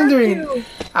was wondering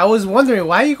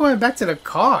why are you going back to the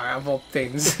car of all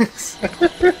things.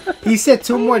 He said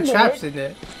 2 more traps in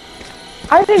it.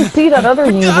 I didn't see that other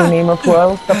username of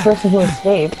Flo, the person who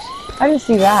escaped. I didn't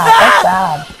see that. That's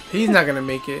sad. He's not gonna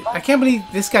make it. I can't believe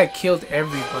this guy killed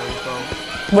everybody,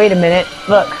 bro. Wait a minute.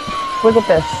 Look at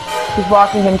this. He's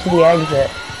walking him to the exit.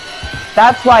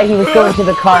 That's why he was going to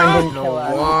the car and didn't kill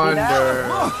us. No wonder.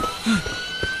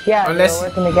 Yeah, Unless they're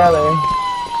working together.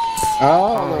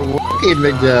 Oh, they're working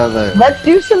together. Let's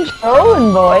do some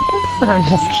trolling, boys. I'm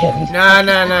just kidding.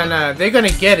 Nah. They're gonna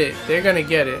get it. They're gonna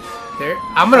get it.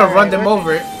 I'm gonna run them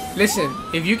over. Listen,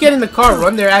 if you get in the car,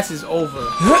 run their asses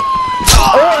over.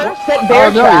 Set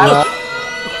bear traps.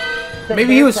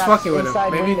 Maybe he was fucking with him.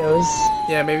 Maybe.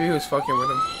 Yeah, maybe he was fucking with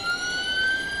him.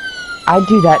 I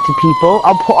do that to people.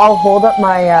 I'll hold up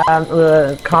my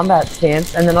combat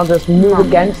stance, and then I'll just move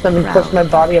against them and push my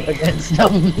body up against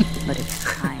them. But it's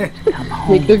time to come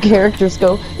home. Make their characters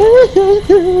go.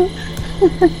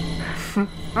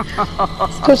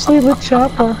 Especially with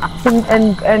Chopper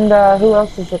and who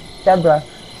else is it? Deborah.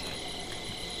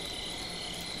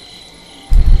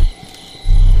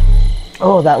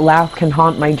 Oh, that laugh can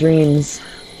haunt my dreams.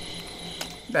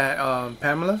 That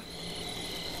Pamela.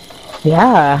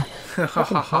 Yeah. It's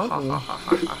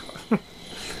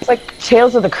like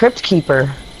Tales of the Crypt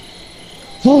Keeper.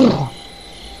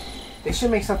 They should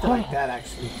make something like that,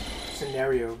 actually.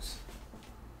 Scenarios.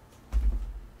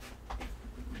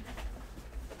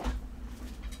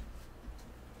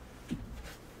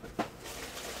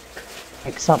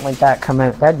 Like something like that come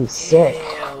out. That'd be sick.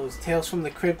 Tales from the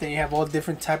Crypt, and you have all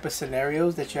different type of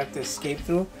scenarios that you have to escape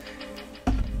through.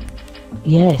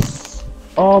 Yes.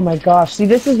 Oh my gosh. See,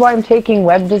 this is why I'm taking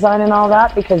web design and all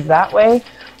that, because that way,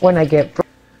 when I get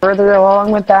further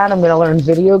along with that, I'm going to learn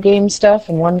video game stuff,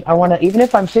 and I want to, even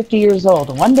if I'm 50 years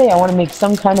old, one day I want to make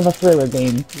some kind of a thriller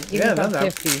game. Yeah,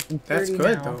 that's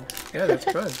good now. Though. Yeah, that's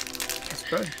good. That's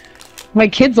good. My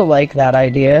kids will like that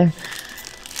idea.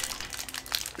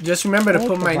 Just remember to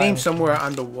put my name somewhere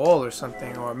on the wall or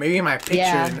something, or maybe my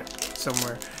picture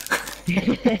somewhere.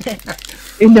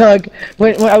 You know, like,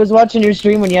 when I was watching your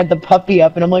stream when you had the puppy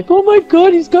up, and I'm like, oh my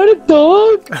god, he's got a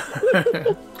dog!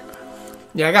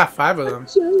 Yeah, I got 5 of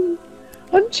them.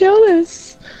 I'm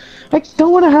jealous. I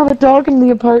don't want to have a dog in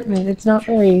the apartment. It's not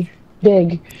very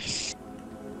big.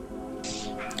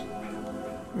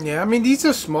 Yeah, I mean, these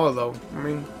are small, though. I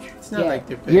mean, it's not like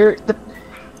they're big.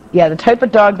 Yeah, the type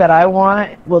of dog that I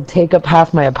want will take up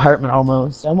half my apartment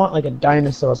almost. I want like a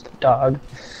dinosaur dog.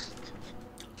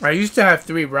 I used to have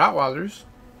 3 Rottweilers.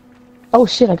 Oh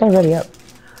shit, I gotta ready up.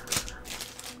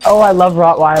 Oh, I love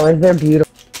Rottweilers. They're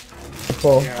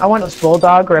beautiful. Yeah. I want a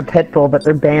bulldog or a pit bull, but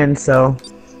they're banned, so.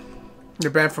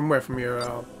 You're banned from where? From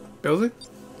your building?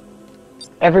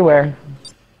 Everywhere.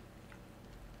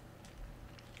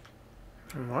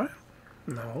 What?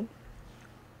 No.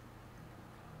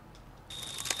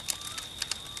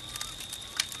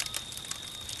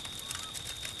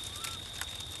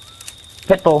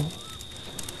 Pitbull.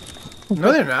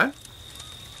 No, they're not.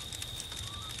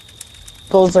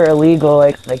 Bulls are illegal,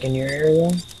 like in your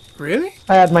area. Really?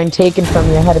 I had mine taken from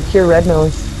you. I had a pure red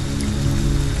nose.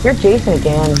 You're Jason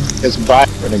again. It's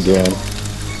Byron again.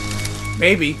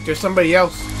 Maybe. There's somebody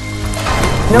else.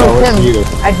 No, it's him.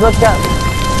 I looked up.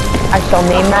 I shall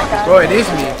name that guy. Oh, it is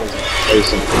me.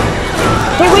 Jason.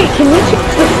 Hey, wait, can you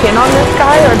change the skin on this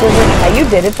guy, or does it? Yeah, you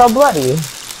did. It's all bloody.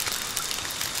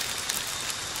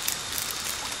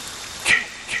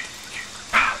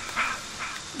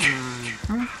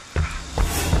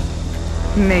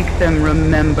 Make them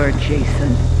remember,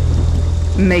 Jason.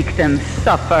 Make them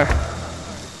suffer.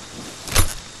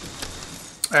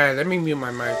 Alright, let me mute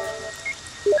my mic.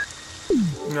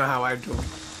 You know how I do.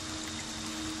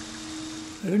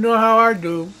 You know how I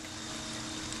do.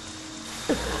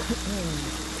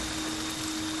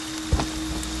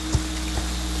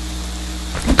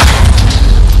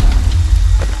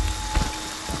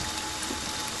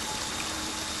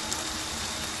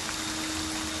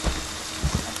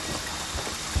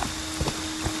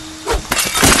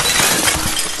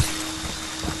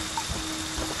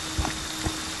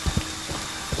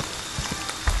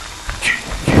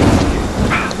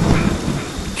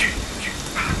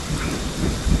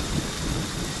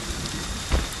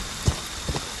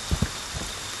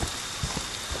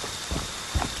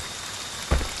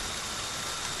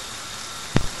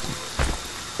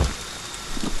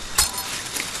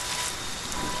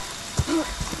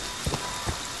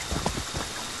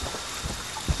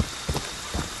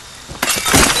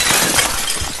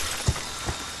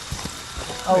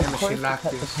 Oh, of course you cut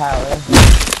the power.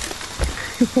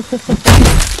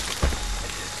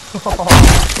 Oh.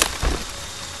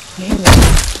 Damn it.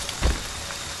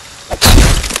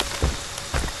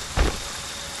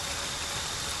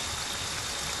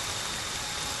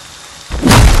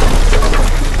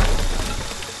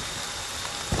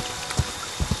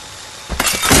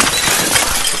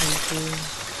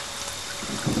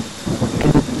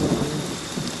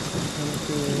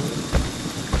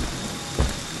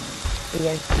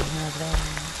 guys can have that.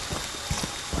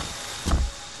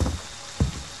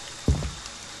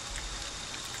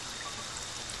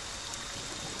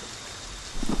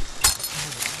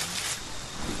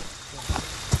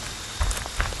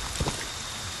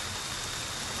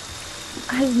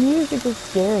 His music is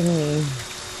scaring me.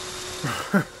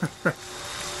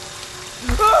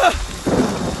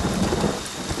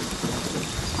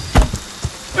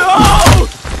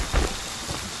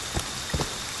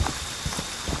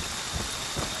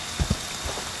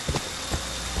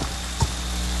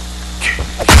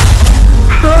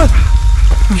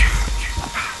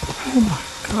 Oh my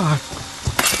god.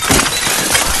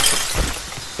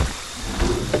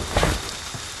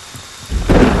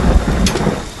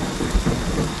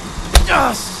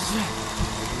 Oh shit.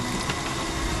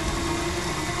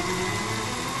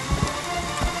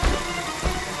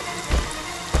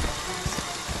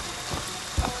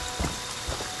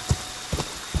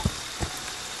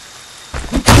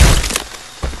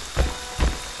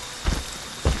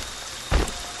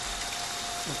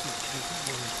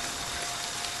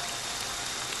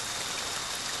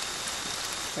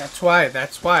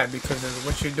 That's why, because of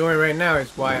what you're doing right now is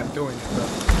why I'm doing it,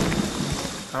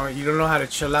 bro. You don't know how to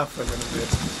chill out for a little bit.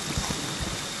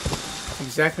 That's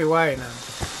exactly why now.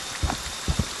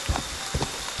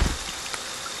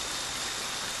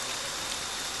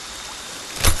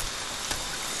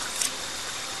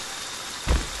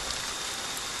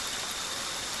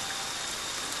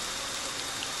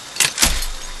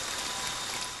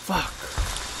 Fuck.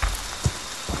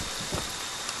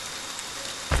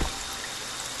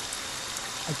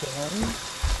 Again?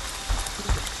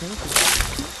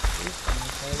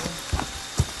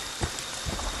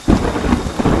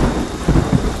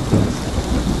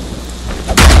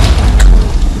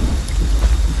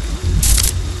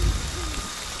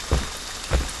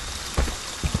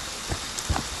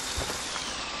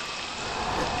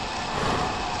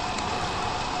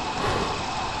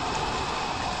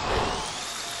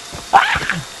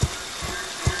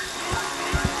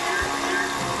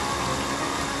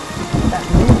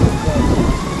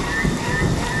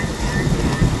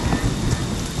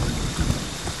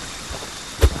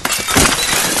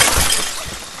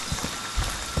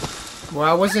 Well,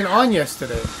 I wasn't on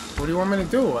yesterday. What do you want me to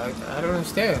do? I don't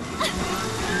understand.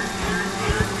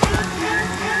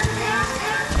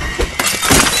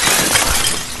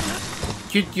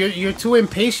 You're too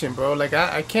impatient, bro. Like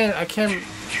I can't.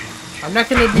 I'm not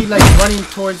gonna be like running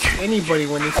towards anybody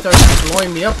when they start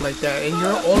blowing me up like that, and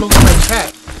you're all over my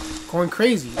chat, going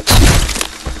crazy.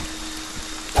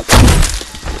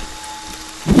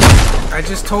 I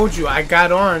just told you I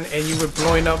got on and you were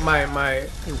blowing up my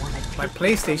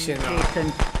PlayStation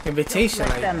invitation,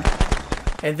 like,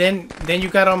 and then you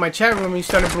got on my chat room and you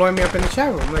started blowing me up in the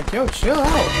chat room. I'm like, yo, chill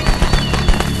out.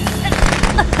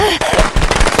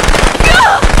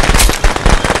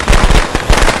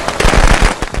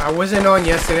 I wasn't on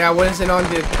yesterday. I wasn't on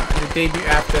the debut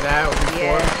after that or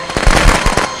before. Yeah.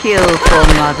 Kill for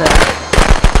mother.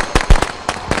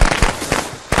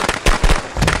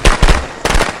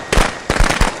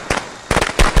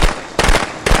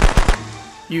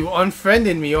 You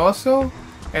unfriended me also?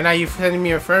 And now you're sending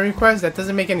me a friend request? That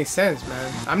doesn't make any sense,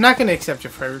 man. I'm not gonna accept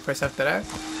your friend request after that.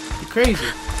 You're crazy.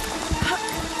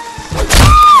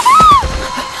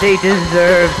 They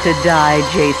deserve to die,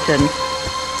 Jason.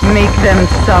 Make them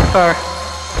suffer.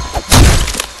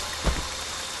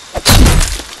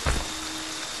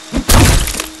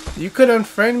 You could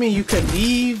unfriend me, you could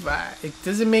leave. It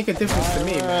doesn't make a difference to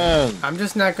me, man. I'm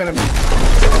just not gonna be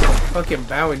fucking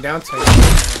bowing down to you,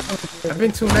 man. I've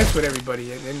been too nice with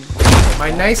everybody, and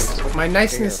my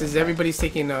niceness is everybody's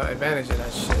taking advantage of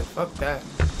that shit. Fuck that.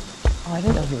 Oh, I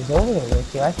didn't know he was over there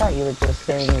with you. I thought you were just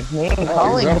saying his name,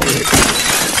 calling him.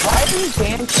 Why are you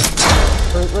dancing?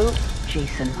 Fruit Loop?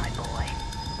 Jason, my boy.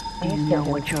 Do you know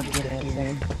what your gift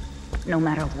is? No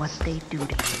matter what they do to you,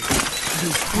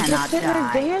 you cannot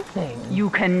die. Dancing. You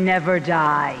can never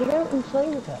die. Get out and play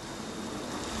with us.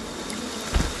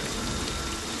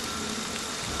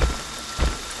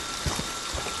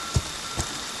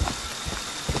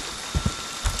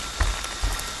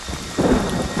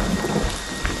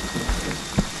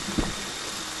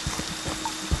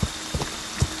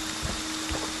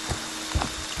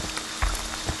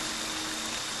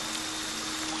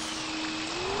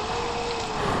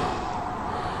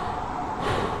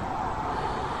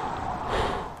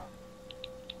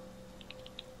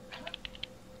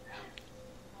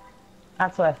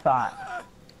 That's what I thought.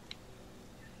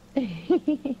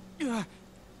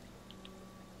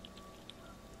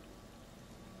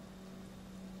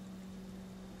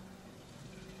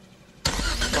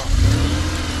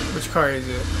 Which car is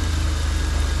it?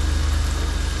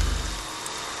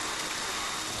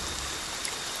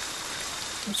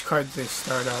 Which card did they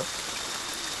start up?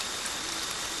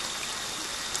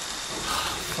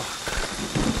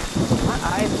 My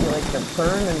eyes feel like they're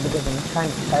burning because I'm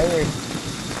kind of tired.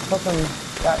 Plus I'm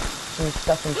got some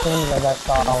stuff in Canada that's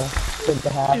all good to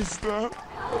have.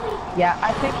 Yeah,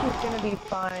 I think he's gonna be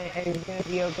fine and he's gonna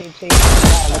be okay chasing.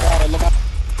 Yeah, look at it, look at it.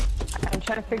 I'm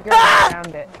trying to figure out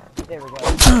around it. There we go.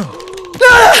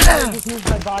 I just moved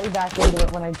my body back into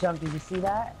it when I jumped. Did you see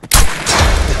that?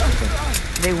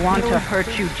 They want to hurt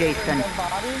you, Jason.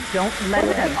 Don't let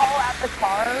them. All at the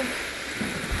car.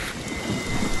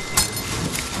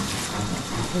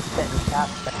 He's sitting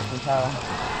trapped, I can tell.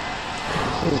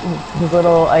 His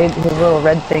little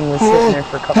red thing was sitting there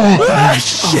for a couple of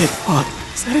minutes. Shit!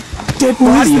 Is that a dead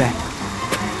body?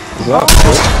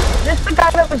 Is this the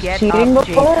guy that was cheating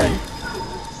before? Jason.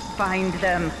 Find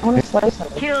them. I want to slice him.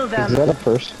 Kill them. Is that a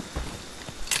person?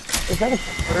 Is that a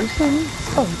person?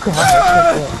 Oh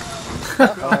god.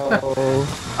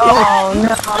 Oh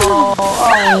no.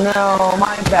 Oh no.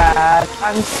 My bad.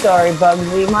 I'm sorry,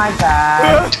 Bugsy. My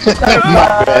bad.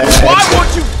 Why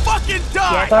won't you fucking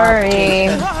die? Sorry.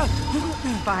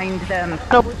 Find them. I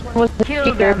don't know which one was the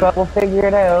cheater, but we'll figure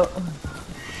it out.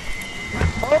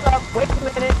 Hold up. Wait a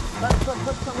minute. Let's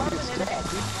put some lemon in it.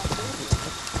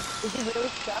 Is he really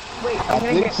stuck? Wait, I'm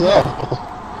gonna get...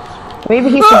 so. Maybe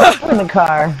he should go in the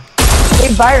car.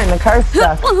 Hey Byron, the car's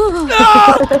stuck.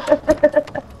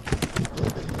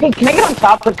 Hey, can I get on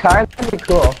top of the car? That'd be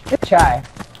cool. Good try.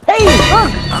 Hey, look! Oh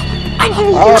my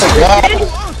god!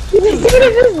 Did you see what I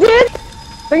just did?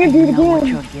 Bring it, do it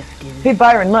again. Hey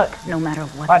Byron, look. No matter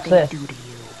what Watch they this. do to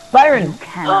you, Byron! you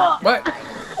cannot. What?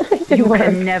 You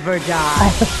can never die.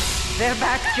 They're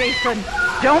back, Jason.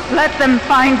 Don't let them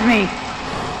find me.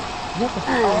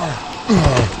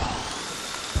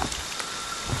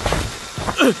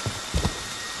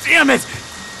 Damn it!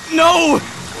 No!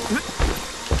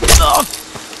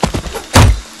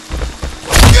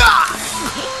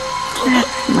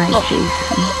 That's my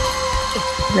Jason.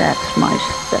 That's my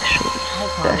special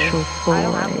boy. I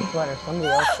don't have the sweater, somebody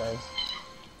else does.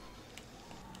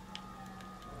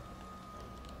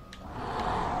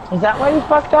 Is that why you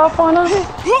fucked off on us?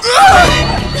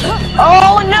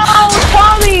 Oh no,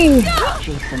 Tommy!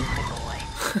 Jason, my boy.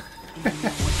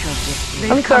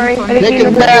 I'm sorry, I didn't Take mean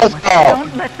your to mask off!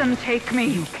 Don't let them take me.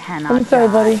 You cannot. I'm sorry,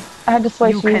 die. buddy. I had to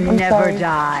slice You you. can I'm never sorry.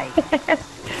 die.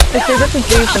 I say this is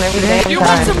Jason every damn time. You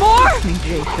want some more?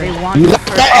 They want You to like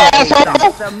that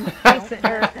asshole?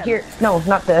 Jason, here, no,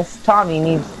 not this. Tommy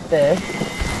needs this.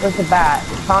 Where's the bat?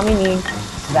 Tommy needs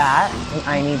that, and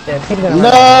I need this. He's gonna No!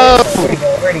 run.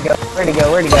 Where'd he go? Where'd he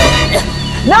go? Where'd he go? Where'd he go?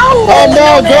 No! Oh no,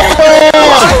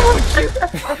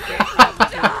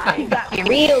 He got me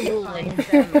real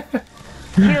good.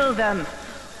 kill them.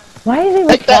 Why is he Take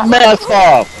like that mask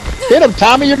off! Hit him,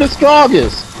 Tommy, you're the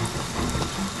strongest!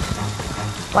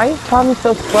 Why is Tommy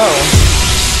so slow?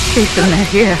 Jason, they're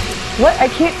here. What? I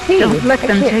can't see. Don't let I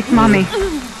them can't take see. mommy.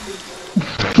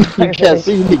 You can't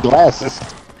see, you need glasses.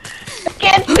 I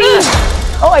can't see!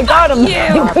 Oh, I got him!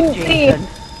 I couldn't see! Jason.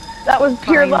 That was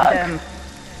pure Find luck. them.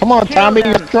 Come on, Kill Tommy,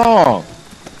 them. you're strong.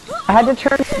 I had to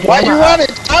turn the Why you camera up.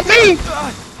 running, Tommy?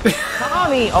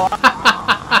 Tommy! Oh.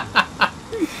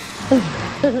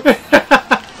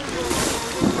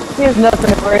 He has nothing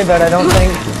to worry about, I don't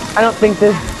think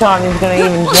this Tommy's gonna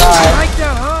even try. Like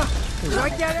that, huh? You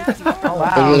like that? Oh Is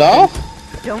wow. it off?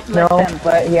 Don't let No, them.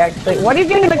 but he actually... What are you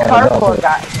getting in the car for,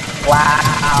 guys?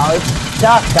 Wow, it's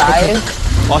stuck, guys.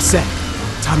 All set.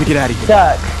 Time to get out of here.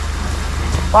 Stuck.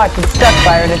 Watch, it's stuck,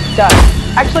 Byron, it's stuck.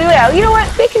 Actually, yeah, you know what?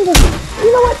 They can just...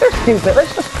 You know what? They're stupid.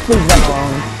 Let's just leave them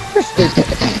alone. They're stupid.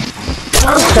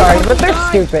 I'm sorry, but they're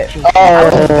stupid.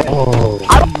 Oh.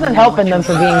 I wasn't helping them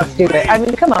for being stupid. I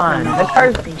mean, come on. The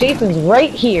car's... Jason's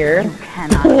right here. You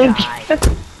cannot die.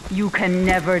 You can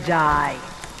never die.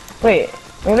 Wait,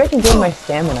 maybe I can gain my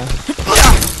stamina.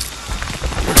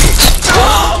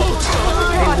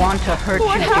 They want to hurt you,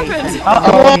 Jason. Come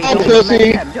on,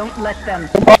 Chrissy. Don't let them.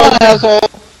 Come on, asshole.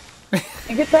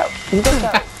 You get that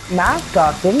mask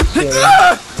off, didn't you?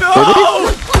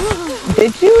 No!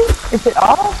 Did you? Is it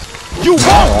off? You Oh,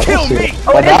 won't kill see. me!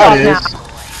 Oh, it is Now off it now. is.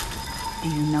 Do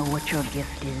you know what your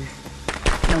gift is?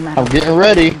 No matter I'm getting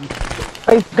ready.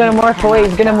 Oh, he's gonna morph away,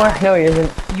 he's gonna morph. No, he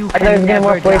isn't. You I thought he was gonna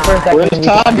morph away for a second. Where's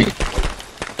Tommy?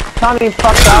 Tommy's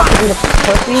fucked off because he's a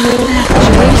pussy.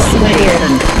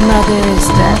 Jason, mother's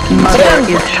that mother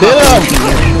is Hit talking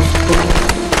him. to you.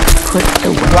 Put the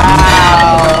weapon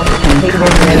Wow. He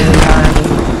wasn't any time.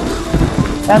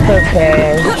 That's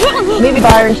okay. Maybe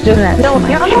Byron's just... No, I'm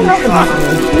not helping him.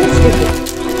 He's stupid.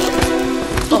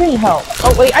 He didn't help.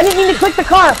 Oh, wait, I didn't mean to click the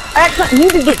car. I actually... You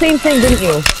did the same thing, didn't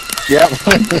you? Yep.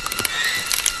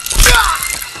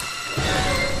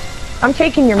 I'm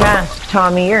taking your mask,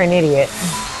 Tommy. You're an idiot.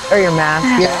 Or your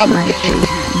mask. Yeah, I'm taking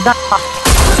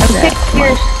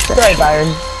your... Sorry, Byron.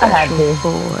 I had to.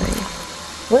 Boy.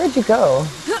 Where'd you go?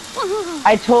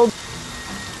 I told...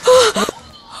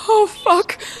 Oh,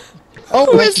 fuck. Oh,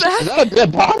 Who wait, is that? is that a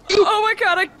dead body? Oh my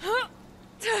god,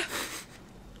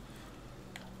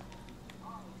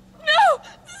 No!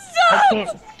 I can't...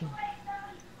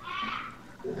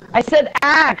 I said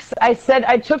axe. I said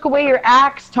I took away your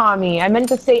axe, Tommy. I meant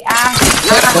to say axe.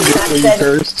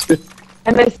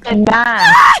 And I said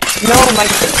mask. No,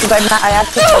 because I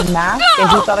actually said mask, and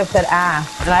he thought I said ass.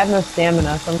 And I have no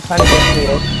stamina, so I'm trying to get to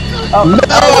you. Oh, no!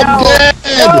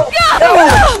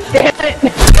 Damn it!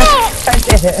 I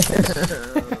did it.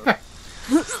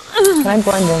 Can I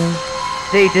blend in?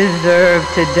 They deserve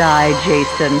to die,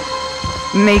 Jason.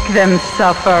 Make them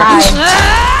suffer. Hi.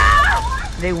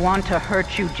 They want to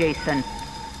hurt you, Jason.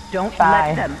 Don't Bye.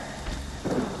 let them.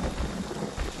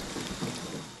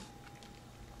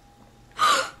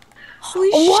 Holy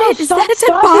shit, is that a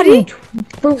dead body?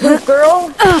 Fruit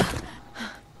girl?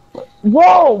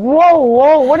 Whoa, whoa,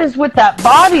 whoa, what is with that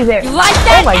body there? You like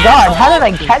that? Oh my god, how did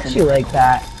I catch you like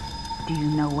that? Do you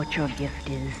know what your gift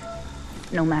is?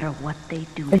 No matter what they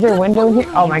do. Is there a window here?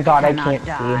 Oh my god, I cannot can't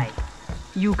die.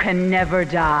 You can never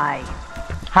die.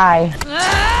 Hi.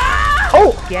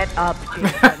 Oh! Get up,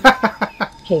 Jason.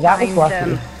 Okay, that was Find lucky.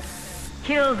 them.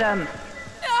 Kill them.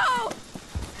 No!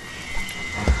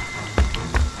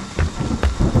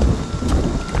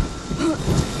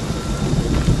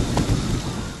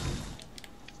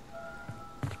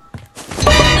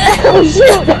 Oh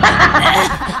shoot!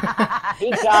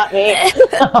 He got me.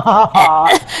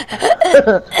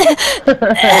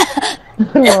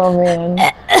 Oh man.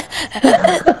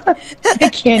 I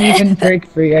can't even break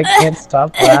free. I can't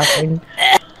stop laughing.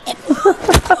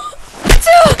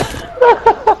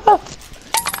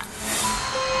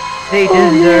 They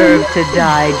deserve to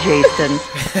die, Jason.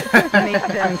 Make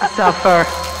them suffer.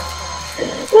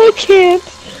 I can't.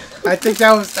 I think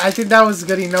that was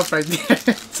good enough right there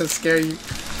to scare you.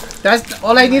 That's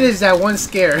all I needed is that one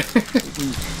scare.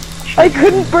 I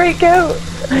couldn't break out.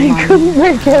 I couldn't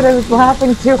break out. I was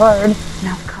laughing too hard.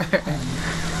 Now come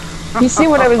on. You see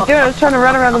what I was doing? I was trying to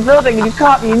run around the building and you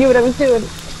caught me. You knew what I was doing.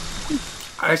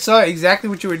 I saw exactly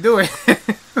what you were doing.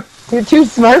 You're too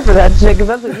smart for that shit, because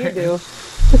that's what you do.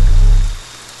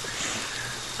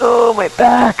 Oh, my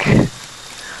back.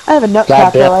 I have a nut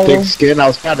Goddamn thick skin, I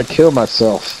was trying to kill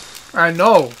myself. I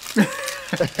know.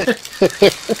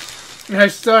 I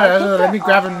saw it. Let me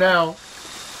grab him now.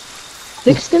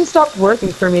 Thick skin stopped working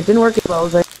for me. It didn't work as well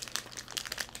as I...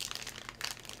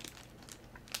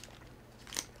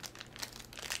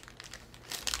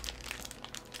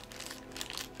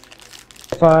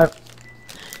 thought.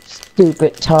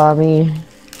 Stupid Tommy.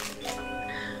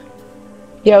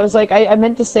 Yeah, I was like, I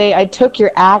meant to say I took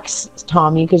your axe,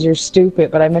 Tommy, because you're stupid,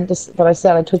 but I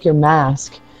said I took your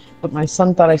mask. But my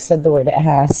son thought I said the word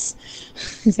ass.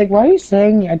 He's like, why are you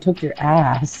saying I took your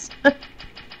ass?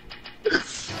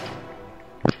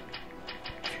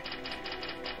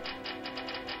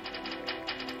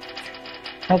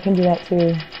 I can do that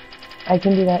too. I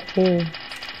can do that too.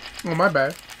 Oh, my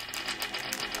bad.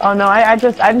 Oh no, I'm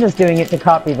just doing it to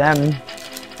copy them.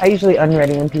 I usually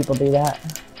unready when people do that.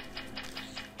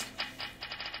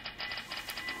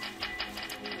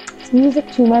 It's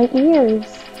music to my ears.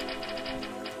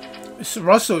 So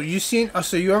Russell, you seen?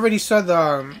 So you already saw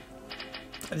the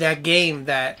that game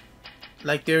that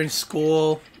like they're in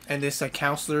school and there's like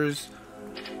counselors.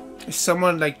 Is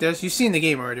someone like this? You've seen the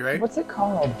game already, right? What's it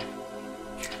called?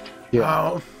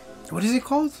 Yeah. What is it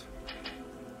called?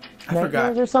 I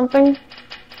forgot. Or something.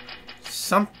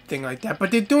 Something like that. But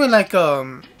they're doing like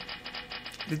I've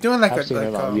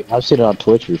seen it on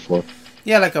Twitch before.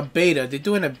 Yeah, like a beta. They're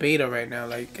doing a beta right now.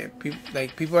 Like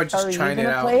people are just trying it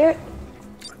out. Play it?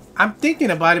 I'm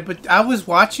thinking about it, but I was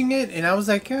watching it and I was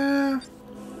like, I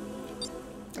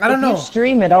don't know. If you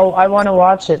stream it, I want to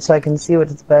watch it so I can see what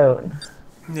it's about.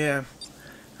 Yeah,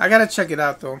 I gotta check it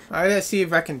out though. I gotta see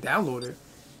if I can download it.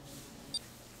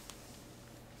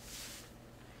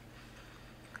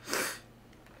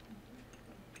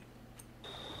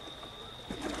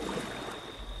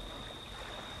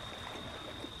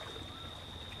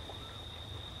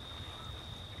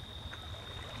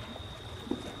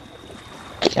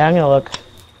 Yeah, I'm gonna look.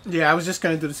 Yeah, I was just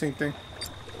gonna do the same thing.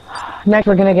 Next,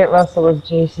 we're gonna get Russell as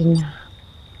Jason.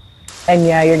 And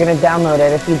yeah, you're gonna download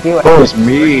it if you do it. Oh, it's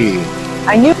me.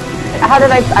 I knew. How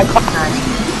did I called that?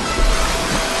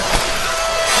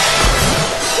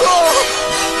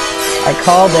 I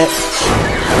called it.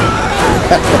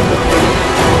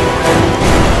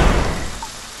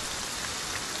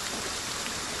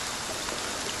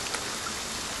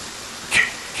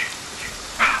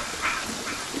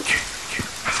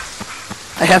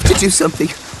 I have to do something.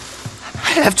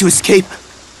 I have to escape.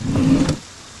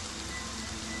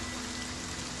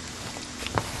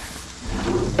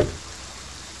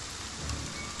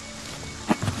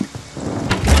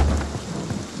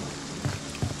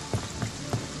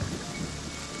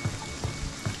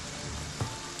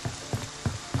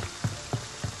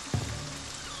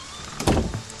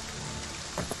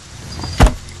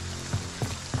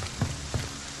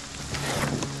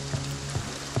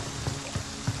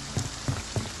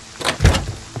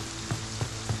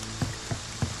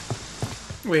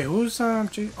 Wait, who's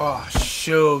Jason? Oh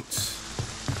shoot!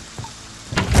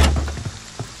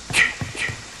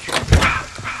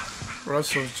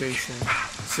 Russell's Jason.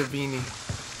 Savini.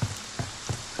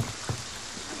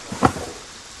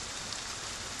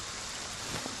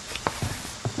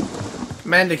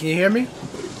 Amanda, can you hear me?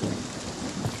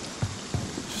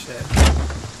 Shit.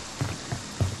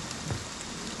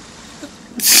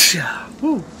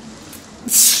 Woo.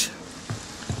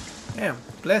 Damn,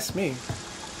 bless me.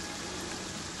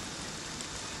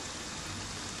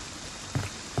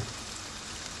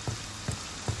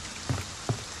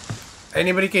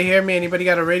 Anybody can hear me? Anybody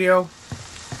got a radio?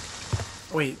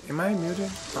 Wait, am I muted?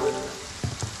 Oh,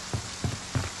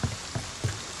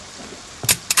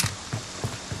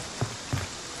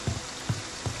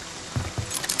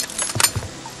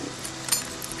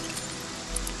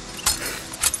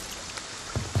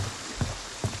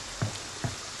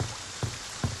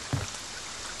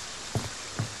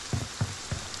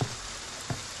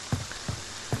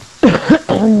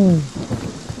 no.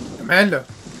 Amanda.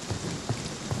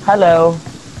 Hello.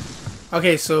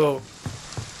 Okay, so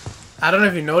I don't know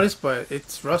if you noticed, but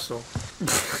it's Russell.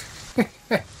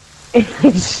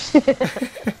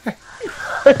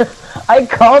 I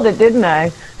called it, didn't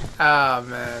I? Ah,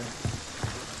 man.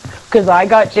 Because I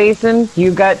got Jason,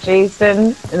 you got Jason,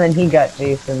 and then he got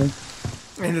Jason.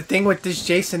 And the thing with this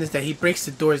Jason is that he breaks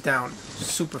the doors down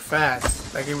super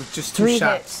fast. Like it was just two 3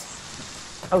 shots.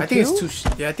 hits. Oh, I think two? it's 2.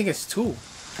 Yeah, I think it's 2.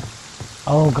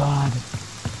 Oh God.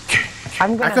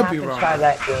 I'm gonna could have be to wrong. try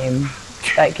that game.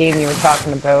 That game you were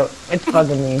talking about. It's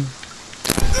bugging me.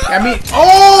 I mean,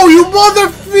 oh, you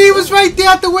mother! He was right there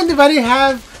out the window. If I didn't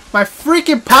have my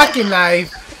freaking pocket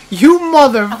knife, you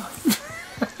mother!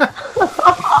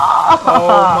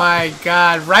 Oh my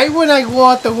God! Right when I go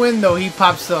out the window, he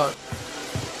pops up.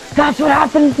 That's what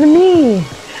happened to me.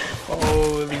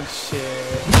 Holy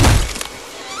shit!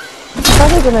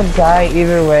 Probably gonna die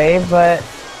either way, but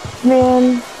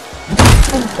man,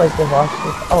 I just like to watch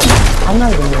this. Oh, I'm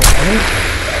not even doing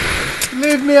anything.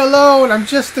 Leave me alone! I'm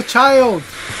just a child.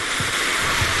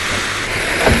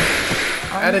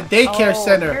 At a daycare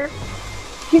center.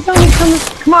 He's only coming.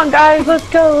 Come on, guys, let's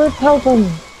go. Let's help him.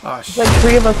 Oh shit! Like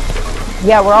 3 of us.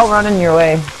 Yeah, we're all running your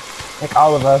way. Like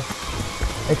all of us.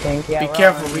 I think. Yeah. Be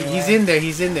careful. He's in there.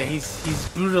 He's in there. He's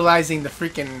brutalizing the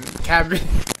freaking cabin.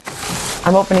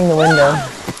 I'm opening the window.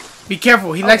 Be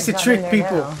careful. He likes to he's not trick in there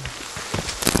people. now.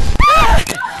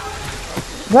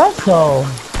 Russell,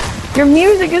 your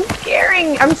music is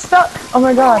scaring. I'm stuck. Oh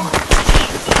my God.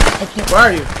 I can't. Where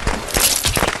are you?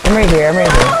 I'm right here. I'm right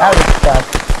here. I was stuck.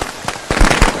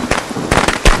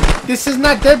 This is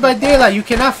not Dead by Daylight. You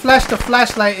cannot flash the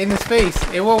flashlight in his face.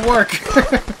 It won't work.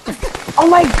 Oh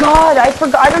my God, I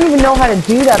forgot. I don't even know how to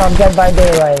do that on Dead by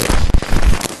Daylight.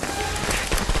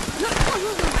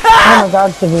 Oh my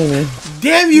God, Savini.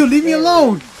 Damn you, leave me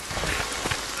alone.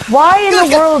 Why in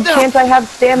the world can't I have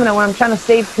stamina when I'm trying to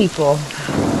save people?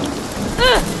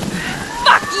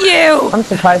 Fuck you! I'm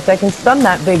surprised I can stun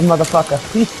that big motherfucker.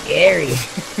 He's scary.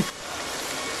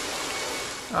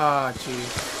 Oh,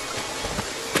 jeez.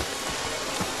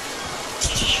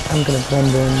 I'm gonna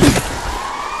blend in.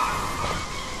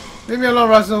 Leave me alone,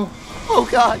 Russell. Oh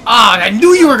God. Ah, I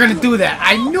knew you were gonna do that.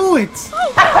 I knew it.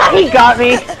 He got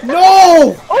me.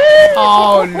 No.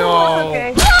 Oh no.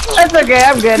 Okay. That's okay.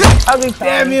 I'm good. I'll be fine.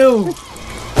 Damn you.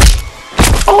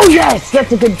 Oh yes,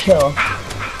 that's a good kill.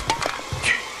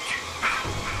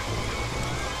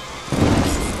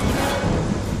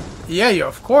 Yeah,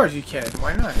 of course you can.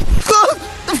 Why not?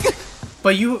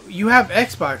 But you have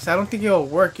Xbox. I don't think it'll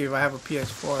work if I have a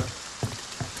PS4.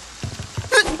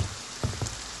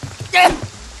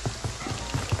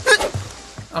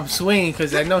 I'm swinging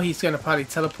because I know he's gonna probably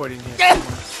teleport in here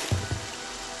somewhere.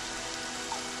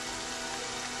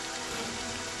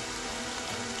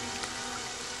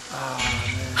 Oh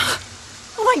man.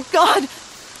 Oh my God!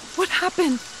 What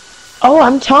happened? Oh,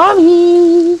 I'm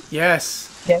Tommy. Yes.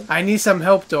 Okay. I need some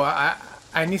help though. I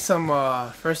need some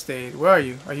first aid. Where are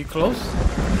you? Are you close?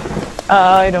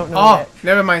 I don't know. Oh, yet.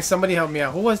 never mind. Somebody help me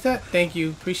out. Who was that? Thank you.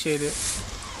 Appreciate it.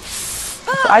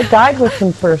 I died with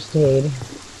some first aid.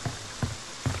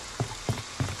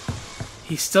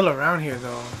 He's still around here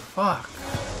though. Fuck.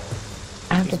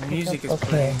 I have His to pick music up, is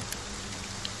playing.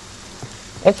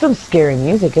 It's some scary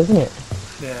music, isn't it?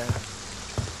 Yeah.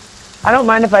 I don't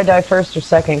mind if I die first or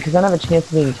second, because then I have a chance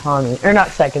of being Tommy. Or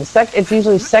not second. It's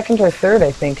usually second or third,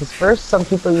 I think, because first, some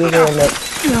people usually end up...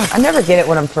 I never get it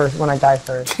when I die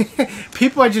first.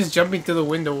 People are just jumping through the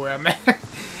window where I'm at.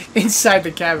 Inside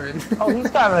the cabin. Oh,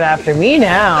 he's coming after me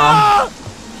now.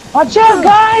 Watch out,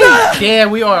 guys! Yeah,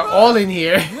 we are all in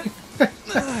here.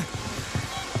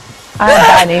 I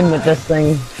have bad aim with this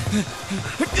thing.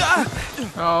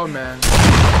 Oh, man.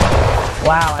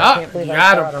 Wow, I can't believe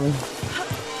I shot him.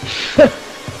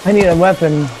 I need a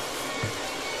weapon.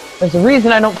 There's a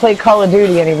reason I don't play Call of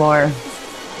Duty anymore.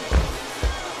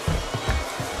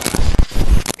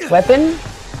 Weapon?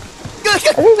 I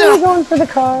think we're going for the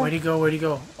car. Where'd he go? Where'd he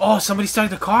go? Oh, somebody started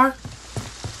the car?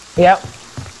 Yep.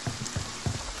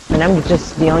 And I'm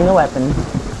just stealing a weapon.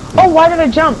 Oh, why did I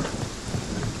jump?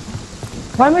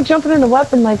 Why am I jumping in a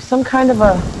weapon like some kind of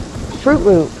a Fruit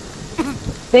Loop?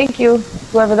 Thank you,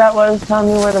 whoever that was,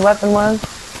 telling me where the weapon was.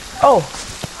 Oh,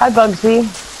 hi Bugsy.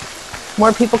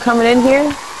 More people coming in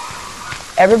here?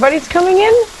 Everybody's coming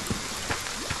in?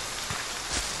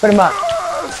 Put him up.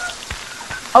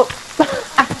 Oh.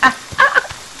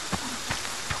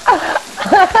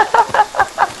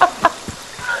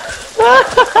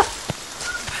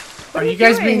 Are you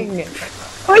guys being...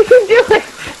 What are you doing?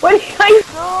 What are you guys...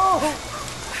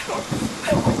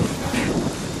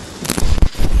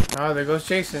 Oh, there goes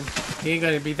Jason. He ain't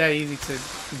gonna be that easy to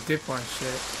dip on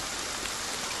shit.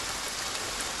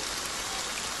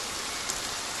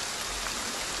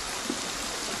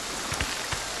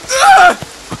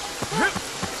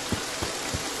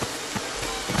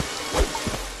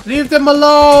 Leave them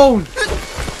alone!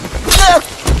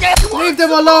 Leave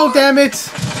them alone, damn it!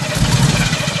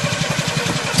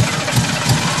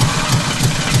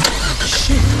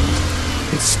 Shit!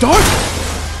 It started!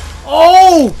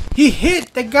 Oh! He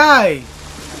hit the guy!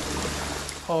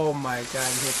 Oh my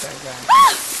god, he hit that guy.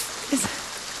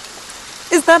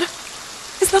 Is that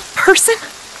a person?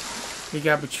 He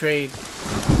got betrayed.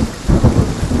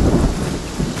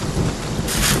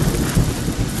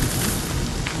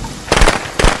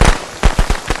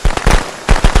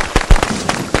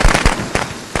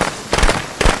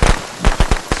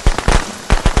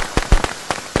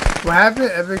 What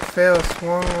happened? Epic fail,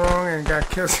 swung wrong, and got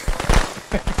killed.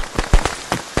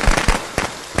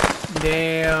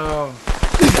 Damn.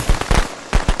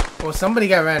 Well, somebody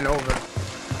got ran over.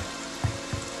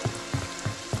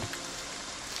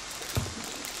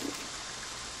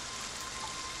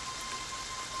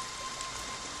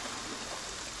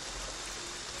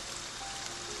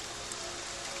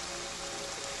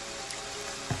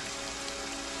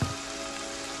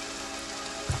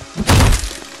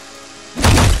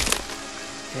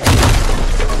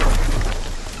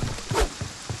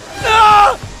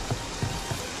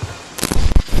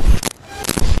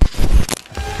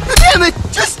 Damn it!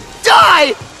 Just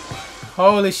die!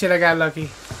 Holy shit, I got lucky.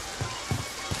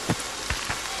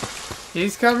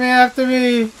 He's coming after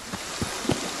me.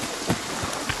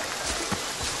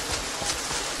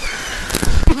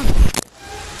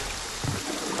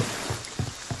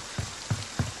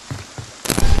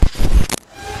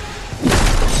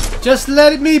 Just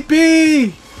let me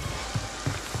be.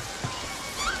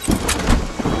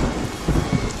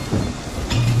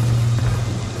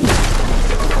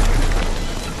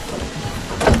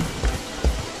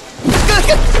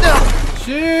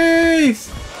 Jeez!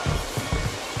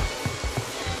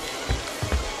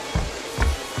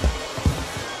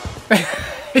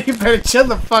 You better chill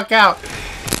the fuck out.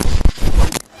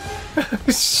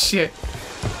 Shit.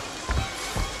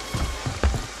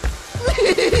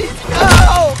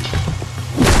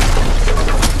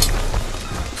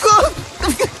 Go!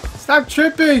 Stop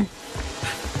tripping!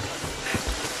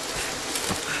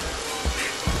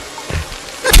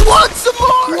 Want some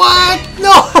more? What?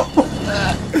 No!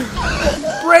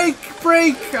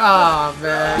 Break! Aw, oh,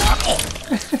 man.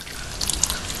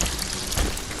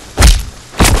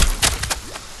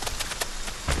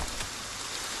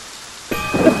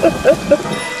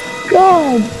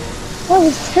 God, that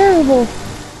was terrible.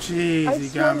 Jeez, you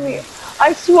got me.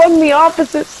 I swung the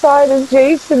opposite side of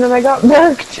Jason and I got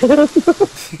marked.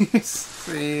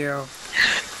 Damn.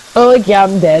 Oh, like, yeah,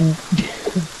 I'm dead.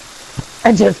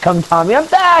 I just come, Tommy. I'm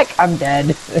back. I'm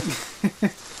dead.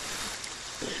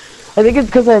 I think it's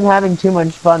because I'm having too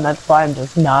much fun. That's why I'm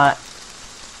just not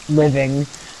living.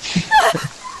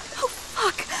 Oh,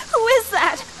 fuck. Who is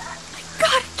that? My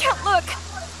god, I can't look.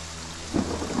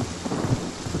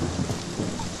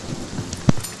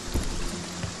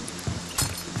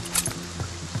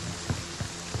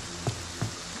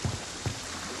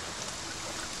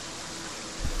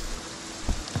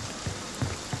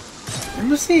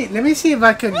 Let me see if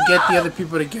I can get the other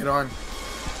people to get on.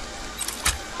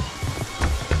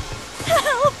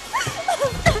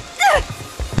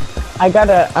 I'm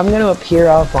gonna appear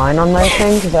offline on my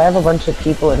thing because I have a bunch of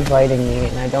people inviting me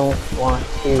and I don't want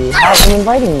to have them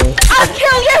inviting me. I'll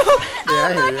kill you! Yeah,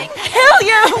 I hear you. Kill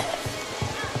you!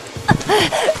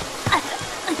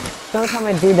 The only time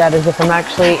I do that is if I'm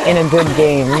actually in a good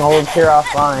game, I'll appear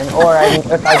offline. Or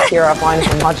if I appear offline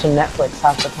if I'm watching Netflix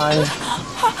half the time.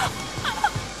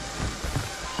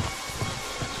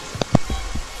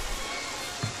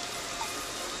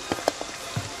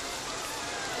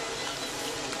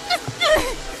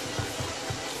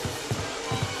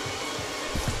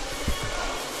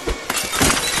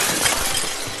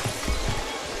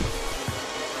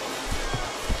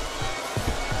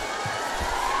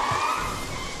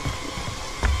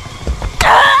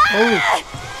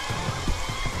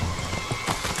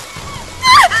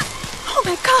 Oh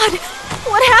my god!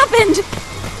 What happened?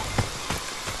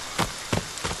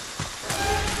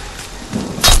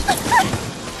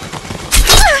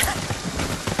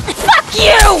 Fuck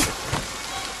you!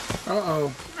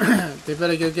 Uh-oh. They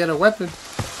better go get a weapon.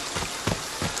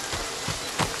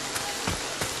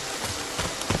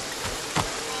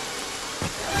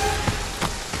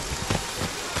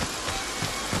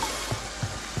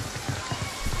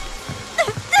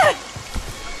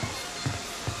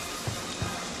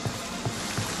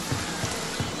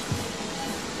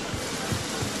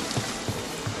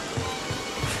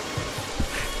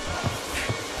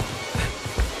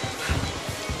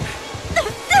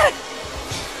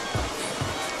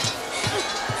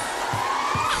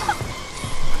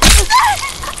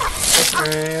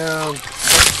 Damn.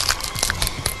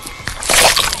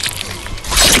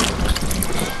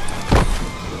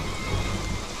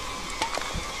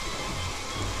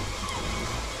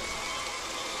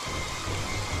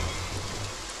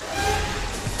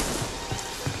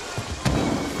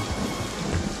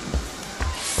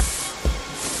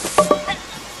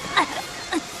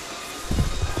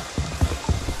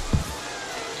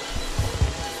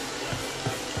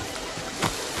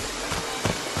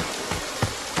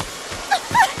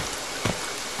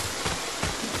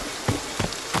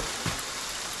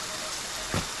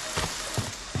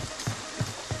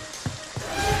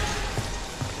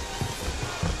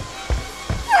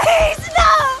 Please,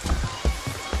 no!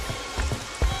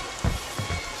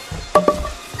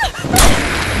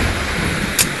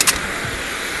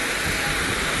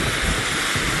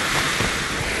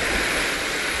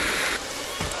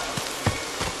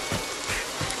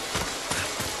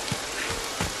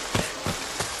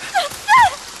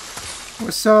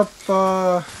 What's up,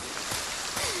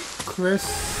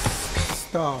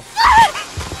 Christoph?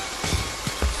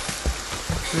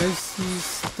 Chrissy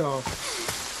stuff.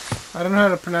 I don't know how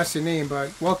to pronounce your name,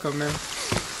 but welcome, man.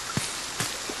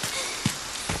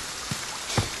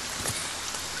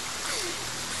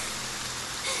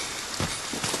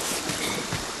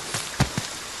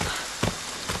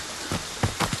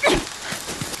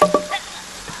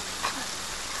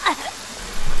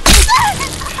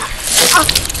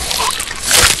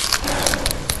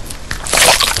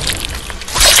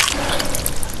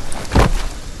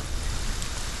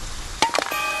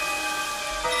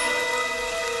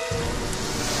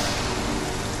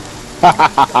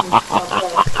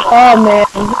 Oh man,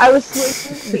 I was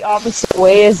swinging the opposite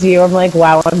way as you. I'm like,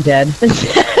 wow, I'm dead.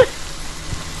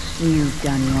 You've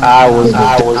done your I was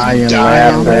dying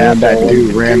laughing. That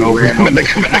dude ran over him in the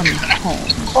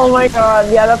Oh my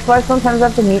god, yeah, that's why sometimes I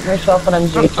have to mute myself when I'm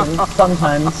Jason.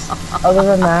 Sometimes. Other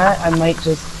than that, I might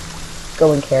just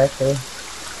go in character.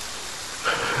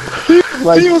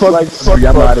 like, fuck,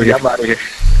 I'm out of here. I'm out of here.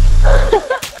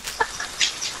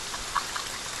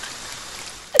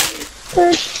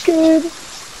 That's good.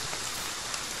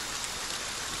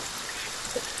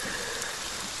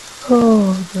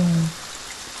 Oh god.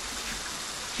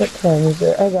 What time is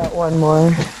it? I got one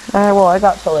more. Well, I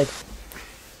got till like.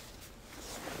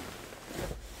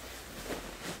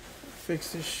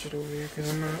 Fix this shit over here, cause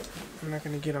I'm not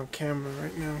gonna get on camera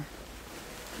right now.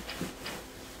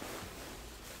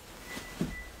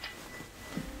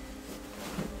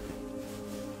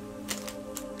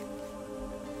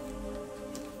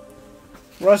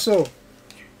 Russell.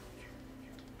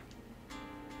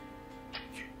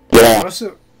 Yeah.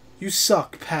 Russell, you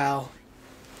suck, pal.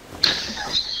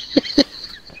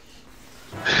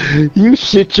 You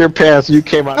shit your pants. You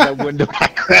came out that window. I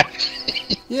crashed.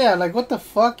 Yeah, like what the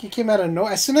fuck? You came out of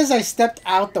nowhere. As soon as I stepped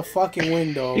out the fucking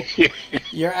window,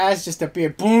 your ass just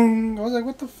appeared. Boom! I was like,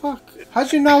 what the fuck?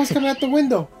 How'd you know I was coming out the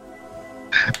window?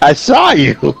 I saw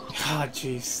you. Ah,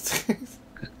 jeez.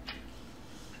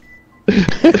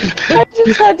 I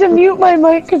just had to mute my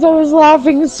mic because I was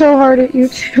laughing so hard at you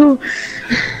two.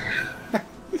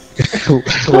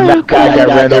 When that guy got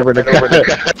ran over the car,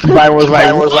 Byron was like,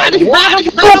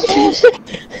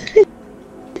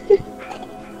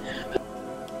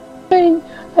 I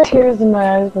had tears in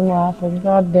my eyes from laughing.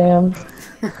 God damn.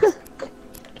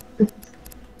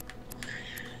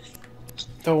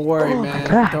 Don't worry, Oh, man.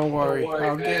 God. Don't worry.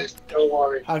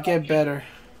 I'll get better.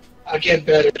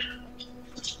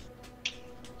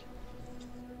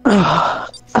 I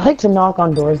like to knock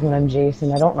on doors when I'm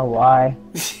Jason. I don't know why.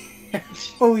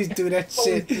 Always do that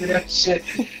shit.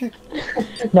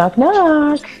 Knock,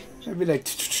 knock. I'd be like.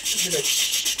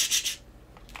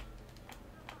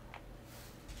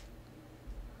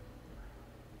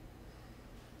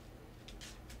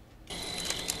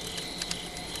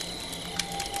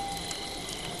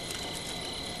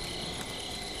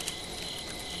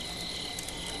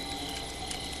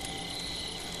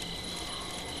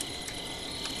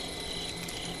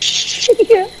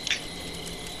 Yeah.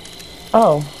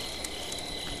 Oh.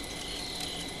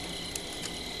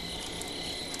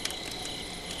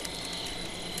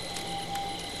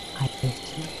 I see.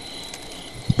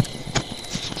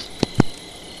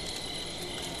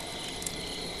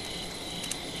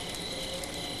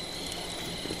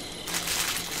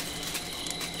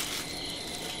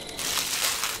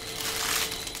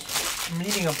 I'm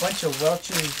eating a bunch of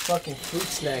Welch's fucking fruit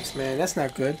snacks, man. That's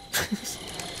not good.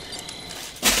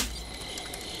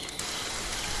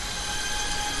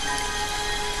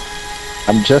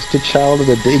 I'm just a child of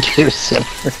the daycare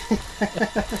center.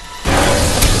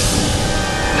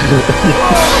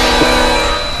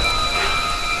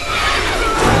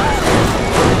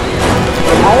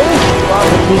 I always love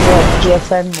the people at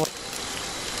PSN more.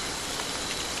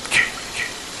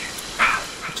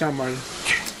 Watch out, Marley.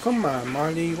 Come on,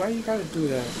 Marley. Why you gotta do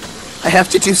that? I have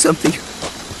to do something.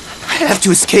 I have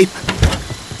to escape.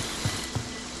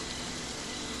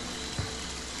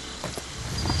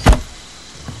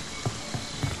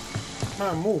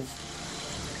 Come on, move.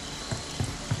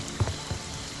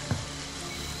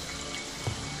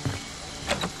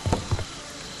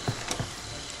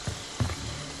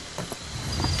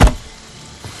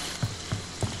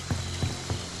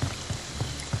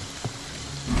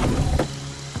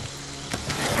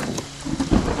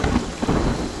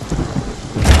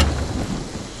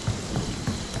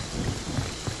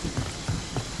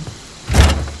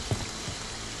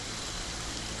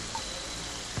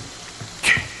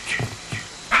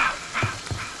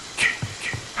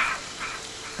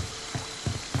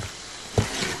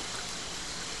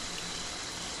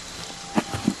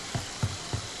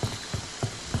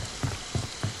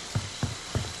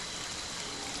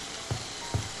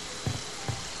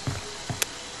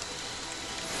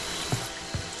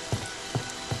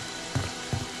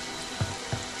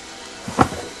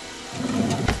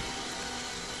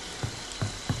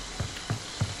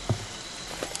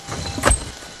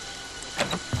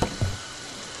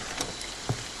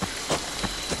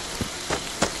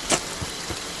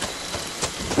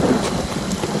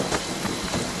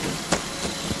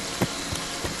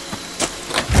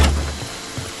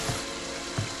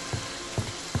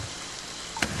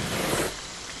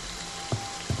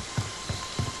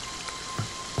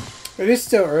 It is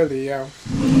still early, yeah.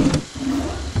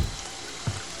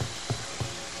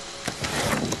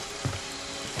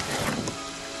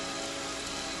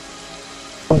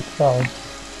 So.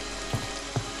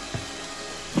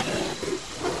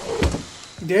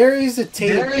 There is a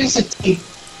tape.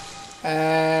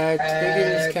 At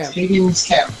Higgins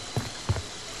Camp.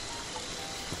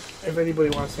 If anybody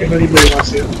wants it.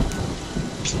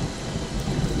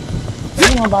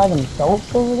 You wanna buy them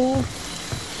soaps over there?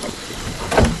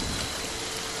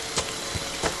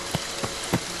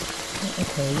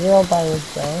 Okay, you're all by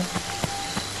yourself.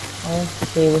 I'll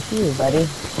stay with you, buddy.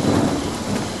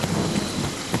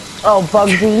 Oh,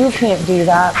 Bugsy, you can't do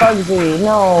that. Bugsy,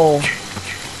 no.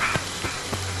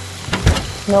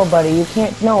 No, buddy, you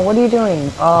can't. No, what are you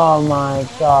doing? Oh my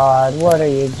god, what are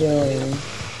you doing?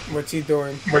 What's he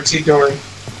doing? Okay,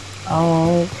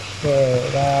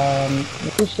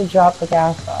 you should drop the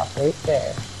gas off right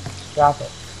there. Just drop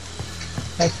it.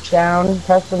 Press down,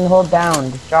 press and hold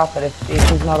down. Just drop it if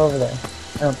he's not over there.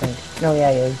 I don't think. No,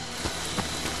 yeah, he is.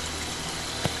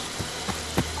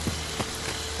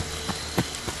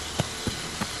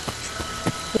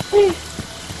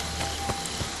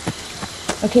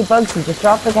 Okay, Bugsy, just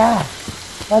drop the gas.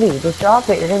 Buddy, just drop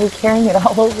it. You're gonna be carrying it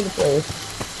all over the place.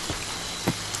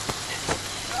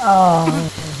 Oh.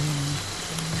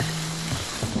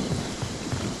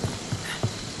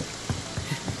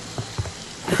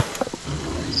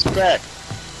 Spec.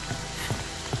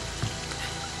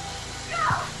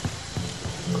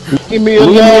 Leave me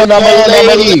alone, I'm a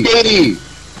lady. I'm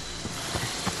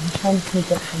trying to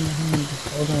sneak up from behind. Just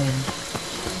hold on.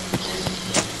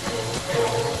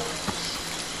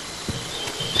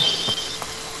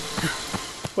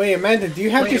 Wait, Amanda, do you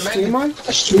have the stream on?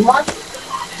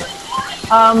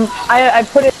 I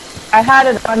put it. I had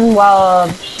it on while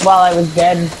I was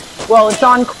dead. Well, it's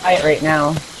on quiet right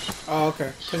now. Oh,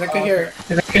 okay. Cause I can hear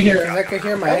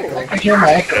my echo. I can hear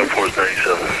my echo.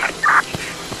 437.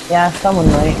 Yeah, someone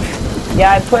might.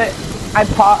 Yeah, I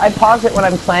pause it when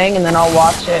I'm playing, and then I'll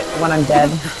watch it when I'm dead.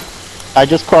 I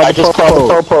just crossed the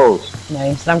purpose.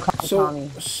 Nice. I'm calling Tommy.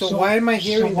 So why am I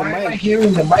hearing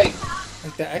the mic?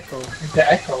 Like the echo.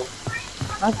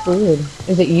 That's weird.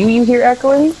 Is it you hear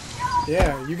echoing?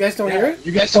 Yeah. You guys don't hear it?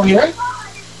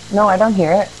 No, I don't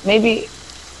hear it. Maybe.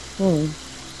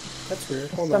 That's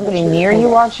weird. Hold on. Somebody near you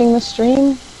watching the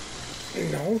stream?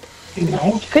 No.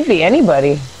 Could be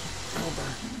anybody.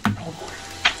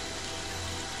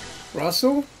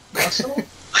 Russell?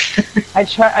 I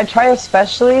try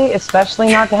especially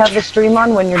not to have the stream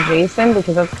on when you're Jason,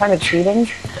 because that's kind of cheating.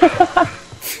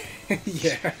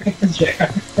 Yeah.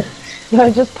 So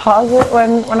I just pause it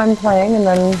when I'm playing, and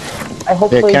then I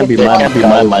hopefully It can't be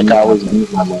my mic. I was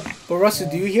muted. But Russell,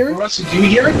 do you hear it?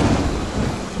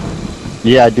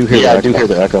 Yeah, I do hear that. I do hear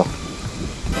the echo.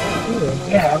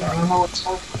 Yeah, I don't know what's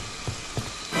up.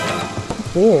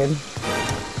 Weird.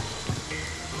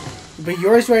 But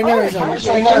yours right now is on.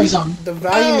 The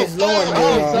volume is low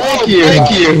on your.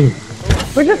 Thank you.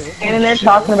 We're just standing there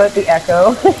talking about the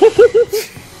echo.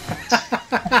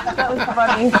 That was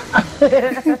funny.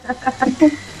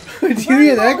 Do you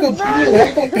hear the echo?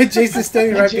 Jason's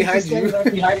standing right behind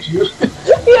you.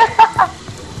 Yeah.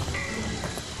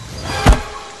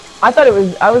 I thought it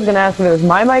was. I was gonna ask if it was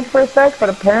my mic for a sec, but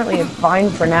apparently it's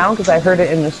fine for now because I heard it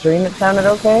in the stream. It sounded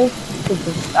okay.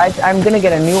 I'm gonna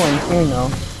get a new one soon though.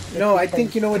 No, I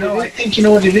think you know what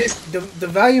it is. The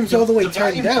volume's all the way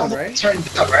turned down, right?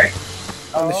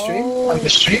 On the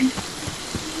stream.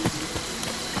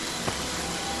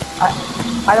 I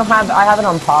have it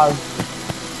on pause.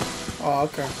 Oh,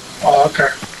 okay.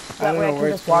 That way I can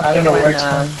just watch it when.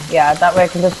 Yeah, that way I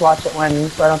can just watch it when,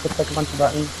 so I don't have to click a bunch of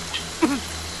buttons.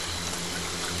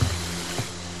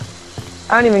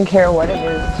 I don't even care what it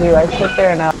is, too. I sit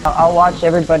there and I'll watch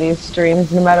everybody's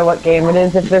streams, no matter what game it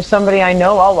is. If there's somebody I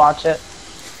know, I'll watch it.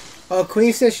 Oh,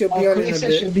 Queen says she'll be on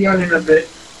in a bit.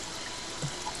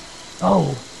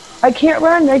 Oh, I can't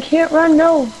run,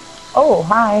 no. Oh,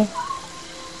 hi.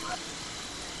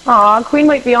 Aw, Queen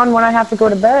might be on when I have to go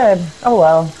to bed. Oh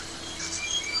well.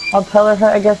 I'll tell her,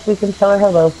 I guess we can tell her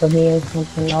hello from me or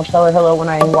something. I'll tell her hello when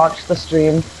I watch the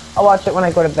stream. I'll watch it when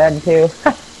I go to bed, too.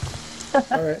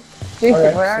 Alright.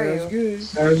 Jason, where are you?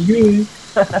 Sounds good.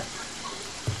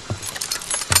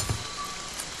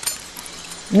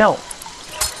 No.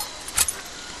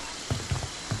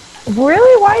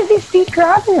 Really? Why is he Steve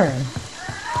grabbing her?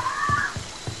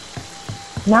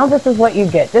 Now this is what you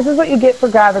get. This is what you get for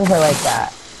grabbing her like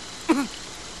that.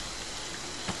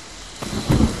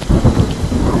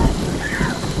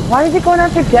 Why is he going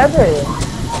after Deborah?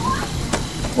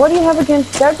 What do you have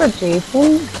against Deborah,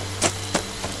 Jason?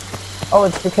 Oh,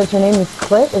 it's because her name is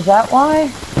Clit? Is that why?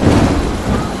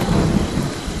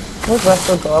 Where'd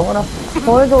Russell go? I wanna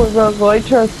go with Russell. I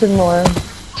trust him more.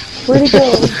 Where'd he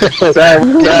go?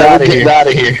 Get out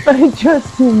of here. I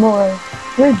trust him more.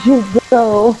 Where'd you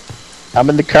go? I'm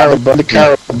in the car with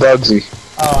Bugsy.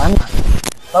 Oh, I'm not.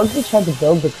 Bugsy tried to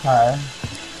build the car.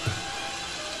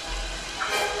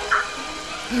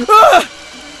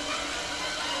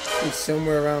 He's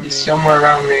somewhere around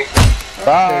me.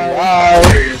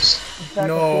 Bye.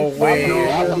 No way.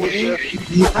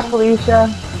 Hi, Felicia.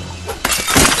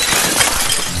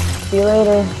 See you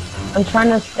later. I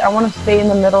want to stay in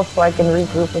the middle so I can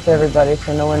regroup with everybody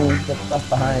so no one gets left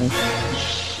behind.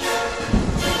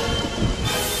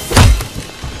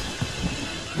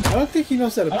 I don't think he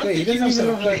knows how to play. He doesn't even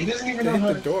know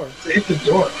how to hit the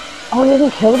door. Oh, he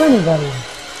hasn't killed anybody.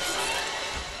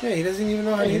 Yeah, he doesn't even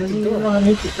know how to hit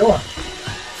the door.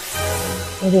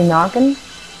 Is he knocking?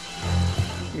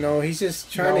 No, he's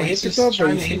just trying to hit the door,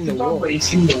 but he's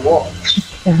hitting the wall.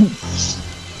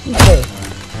 Okay.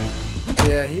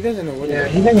 Yeah, he doesn't know what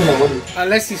it is.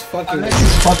 Unless he's fucking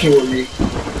with me.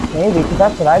 Maybe, because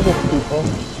that's what I do to people.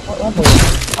 What level is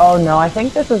he? Oh no, I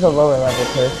think this is a lower level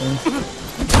person.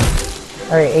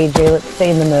 Alright, AJ, let's stay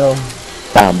in the middle.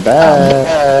 I'm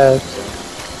back.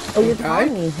 Oh, you're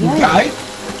Tommy. You died?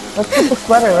 Let's get the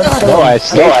sweater, let's go. No, I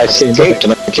escaped.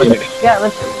 Yeah,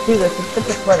 let's do this. Let's get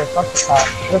the sweater. Fuck the top.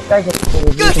 This guy gets fooled.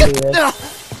 We can do this.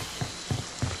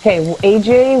 Okay,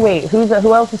 AJ, wait,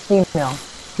 who else is female?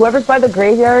 whoever's by the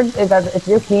graveyard, if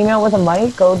you're female with a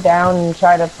mic, go down and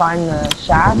try to find the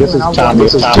shack. This is I'll Tom. go.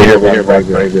 This is Tom here by the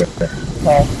graveyard.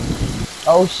 Okay.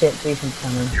 Oh shit, Jason's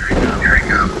coming.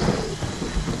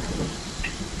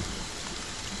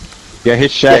 Yeah,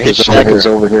 his shack is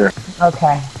over here.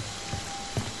 Okay.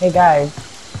 Hey guys,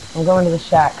 I'm going to the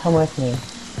shack. Come with me.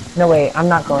 No wait, I'm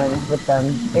not going with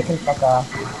them. They can fuck off.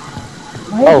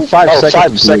 Oh, 5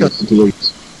 seconds,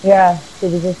 please. Yeah,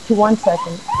 just 1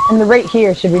 second. And they're right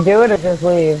here. Should we do it or just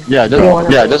leave? Yeah,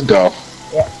 just go.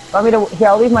 Yeah. Want me to? Here,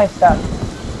 I'll leave my stuff.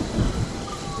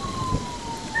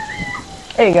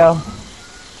 There you go.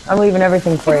 I'm leaving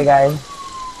everything for you guys.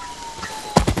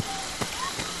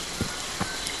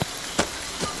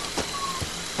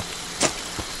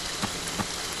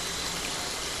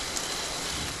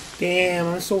 Damn,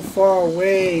 I'm so far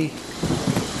away.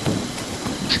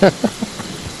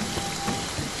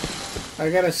 I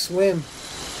gotta swim.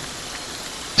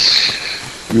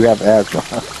 You have asthma.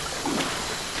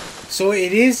 So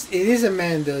it is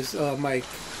Amanda's mic.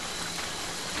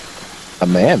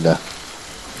 Amanda.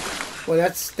 Well,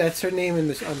 that's her name on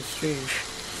the stream.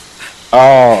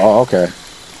 Oh, okay.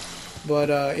 But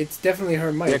it's definitely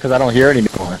her mic. Yeah, because I don't hear it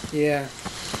anymore. Yeah.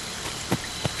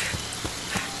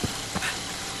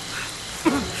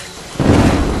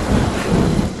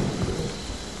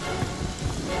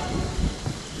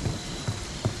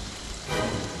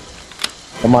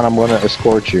 Come on, I'm gonna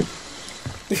escort you.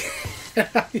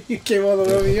 You came all the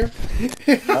way over here?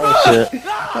 Oh shit.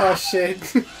 Oh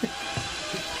shit.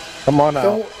 Come on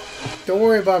now. Don't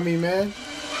worry about me, man.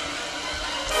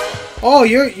 Oh,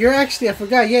 you're actually, I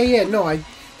forgot. Yeah, no,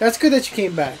 that's good that you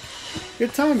came back. You're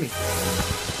Tommy.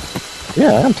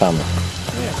 Yeah, I am Tommy.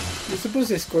 Yeah, you're supposed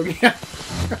to escort me out.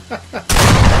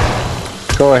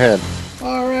 Go ahead.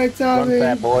 Alright, Tommy.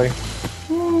 Run, fat boy.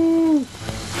 Woo.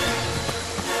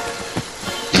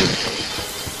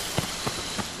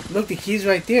 Look, the key's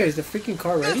right there. Is the freaking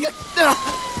car ready?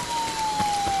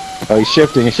 Oh, he's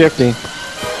shifting,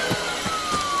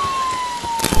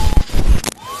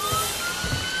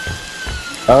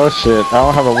 Oh shit, I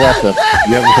don't have a weapon.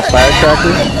 You have a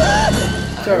firecracker?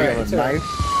 It's alright, it's alright. Knife?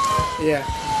 Yeah.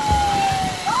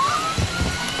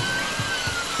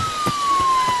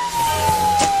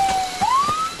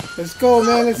 Let's go,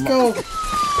 man, let's go.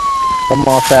 Come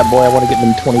on, fat boy, I want to get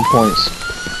them 20 points.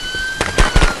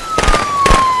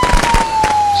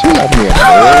 She left me a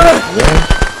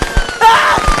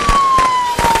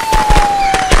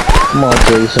Come on,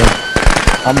 Jason.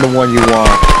 I'm the one you want.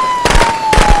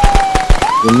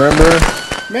 Remember?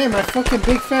 Man, my fucking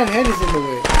big fat head is in the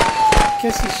way.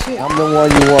 Can't see shit. I'm the one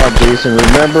you want, Jason.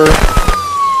 Remember?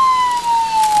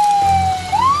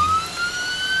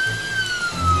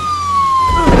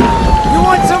 You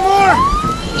want some more?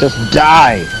 Just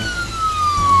die.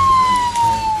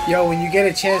 Yo, when you get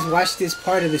a chance, watch this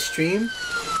part of the stream.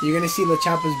 You're gonna see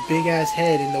LaChapa's big ass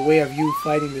head in the way of you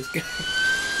fighting this guy.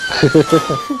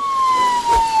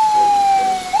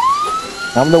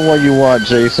 I'm the one you want,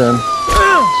 Jason.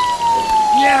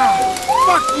 Yeah.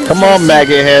 Fuck you. Come on,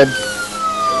 maggot head.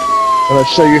 I'm gonna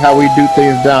show you how we do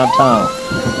things downtown.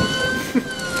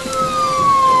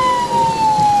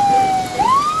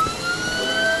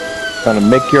 Trying to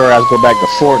make your ass go back to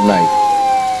Fortnite.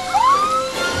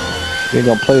 You ain't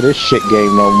gonna play this shit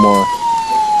game no more.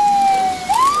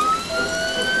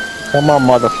 Come on,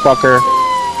 motherfucker.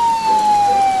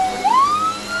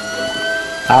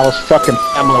 I was fucking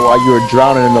Pamela while you were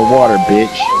drowning in the water,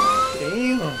 bitch.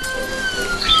 Damn.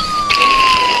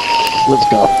 Let's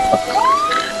go.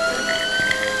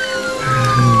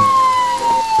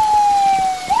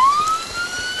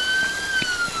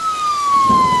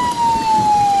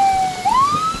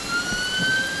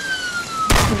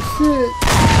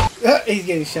 He's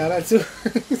getting shot at too.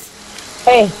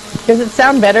 Hey, does it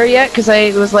sound better yet? Because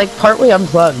I was like partly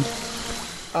unplugged.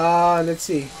 Let's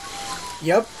see.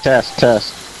 Yep. Test.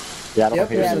 Yeah, I don't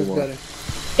hear yours it is anymore. better.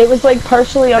 It was like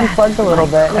partially unplugged a little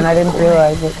bit, and I didn't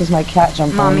realize it because my cat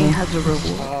jumped on Mommy me. has a reward.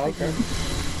 Oh, okay.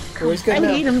 Where's good I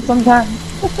now? need him sometimes.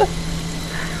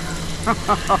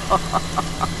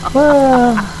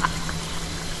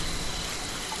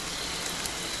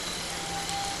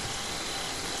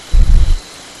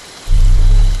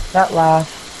 That laugh.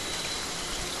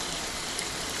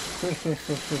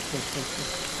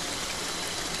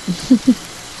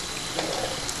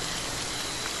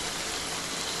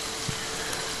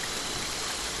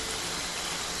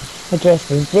 I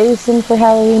dressed as Jason for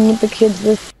Halloween with the kids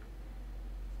this.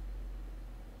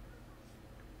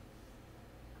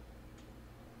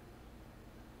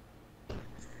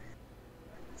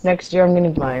 Next year I'm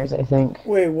gonna be Myers, I think.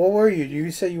 Wait, what were you?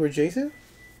 You said you were Jason?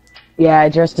 Yeah, I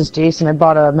dressed as Jason. I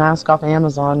bought a mask off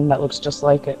Amazon that looks just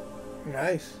like it.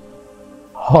 Nice.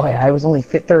 Oh yeah, I was only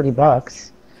fit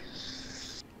 $30.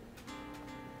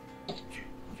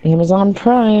 Amazon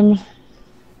Prime.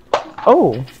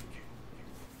 Oh.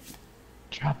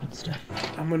 Dropping stuff.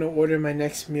 I'm gonna order my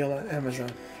next meal on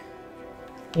Amazon.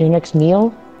 Your next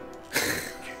meal?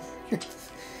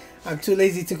 I'm too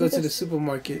lazy to go to the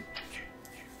supermarket.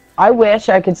 I wish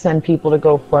I could send people to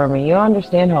go for me. You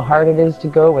understand how hard it is to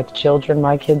go with children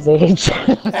my kids' age?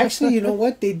 Actually, you know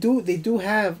what? They do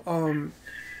have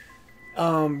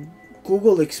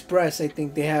Google Express. I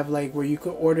think they have like where you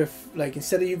could order like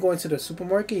instead of you going to the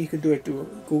supermarket, you could do it through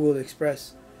Google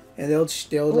Express, and they'll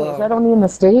Wait, is that only in the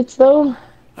States though?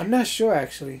 I'm not sure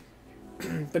actually,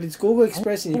 but it's Google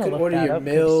Express, and you can order your Can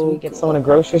milk. get someone a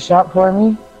grocery shop for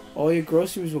me? All your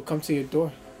groceries will come to your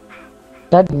door.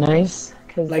 That'd be nice.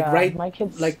 Cause, Like my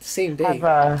kids like the same day.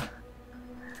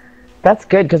 That's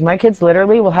good because my kids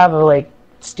literally will have a like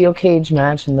steel cage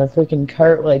match in the freaking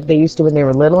cart like they used to when they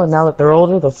were little, and now that they're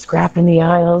older, they'll scrap in the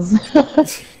aisles.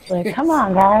 Like, come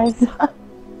on, guys.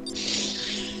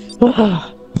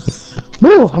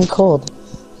 Woo, I'm cold.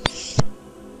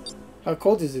 How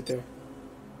cold is it there?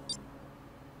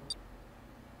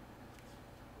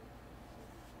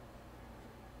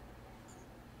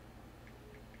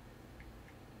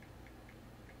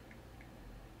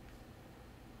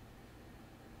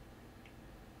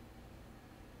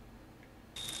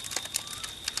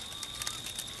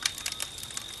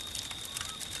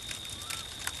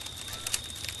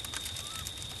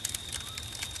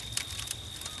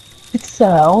 It's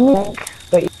only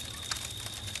but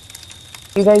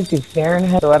you guys do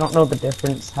Fahrenheit, so I don't know the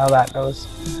difference how that goes.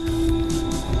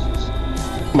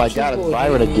 Oh my god, it's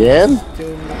Byron again?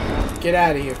 Get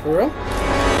out of here, for real?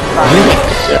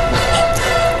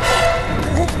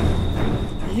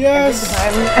 Yes!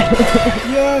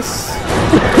 Yes!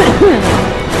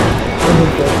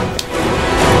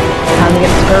 Time to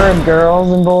get stirred,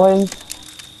 girls and boys.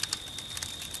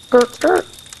 Skirt, skirt.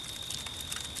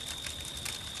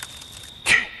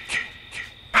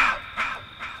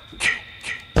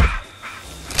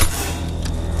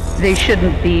 They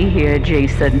shouldn't be here,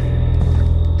 Jason.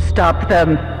 Stop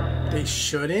them. They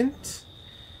shouldn't?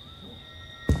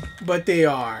 But they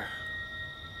are.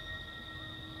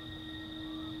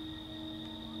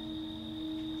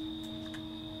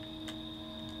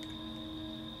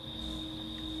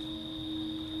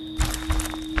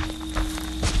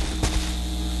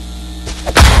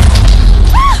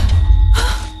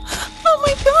 Oh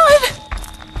my god!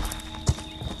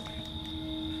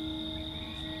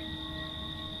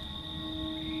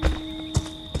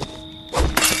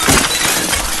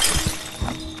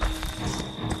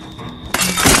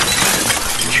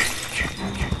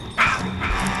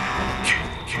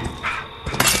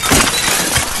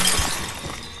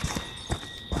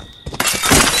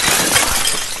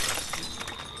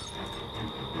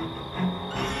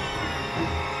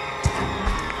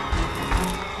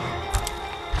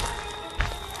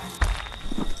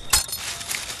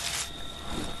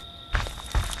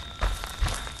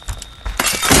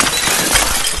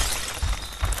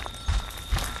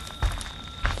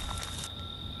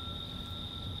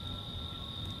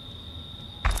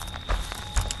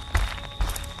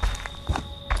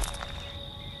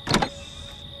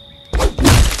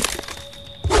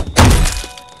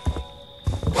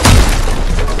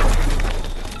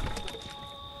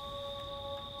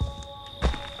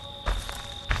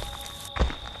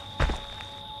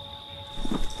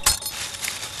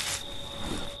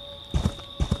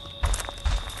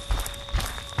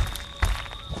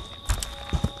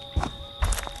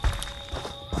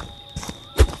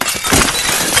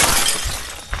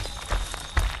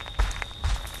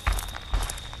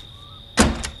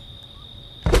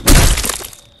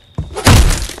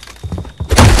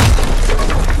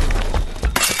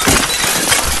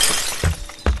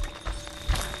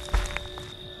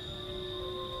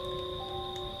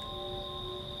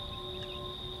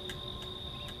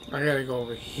 I gotta go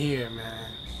over here,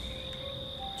 man.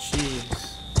 Jeez.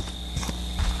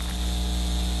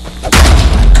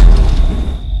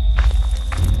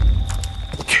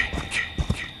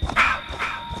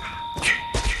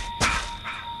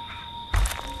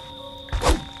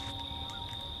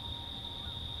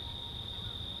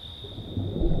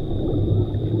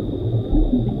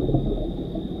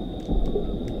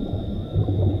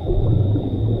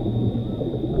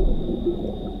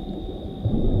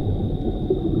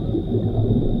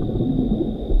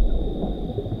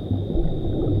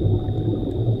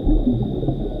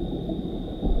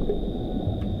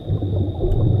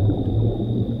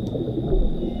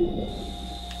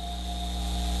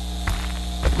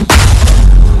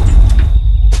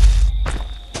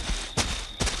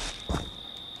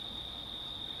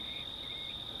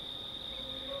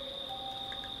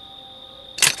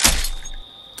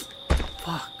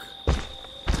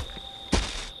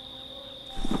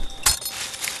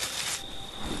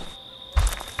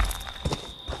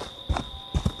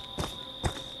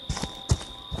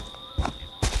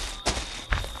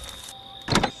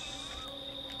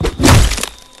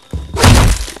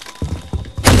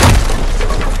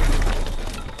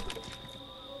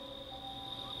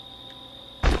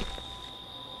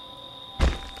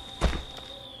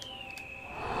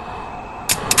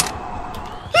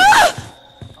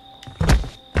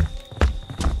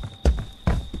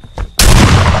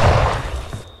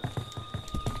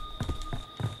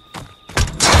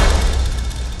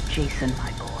 Jason,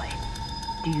 my boy,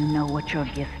 do you know what your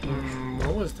gift is?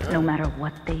 What was that? No matter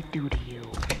what they do to you,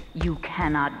 you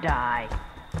cannot die.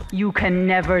 You can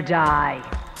never die.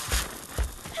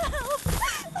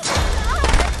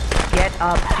 Get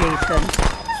up, Jason.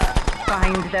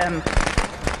 Find them.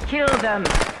 Kill them.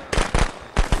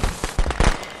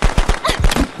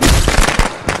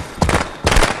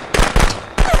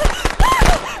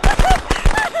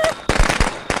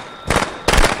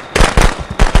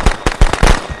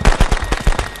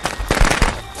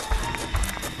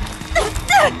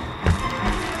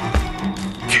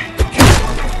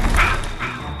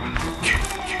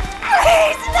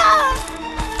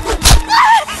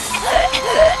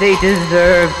 They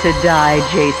deserve to die,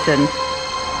 Jason.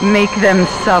 Make them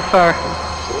suffer.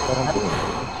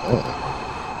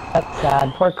 That's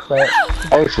sad. Poor Clit.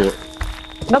 Oh shit.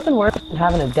 Nothing worse than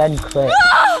having a dead Clit.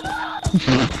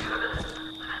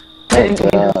 I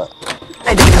didn't not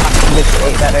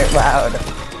say that out loud.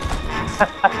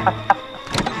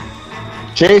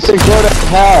 Jason, go to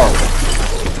hell.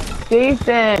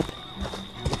 Jason!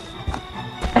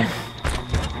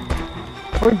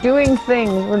 We're doing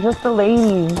things. We're just a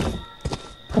lady.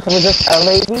 We're just a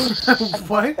lady.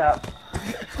 What?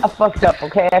 I fucked up,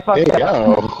 okay? I fucked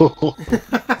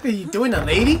up. Are you doing a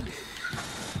lady?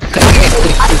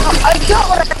 I got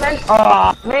what I meant.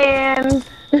 Aw, man.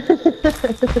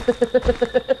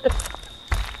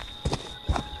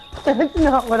 That's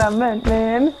not what I meant,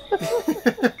 man.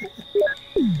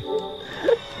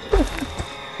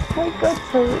 My guts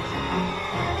hurt.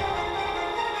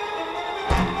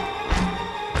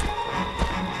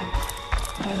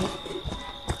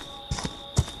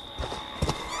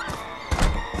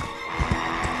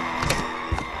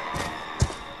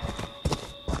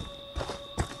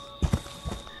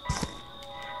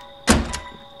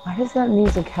 Why does that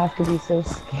music have to be so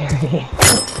scary?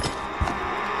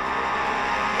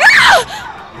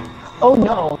 Oh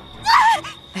no!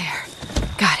 There.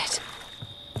 Got it.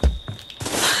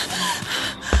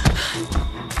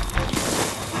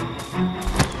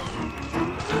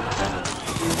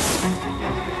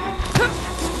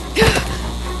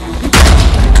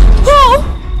 Oh!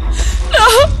 No!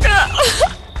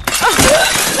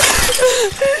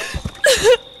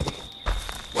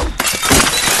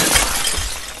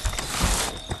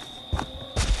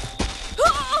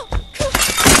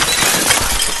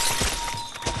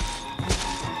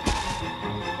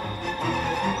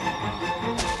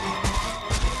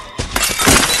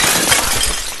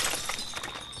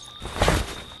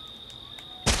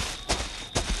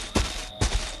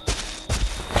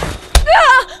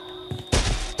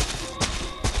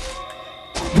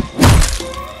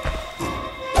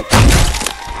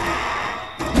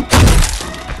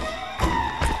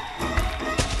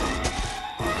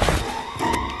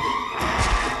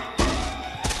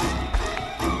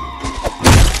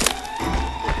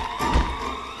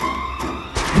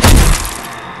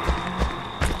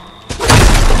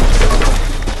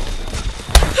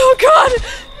 Oh God!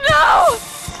 No!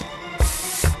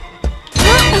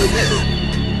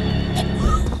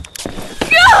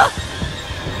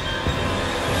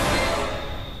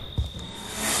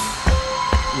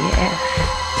 Yes.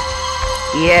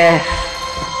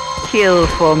 Yes. Kill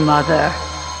for Mother.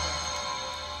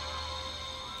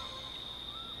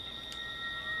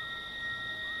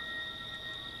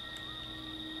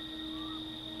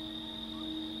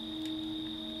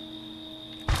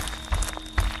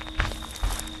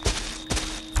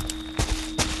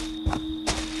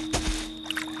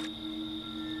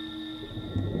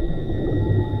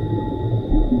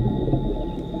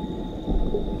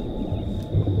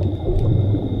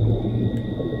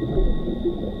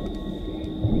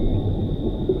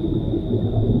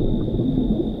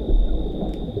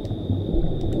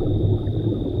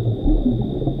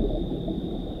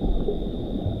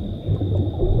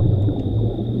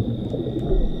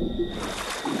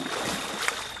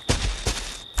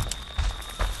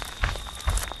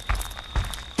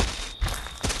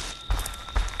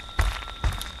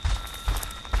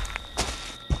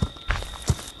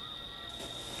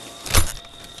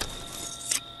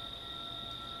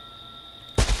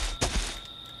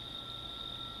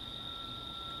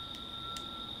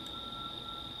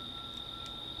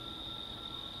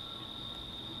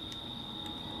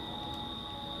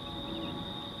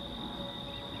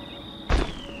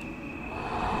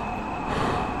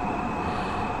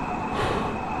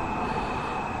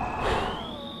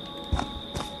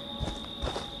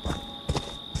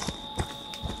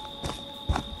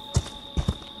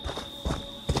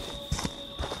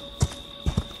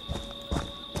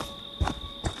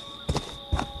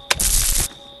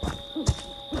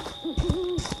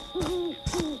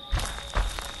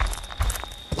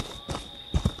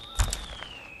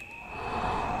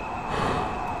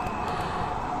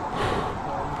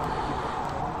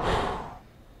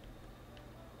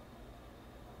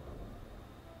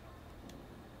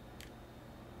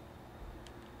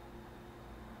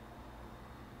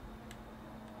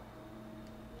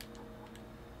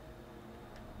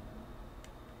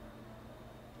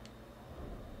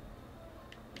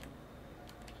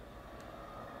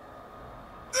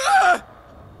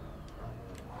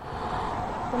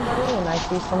 I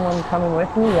see someone coming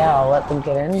with me, yeah, I'll let them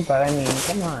get in, but I mean,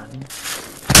 come on.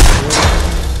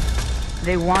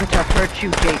 They want to hurt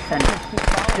you, Jason.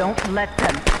 Don't let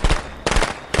them.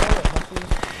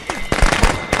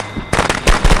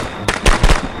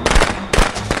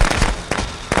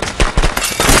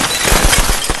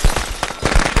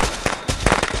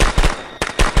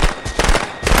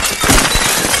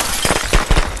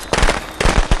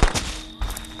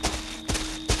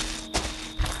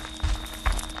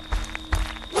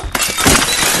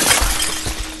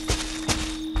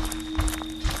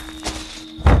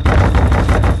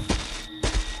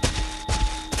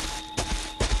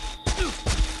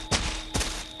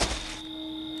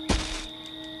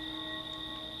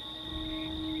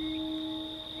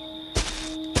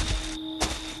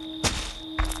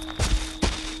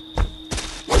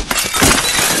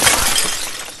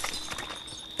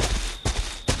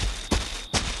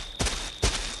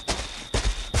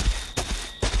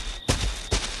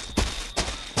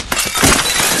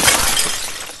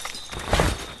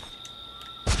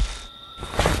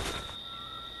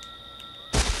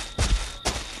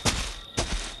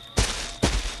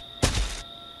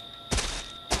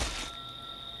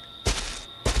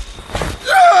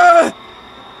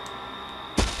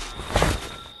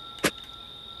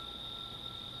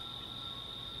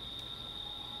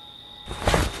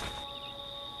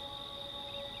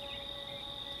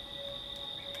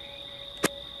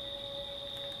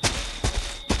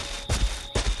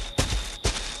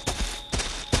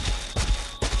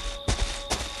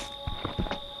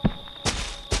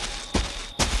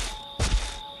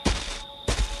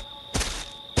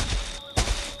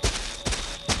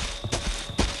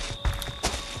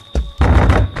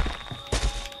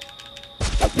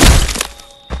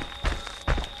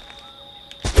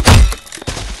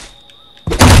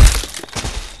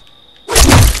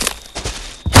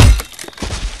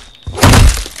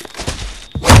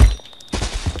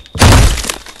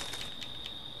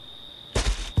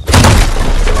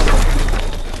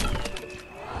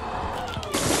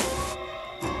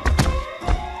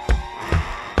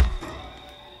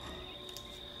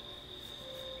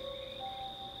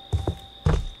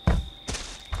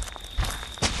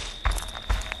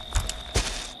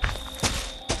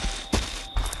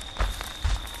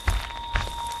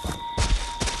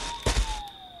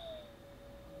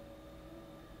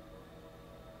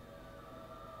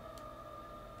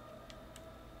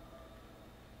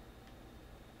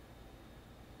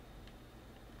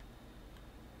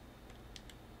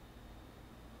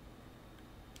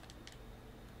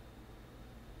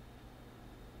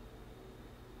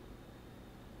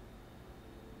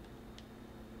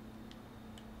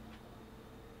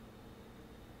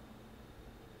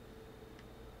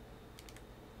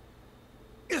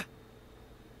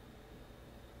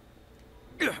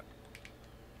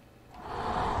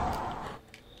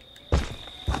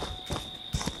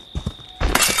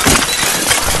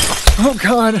 Oh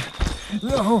God,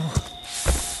 no.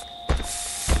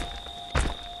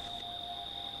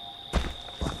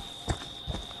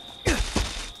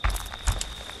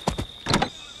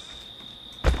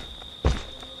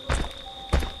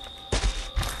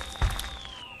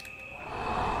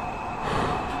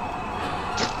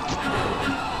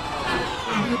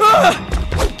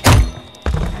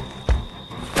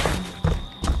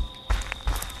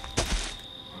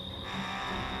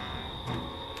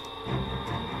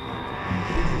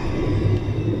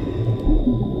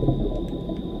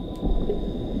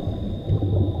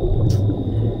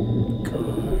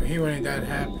 That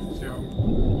happens, yo.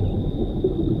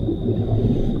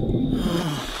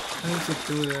 I need to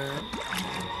do that.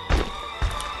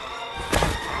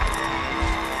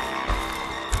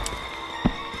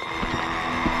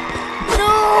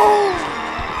 No!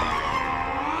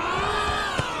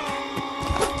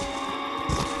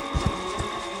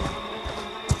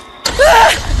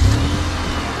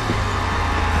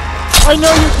 I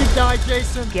know you can die,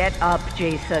 Jason. Get up,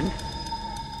 Jason.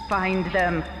 Find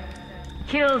them.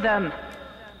 Kill them.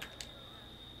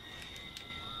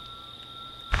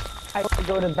 I want to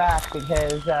go to the back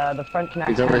because the front can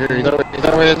He's actually... over here, he's over here, he's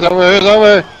over here, he's over here, he's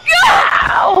over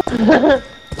here!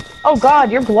 Oh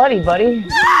God, you're bloody, buddy.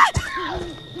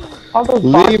 All those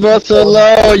Leave us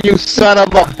alone, you son of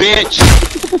a bitch!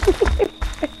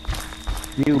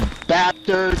 You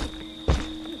bastard!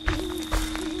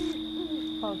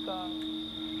 Oh God.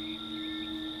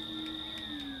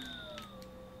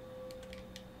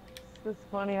 This is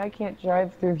funny, I can't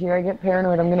drive through here. I get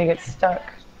paranoid I'm gonna get stuck.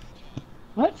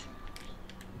 What?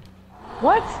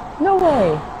 What? No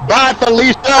way! Bye,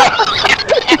 Felicia!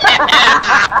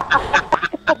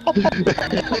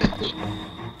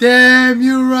 Damn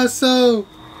you, Russell!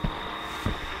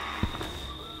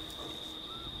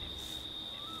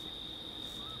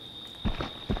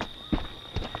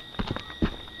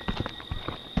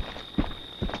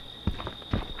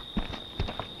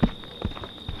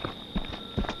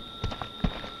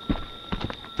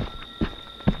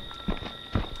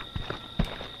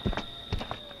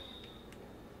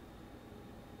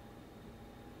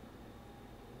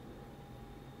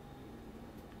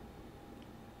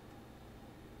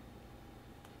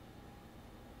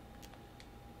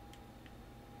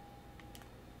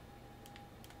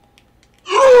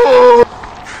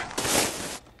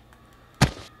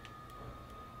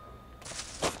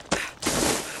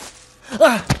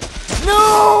 No!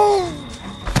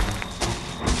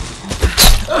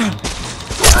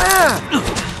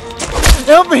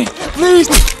 Help me, please!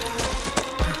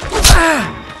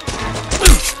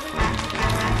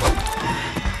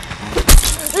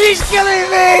 He's killing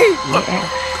me!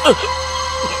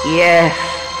 Yes.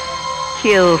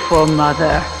 Kill for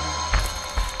mother.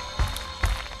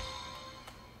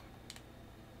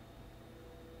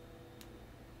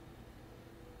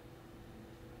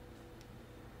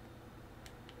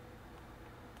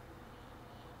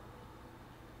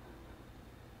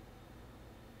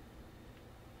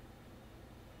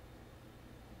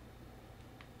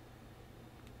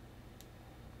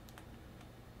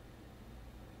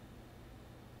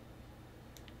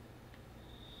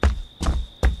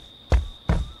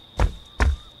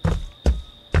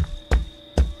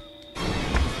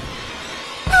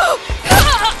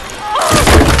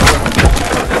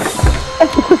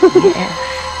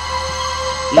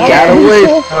 Got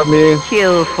away from me.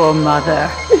 Kill for mother.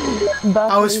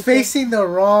 I was facing the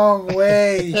wrong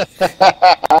way.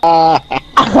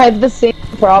 I have the same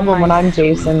problem when I'm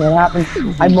Jason. It happens.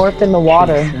 I morph in the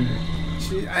water.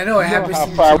 I know it happens How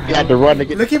to me far too. we had to run to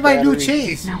get Look the at my new battery?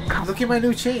 chains. Look at my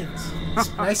new chains.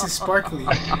 It's nice and sparkly.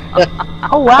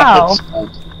 Oh wow!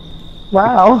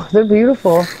 Wow, they're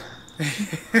beautiful.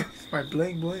 My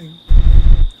bling bling.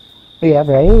 Yeah,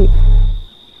 right.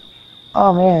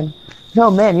 Oh man,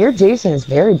 no man, your Jason is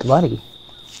very bloody.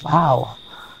 Wow.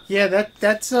 Yeah,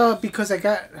 that's because I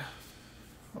got.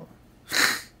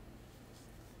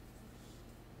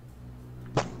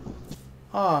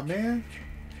 Oh man,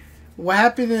 what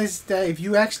happened is that if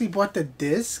you actually bought the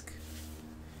disc,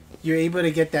 you're able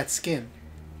to get that skin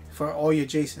for all your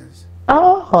Jasons.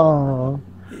 Oh.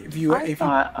 If you Okay.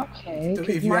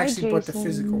 if you actually bought the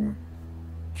physical one.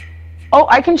 Oh,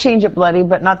 I can change it bloody,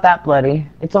 but not that bloody.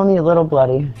 It's only a little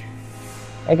bloody.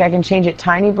 Like I can change it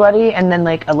tiny bloody, and then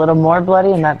like a little more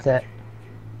bloody, and that's it.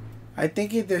 I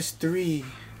think there's 3,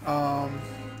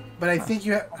 but I think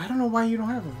you. I don't know why you don't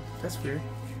have them. That's weird.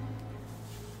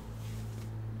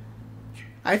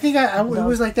 I think it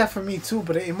was like that for me too,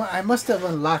 but I must have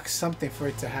unlocked something for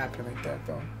it to happen like that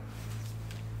though.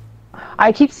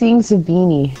 I keep seeing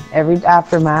Savini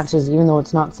after matches, even though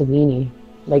it's not Savini.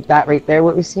 Like that right there,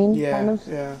 what we've seen. Yeah, kind of.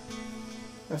 yeah.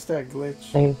 That's that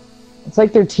glitch. It's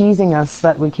like they're teasing us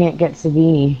that we can't get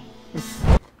Savini.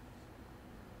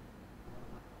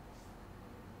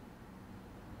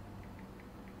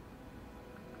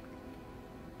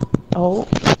 Oh.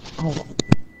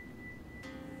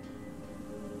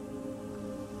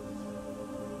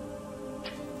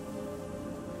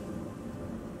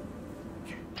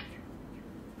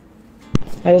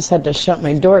 I just had to shut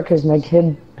my door because my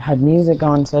kid had music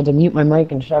on, so I had to mute my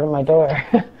mic and shut my door.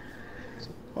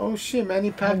 Oh shit,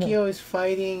 Manny Pacquiao is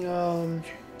fighting,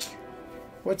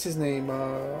 what's his name,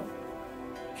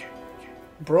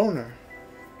 Broner.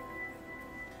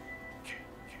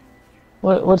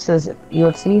 What's this,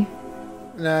 UFC?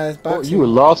 Nah, it's Oh, boxing. you were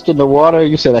lost in the water?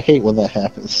 You said I hate when that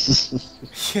happens.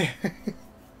 Yeah.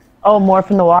 Oh, morph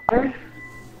in the water?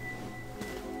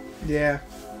 Yeah.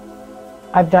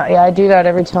 I do that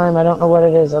every time. I don't know what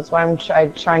it is. That's why I'm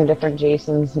trying different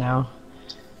Jasons now.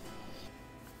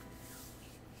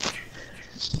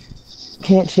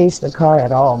 Can't chase the car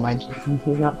at all, my Jason.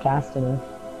 He's not fast enough.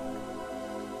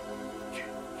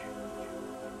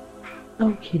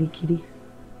 Oh, kitty, kitty.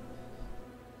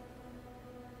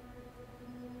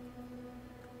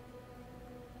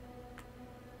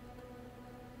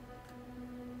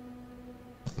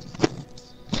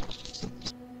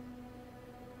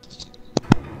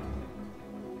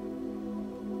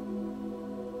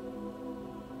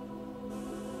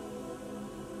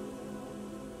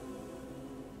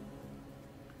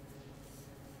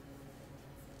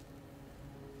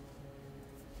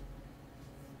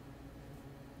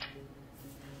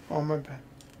 Oh, my bad.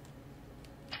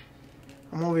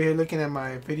 I'm over here looking at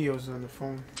my videos on the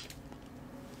phone.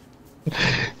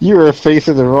 You were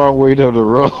facing the wrong way down the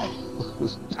road.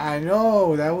 I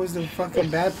know, that was the fucking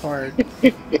bad part.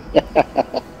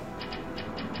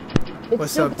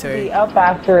 What's up, Tay? Be up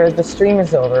after the stream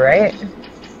is over, right?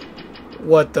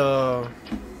 What, the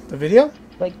video?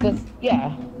 Like this,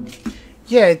 yeah.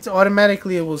 Yeah, it's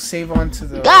automatically, it will save onto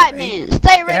the... Got me!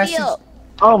 Stay ready up!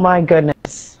 Oh my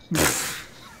goodness.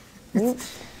 It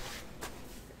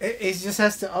just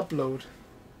has to upload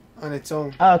on its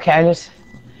own. Okay,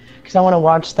 because I want to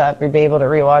watch that, be able to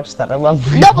rewatch that. I love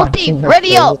Double rewatching team, those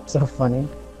ready videos. up! It's so funny.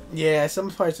 Yeah, some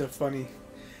parts are funny.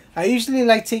 I usually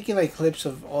like taking like clips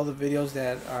of all the videos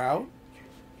that are out,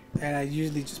 and I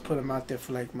usually just put them out there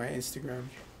for like my Instagram.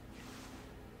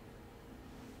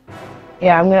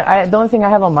 Yeah, the only thing I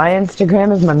have on my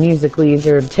Instagram is my Musical.lys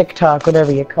or TikTok,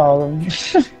 whatever you call them.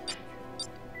 Because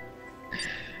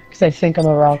I think I'm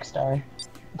a rock star.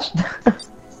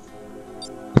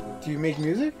 Do you make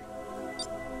music?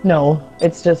 No,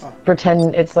 it's just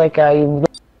pretend. It's like a.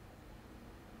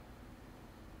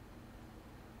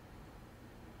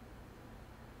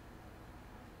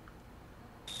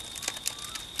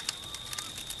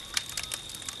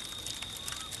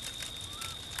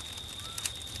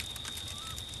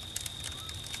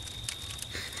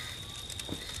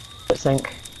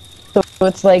 Sync. So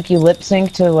it's like you lip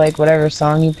sync to like whatever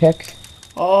song you pick.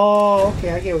 Oh,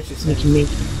 okay, I get what you're saying. You can make.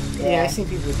 Yeah, I seen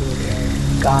people do it.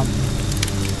 Yeah. God.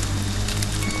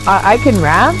 I can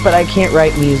rap, but I can't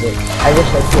write music. I wish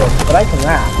I could, but I can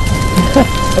rap.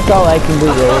 That's all I can do,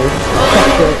 really.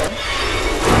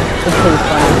 It's pretty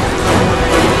funny.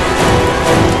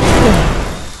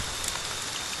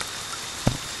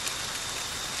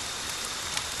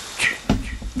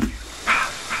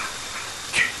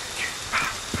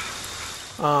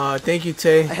 Thank you,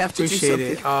 Tay. I have to Appreciate do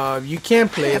it. You can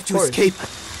play, I have of to course. escape.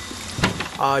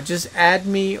 Just add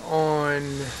me on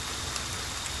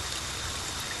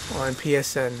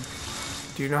PSN.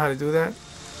 Do you know how to do that?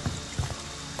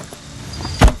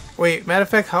 Wait, matter of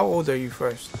fact, how old are you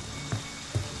first?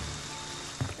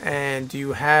 And do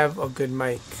you have a good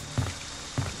mic?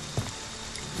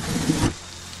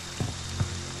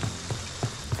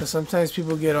 Because sometimes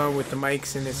people get on with the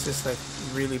mics and it's just like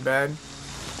really bad.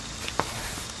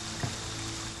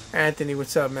 Anthony,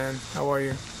 what's up, man? How are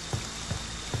you?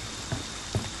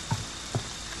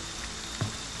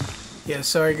 Yeah,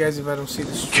 sorry guys if I don't see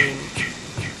the stream,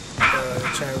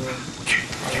 the chat room.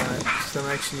 So I'm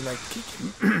actually like,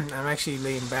 I'm actually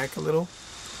laying back a little,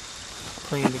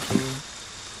 playing the game.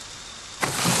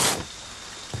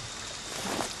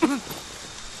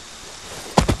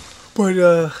 But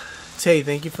Tay,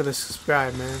 thank you for the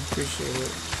subscribe, man. Appreciate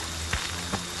it.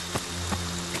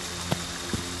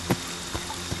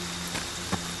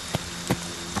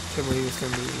 Can't believe it's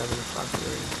gonna be 11 o'clock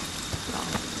already.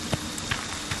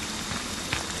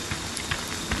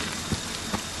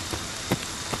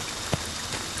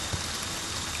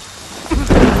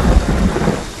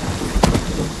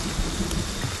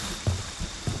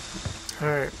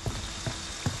 Alright.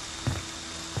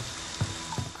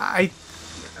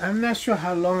 I'm not sure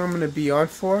how long I'm gonna be on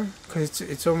for, because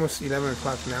it's almost 11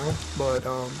 o'clock now, but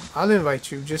I'll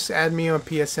invite you. Just add me on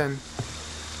PSN.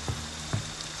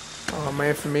 My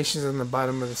information is on the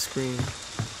bottom of the screen,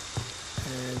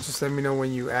 and just let me know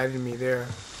when you added me there.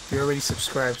 You're already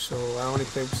subscribed, so I only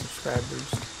play with subscribers.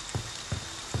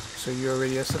 So you're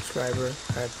already a subscriber.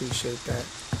 I appreciate that.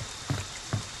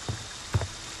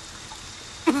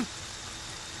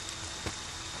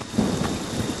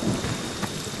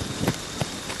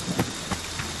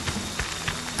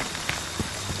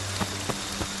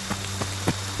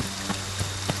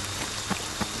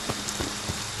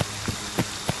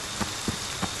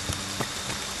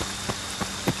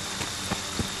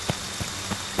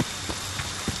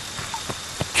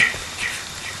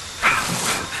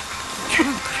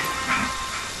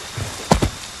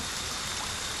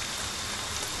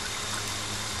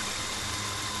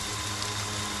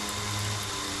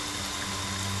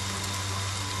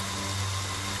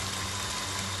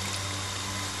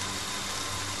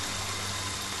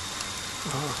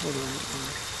 Hold on.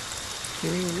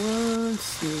 Give me 1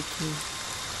 second.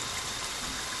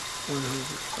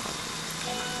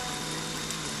 100.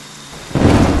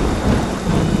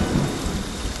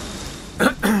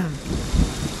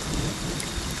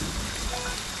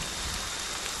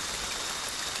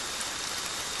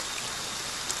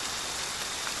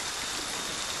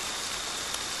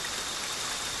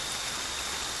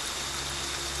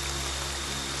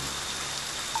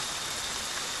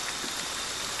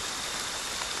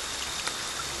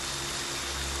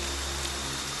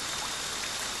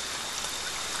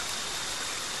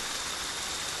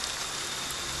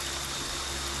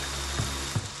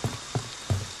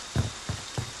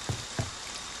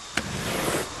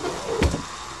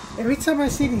 Every time I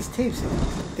see these tapes,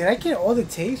 did I get all the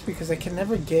tapes? Because I can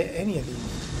never get any of these.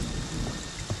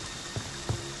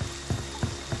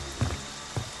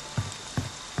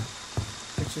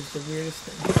 Which is the weirdest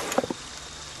thing.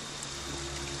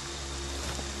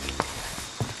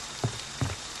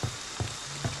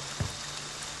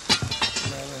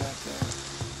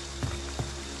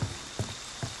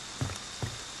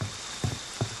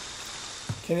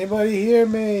 Can anybody hear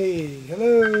me?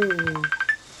 Hello?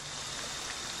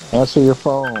 Answer your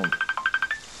phone.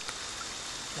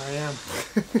 I am.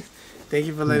 Thank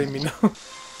you for letting me know.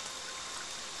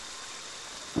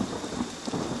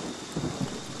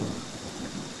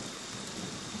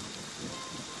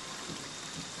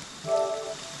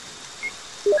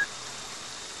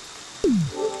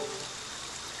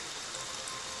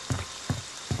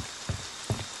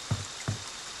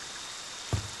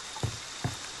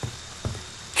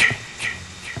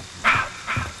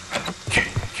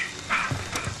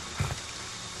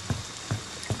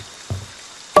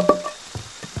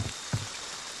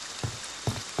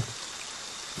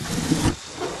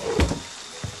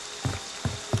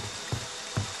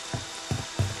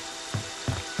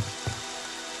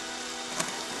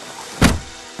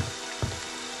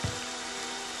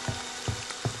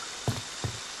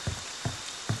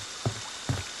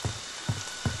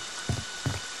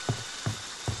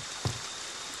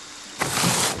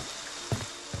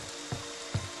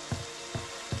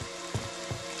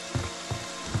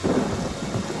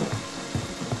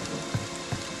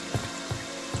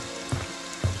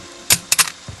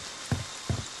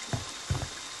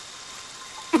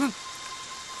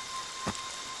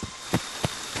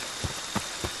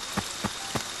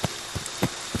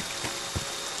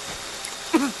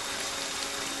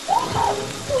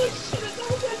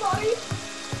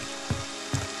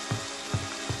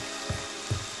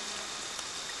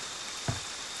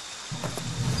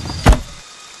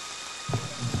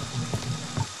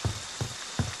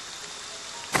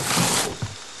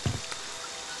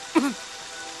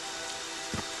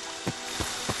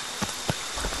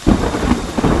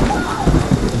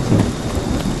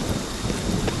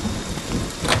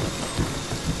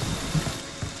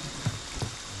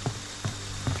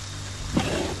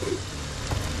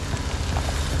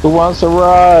 Who wants a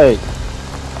ride?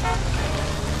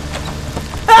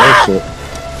 Oh shit.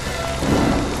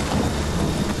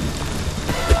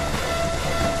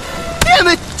 Damn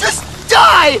it! Just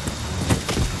die!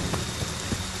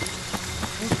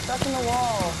 I'm stuck in the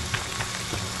wall.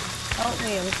 Help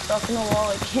me, I'm stuck in the wall.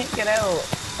 I can't get out.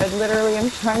 I literally am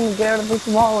trying to get out of this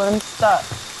wall and I'm stuck.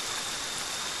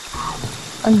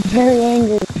 I'm very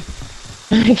angry.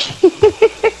 I can't.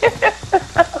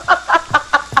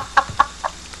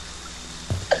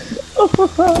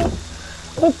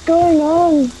 What's going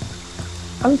on?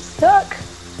 I'm stuck.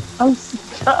 I'm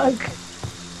stuck.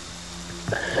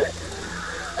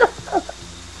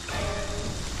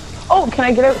 Oh, can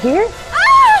I get out here?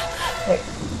 Wait.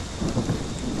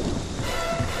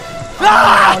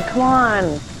 Oh, come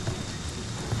on.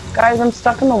 Guys, I'm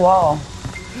stuck in the wall.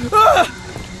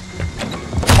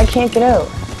 I can't get out.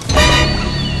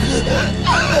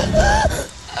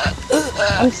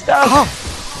 I'm stuck.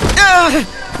 God!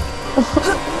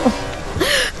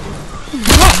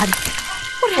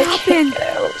 What happened?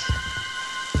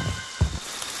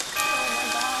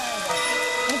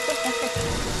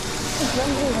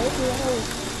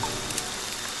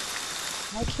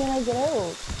 Why can't I get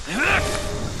out?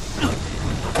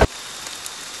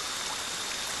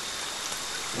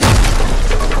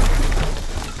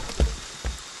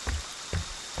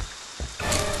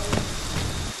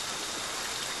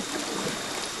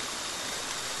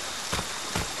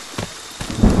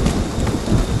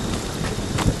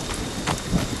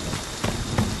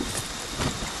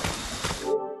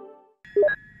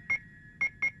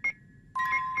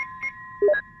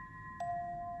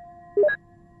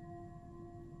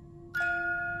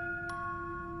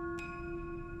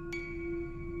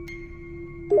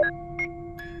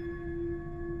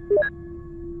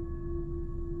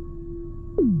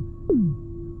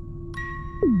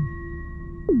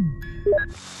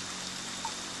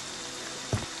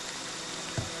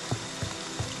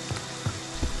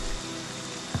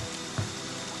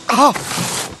 Oh!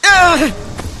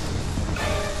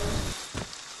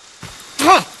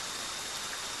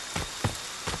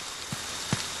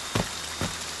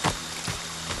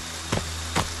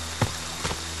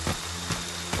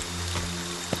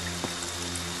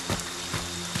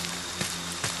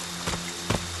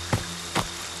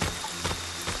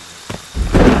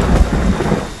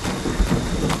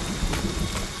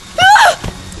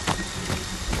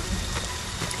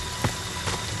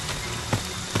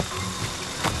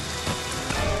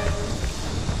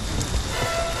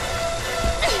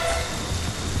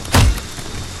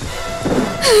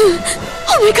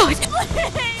 Oh my god!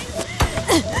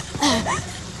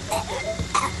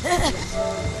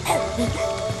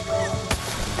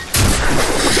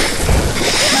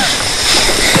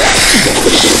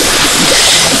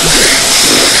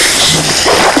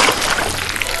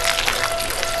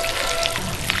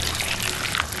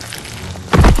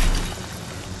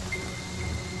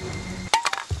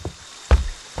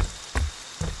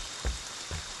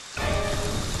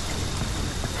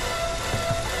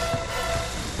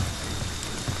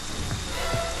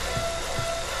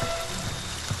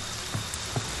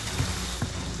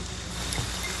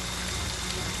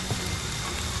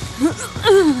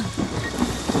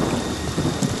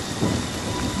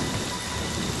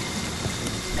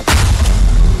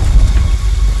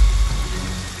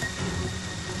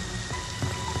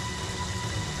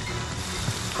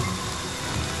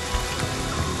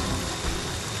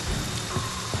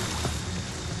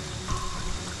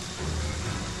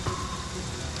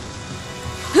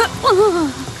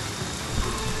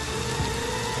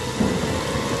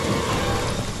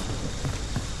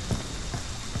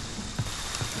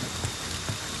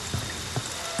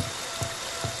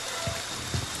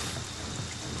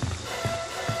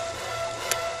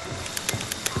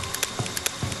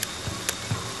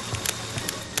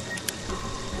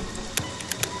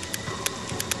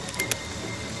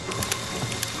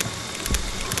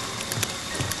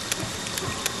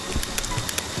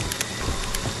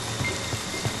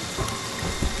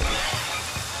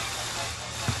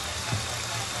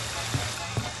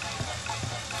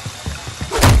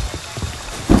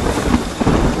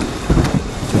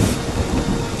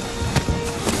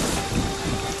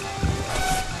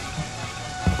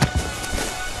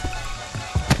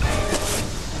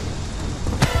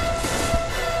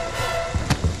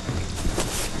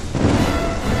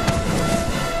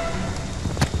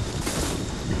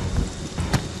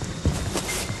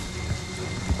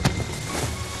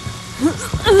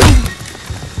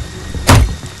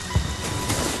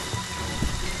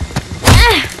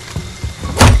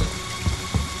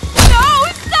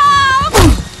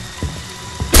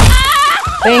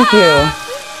 Thank you.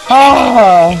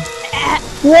 Oh.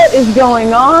 What is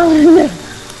going on?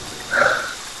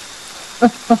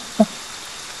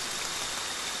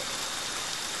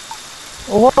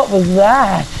 What was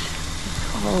that?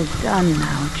 It's all done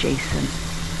now, Jason.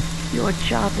 Your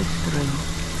job is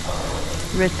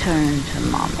through. Return to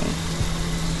Mommy.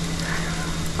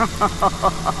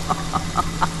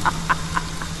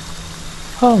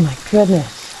 Oh my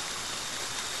goodness.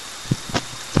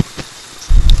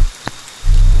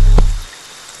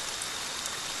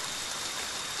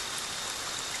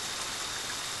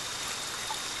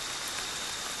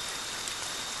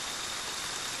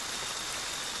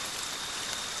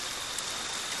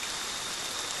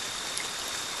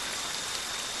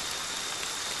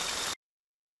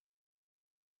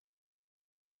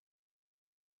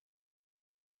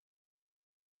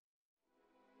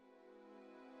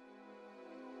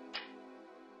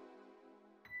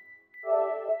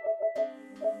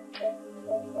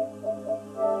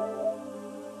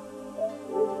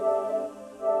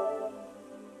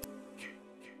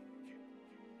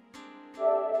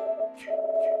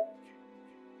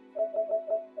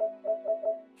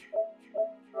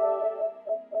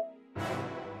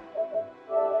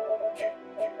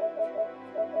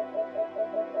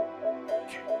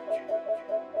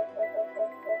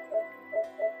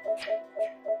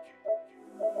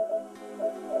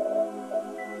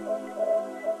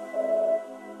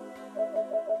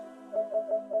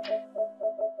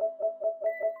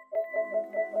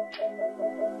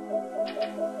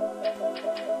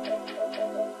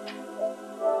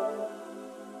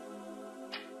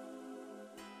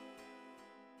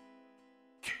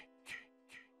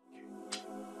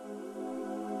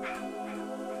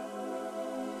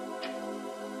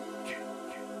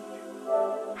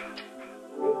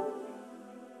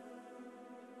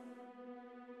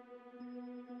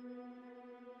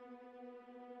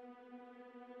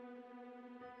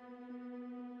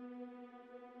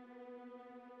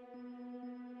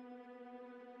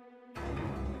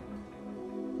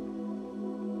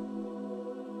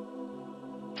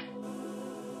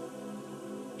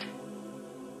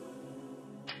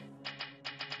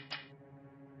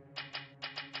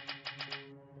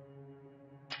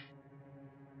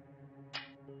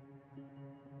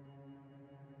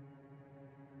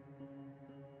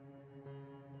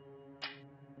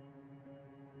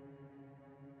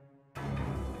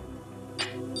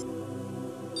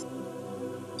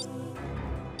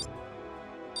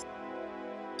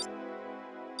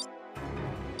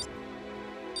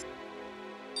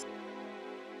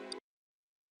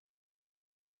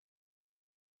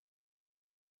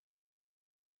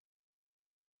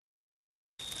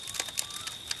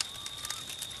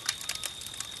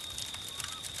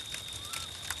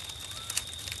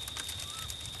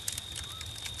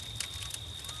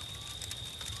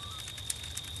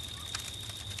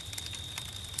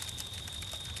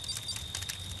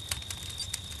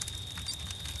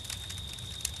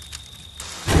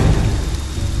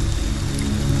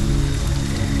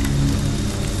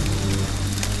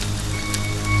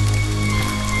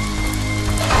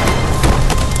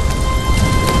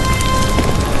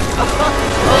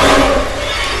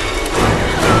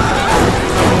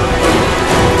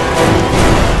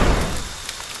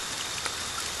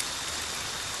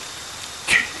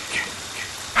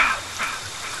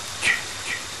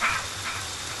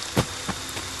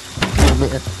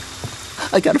 Man,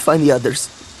 I gotta find the others.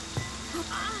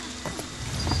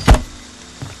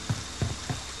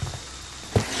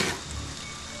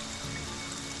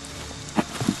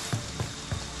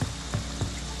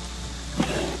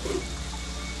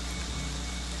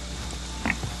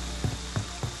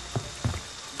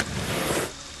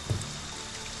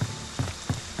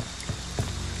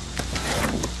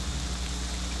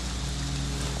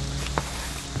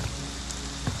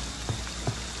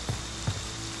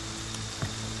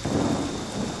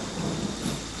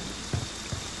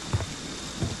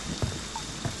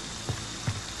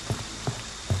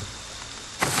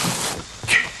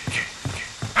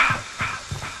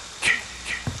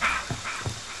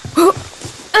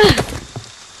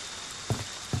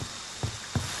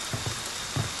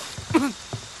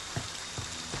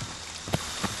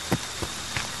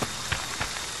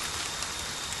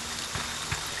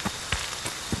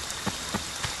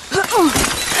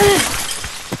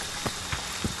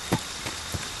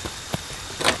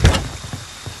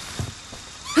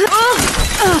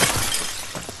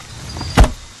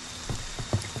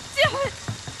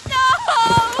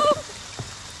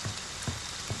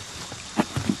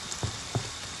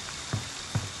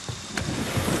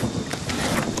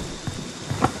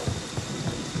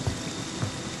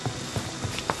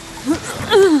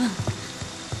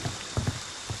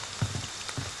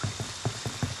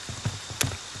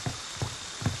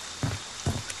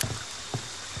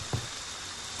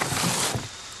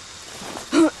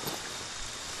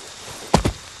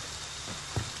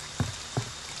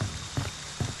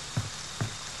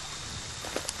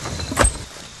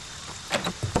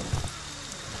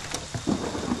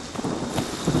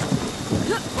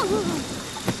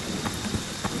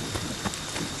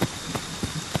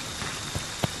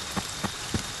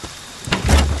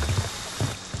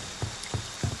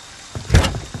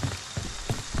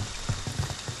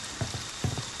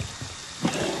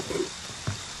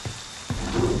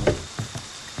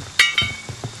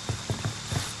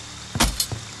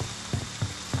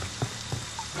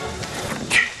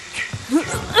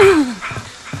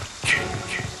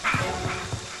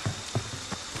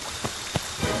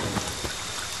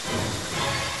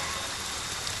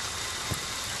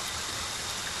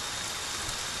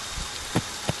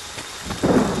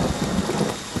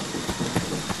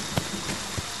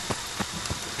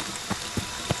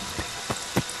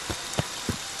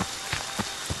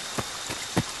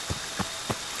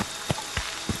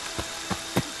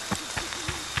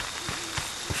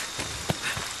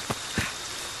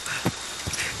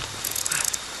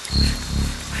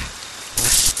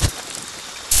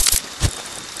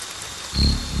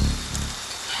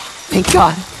 Thank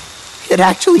God. It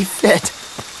actually fit.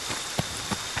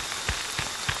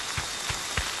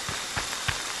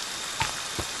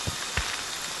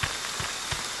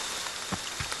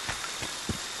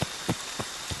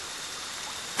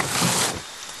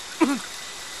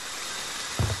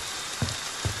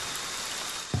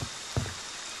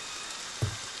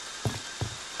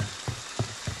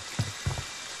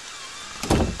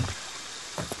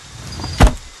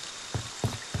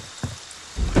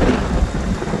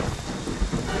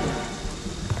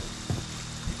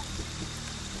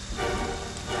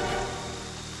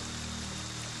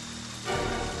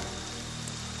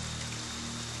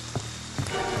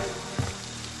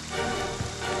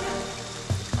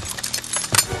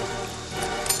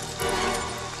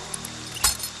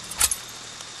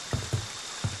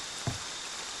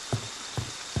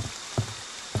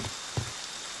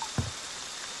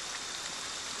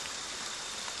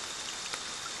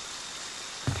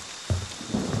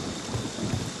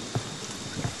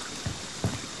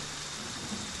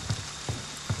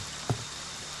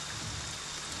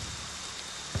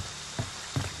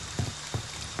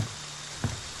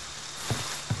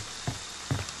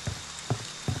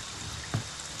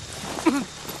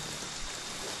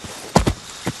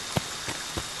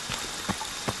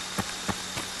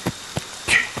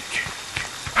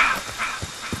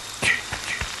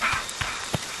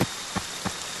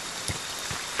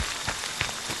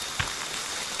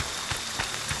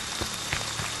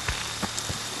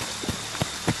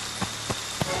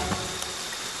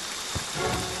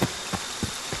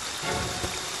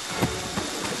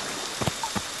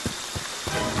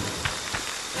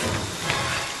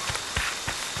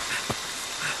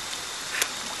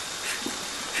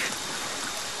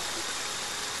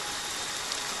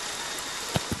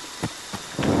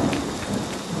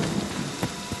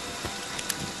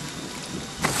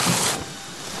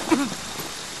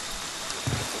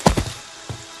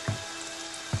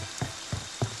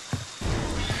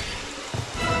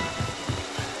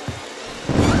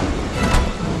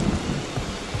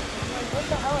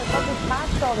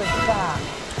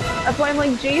 That's why I'm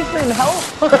like, Jason, help!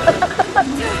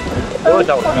 Oh,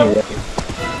 that was me,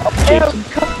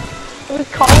 I was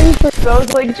calling for you. I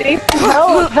was like, Jason,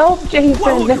 help! Help, Jason!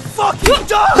 Why won't you fucking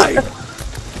die?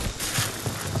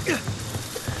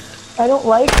 I don't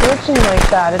like glitching like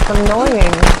that. It's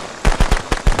annoying.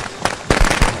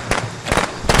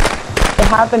 It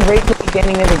happened right at the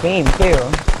beginning of the game, too.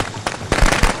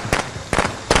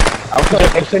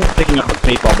 I couldn't picking up a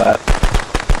baseball bat.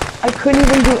 I couldn't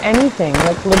even do anything,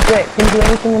 like legit, couldn't do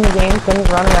anything in the game, couldn't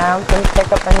run around, couldn't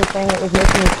pick up anything, it was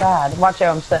making me sad. Watch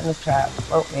out, I'm setting this trap.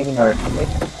 Oh, maybe not.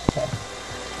 Okay.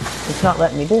 It's not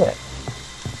letting me do it.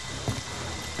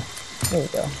 There we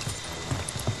go.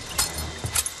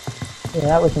 Yeah,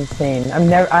 that was insane.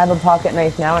 I have a pocket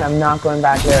knife now and I'm not going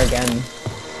back there again.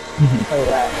 I'll tell you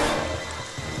that.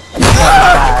 That's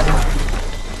bad.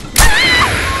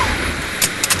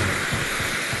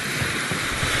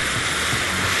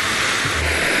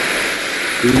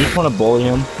 Do you just want to bully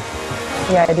him?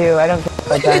 Yeah, I do. I don't care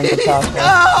about dying to chopper.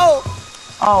 No!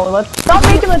 Oh, let's stop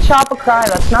making the chopper cry.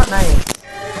 That's not nice.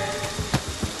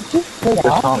 Did you freak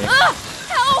out? Help!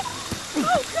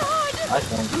 Oh God! Nice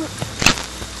one.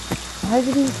 Why is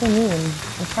it being so mean?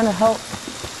 I'm trying to help.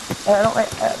 I don't like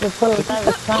the little guy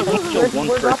was trying to.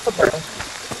 Where's Russell?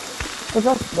 Where's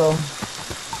Russell?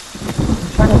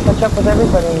 I'm trying to catch up with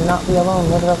everybody and not be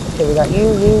alone. Where's Russell? Okay, we got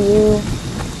you.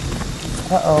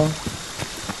 Uh-oh.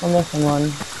 I'm missing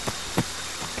one.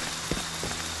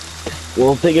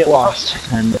 Well, if they get lost,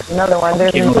 and another one.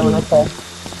 There's another one. Okay.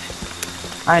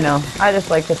 I know. I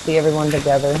just like to see everyone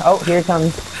together. Oh, here it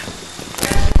comes.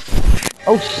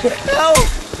 Oh shit! No!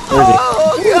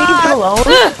 Oh, God! Leave it alone.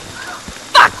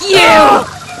 Fuck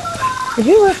Did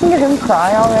you listen to him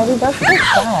cry already? That's so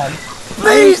sad.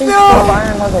 Please, I don't no! think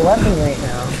Byron has a weapon right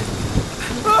now.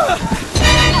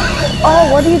 Oh,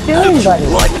 what are you doing, buddy?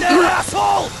 What the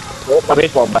asshole? Oh, my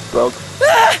baseball bat broke.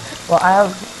 Well, I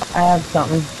have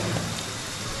something.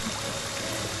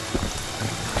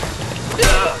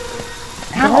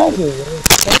 Ow!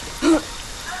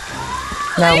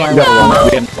 Now my You gotta run.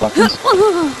 We have buttons.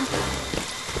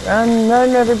 Run, run,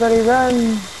 everybody, run!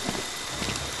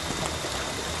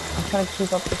 I'm trying to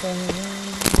keep up with him.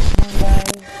 Come on, guys.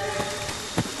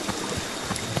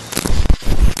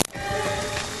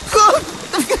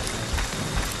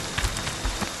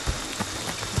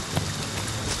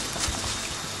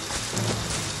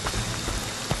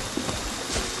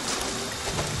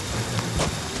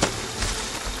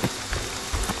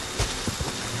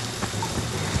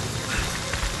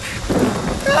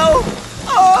 No!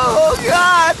 Oh,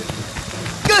 God!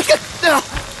 No!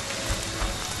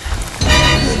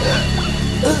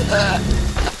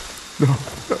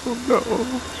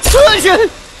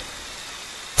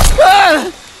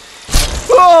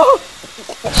 Oh!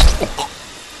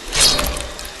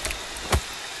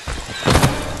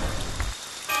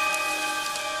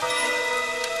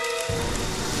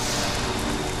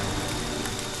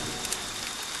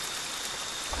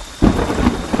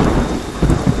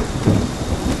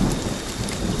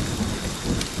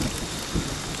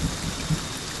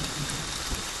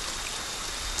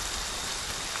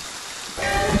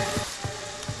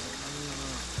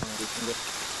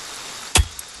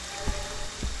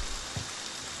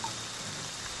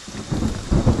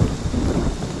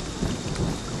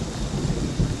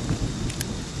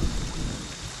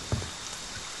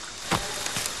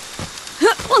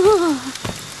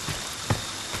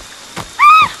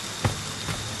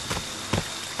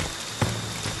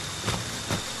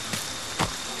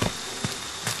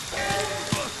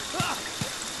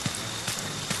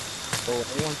 Oh,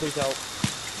 anyone please help.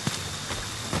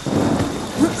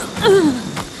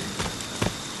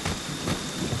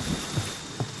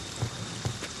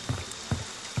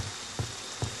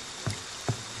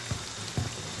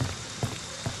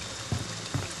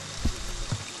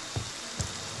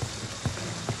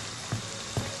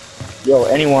 Yo,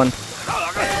 anyone.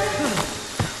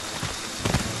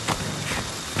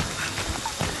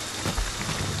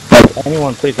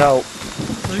 Anyone please help.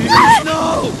 Please,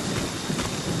 no!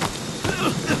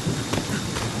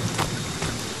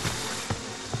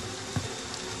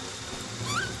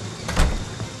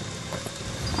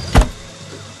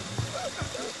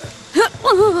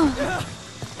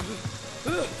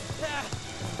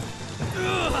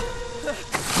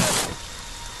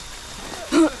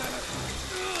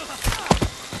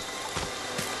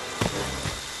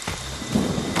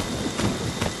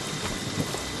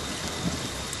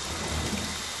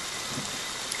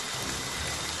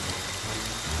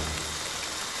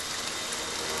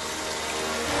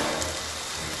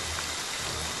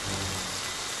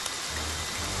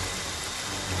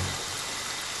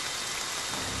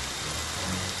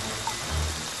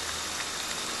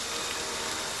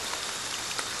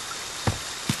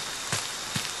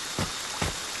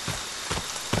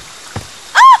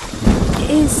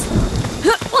 Is...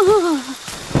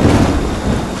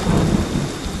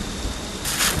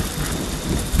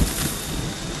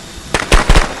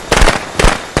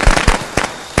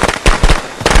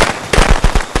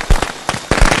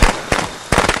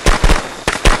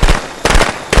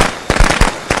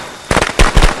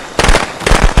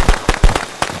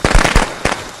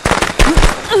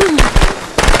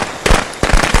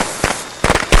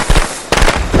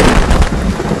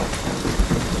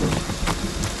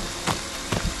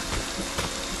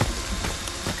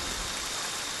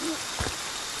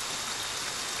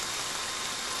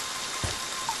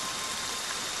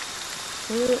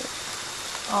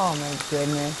 Oh my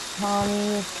goodness.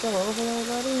 Tommy, you're still over there,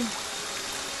 buddy?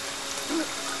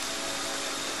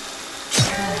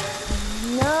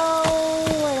 No,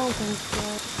 I don't think so.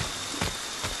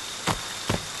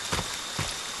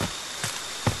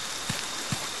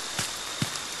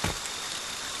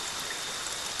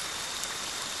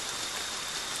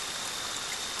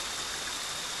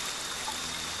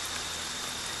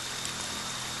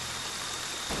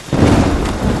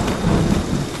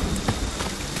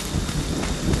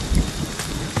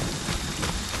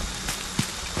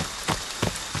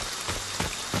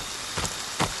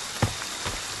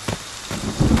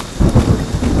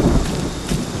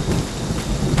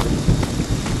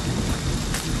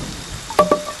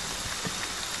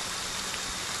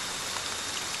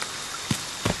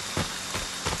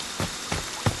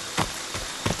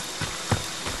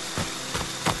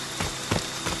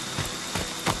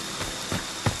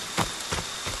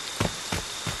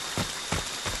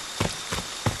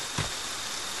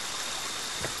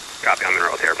 Copy, I'm in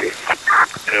neural therapy.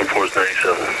 Air Force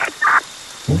 97.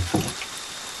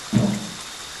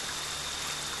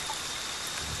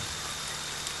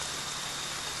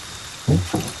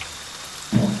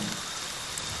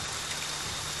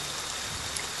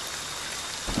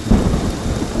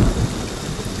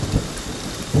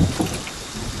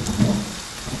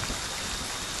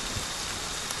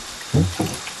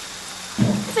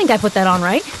 I think I put that on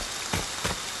right.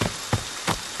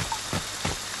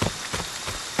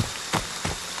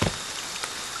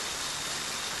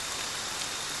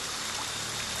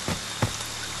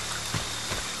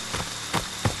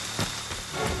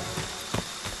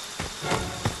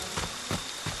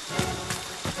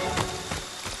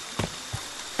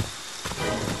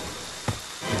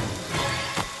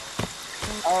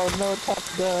 Oh no,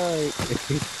 tough guy.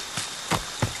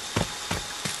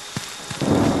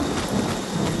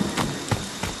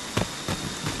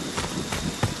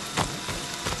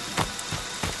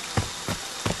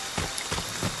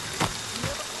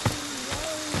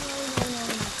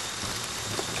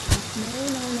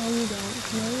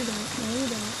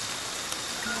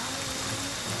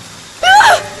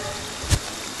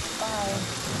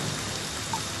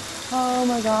 Oh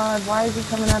my god, why is he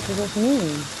coming after just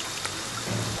me?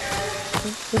 He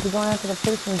should be going after the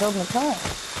person building the car.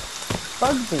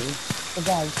 Bugsy, for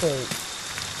God's sake.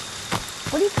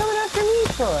 What are you coming after me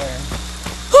for?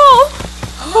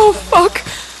 Oh, fuck.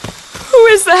 Who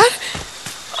is that?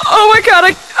 Oh my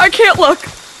god, I can't look.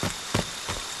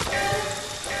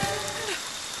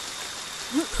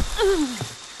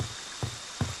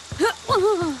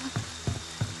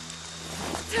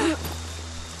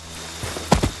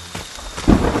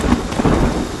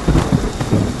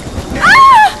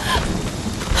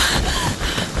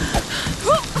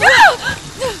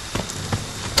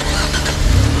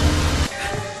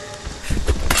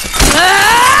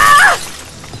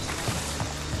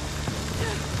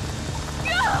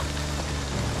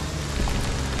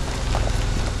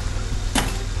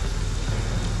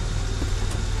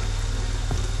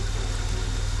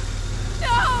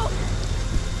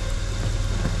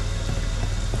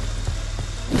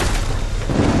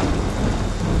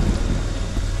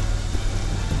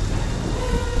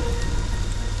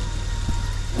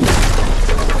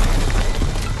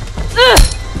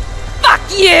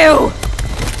 Fuck you!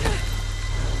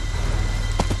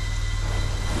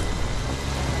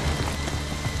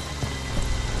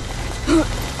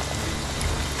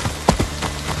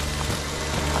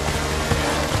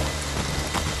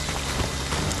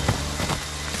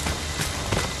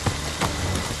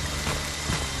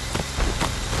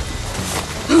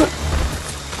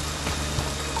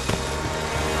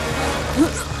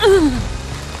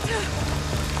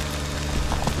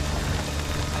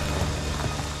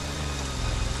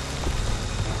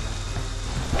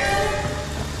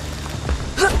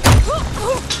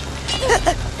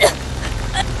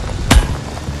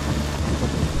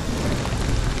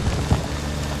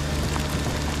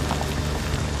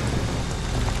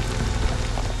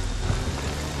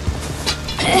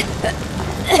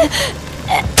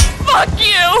 Fuck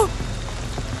you!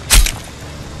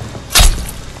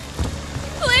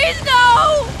 Please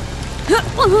no!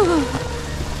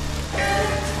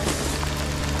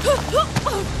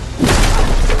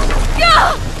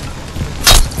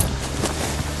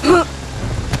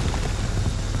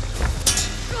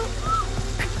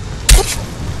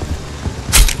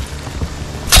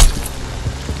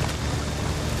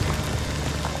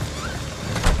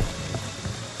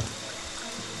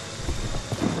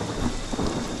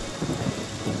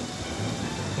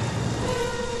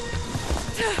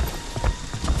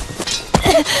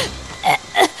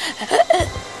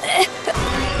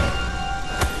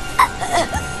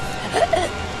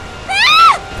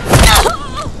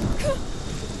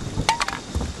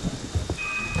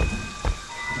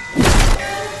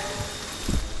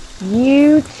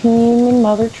 You teeming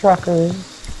mother truckers.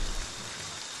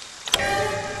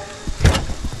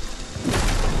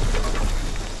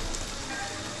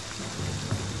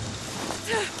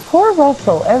 Poor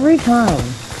Russell, every time.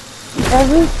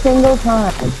 Every single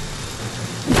time.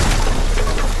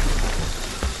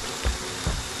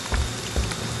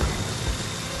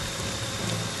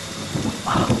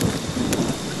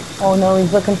 Oh no,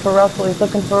 he's looking for Russell, he's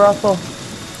looking for Russell.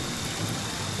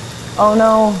 Oh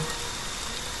no.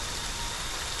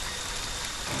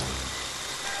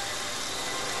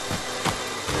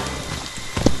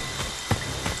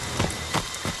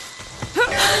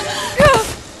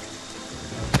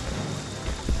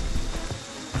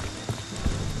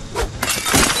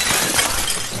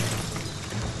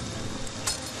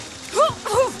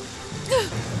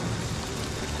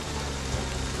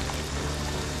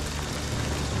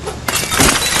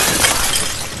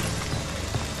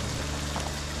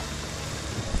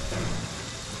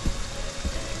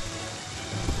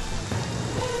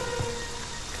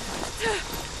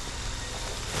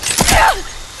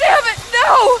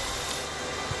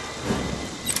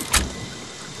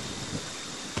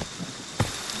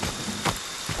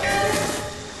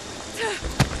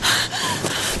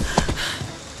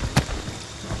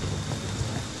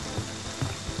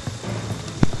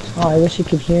 Oh, I wish you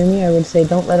could hear me. I would say,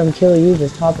 don't let him kill you.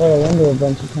 Just hop out a window a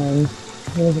bunch of times.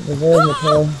 He doesn't deserve the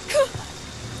kill.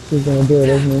 He's gonna do it,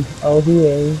 isn't he? Oh, he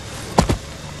is.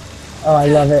 Oh, I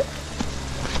love it.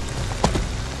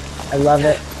 I love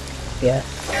it. Yes.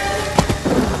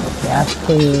 Yes,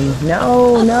 queen.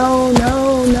 No, no,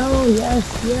 no, no.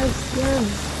 Yes, yes,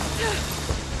 yes.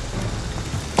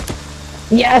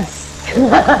 Yes!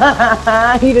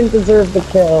 He didn't deserve the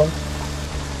kill.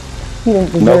 He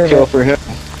didn't deserve No kill it. for him.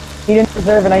 He didn't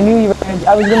deserve it. I knew you were gonna,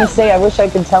 I was gonna say, I wish I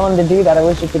could tell him to do that. I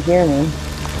wish you could hear me.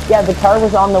 Yeah, the car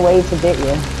was on the way to get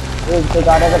you. They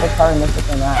got out of the car and looked at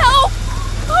the map. Help!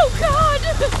 Oh God!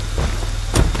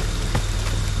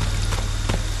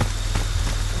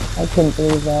 I couldn't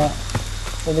believe that.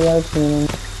 So they are tuning.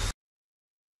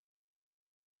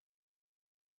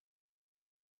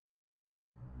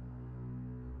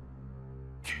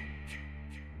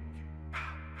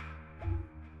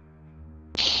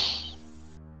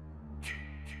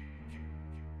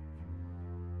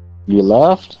 You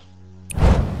left?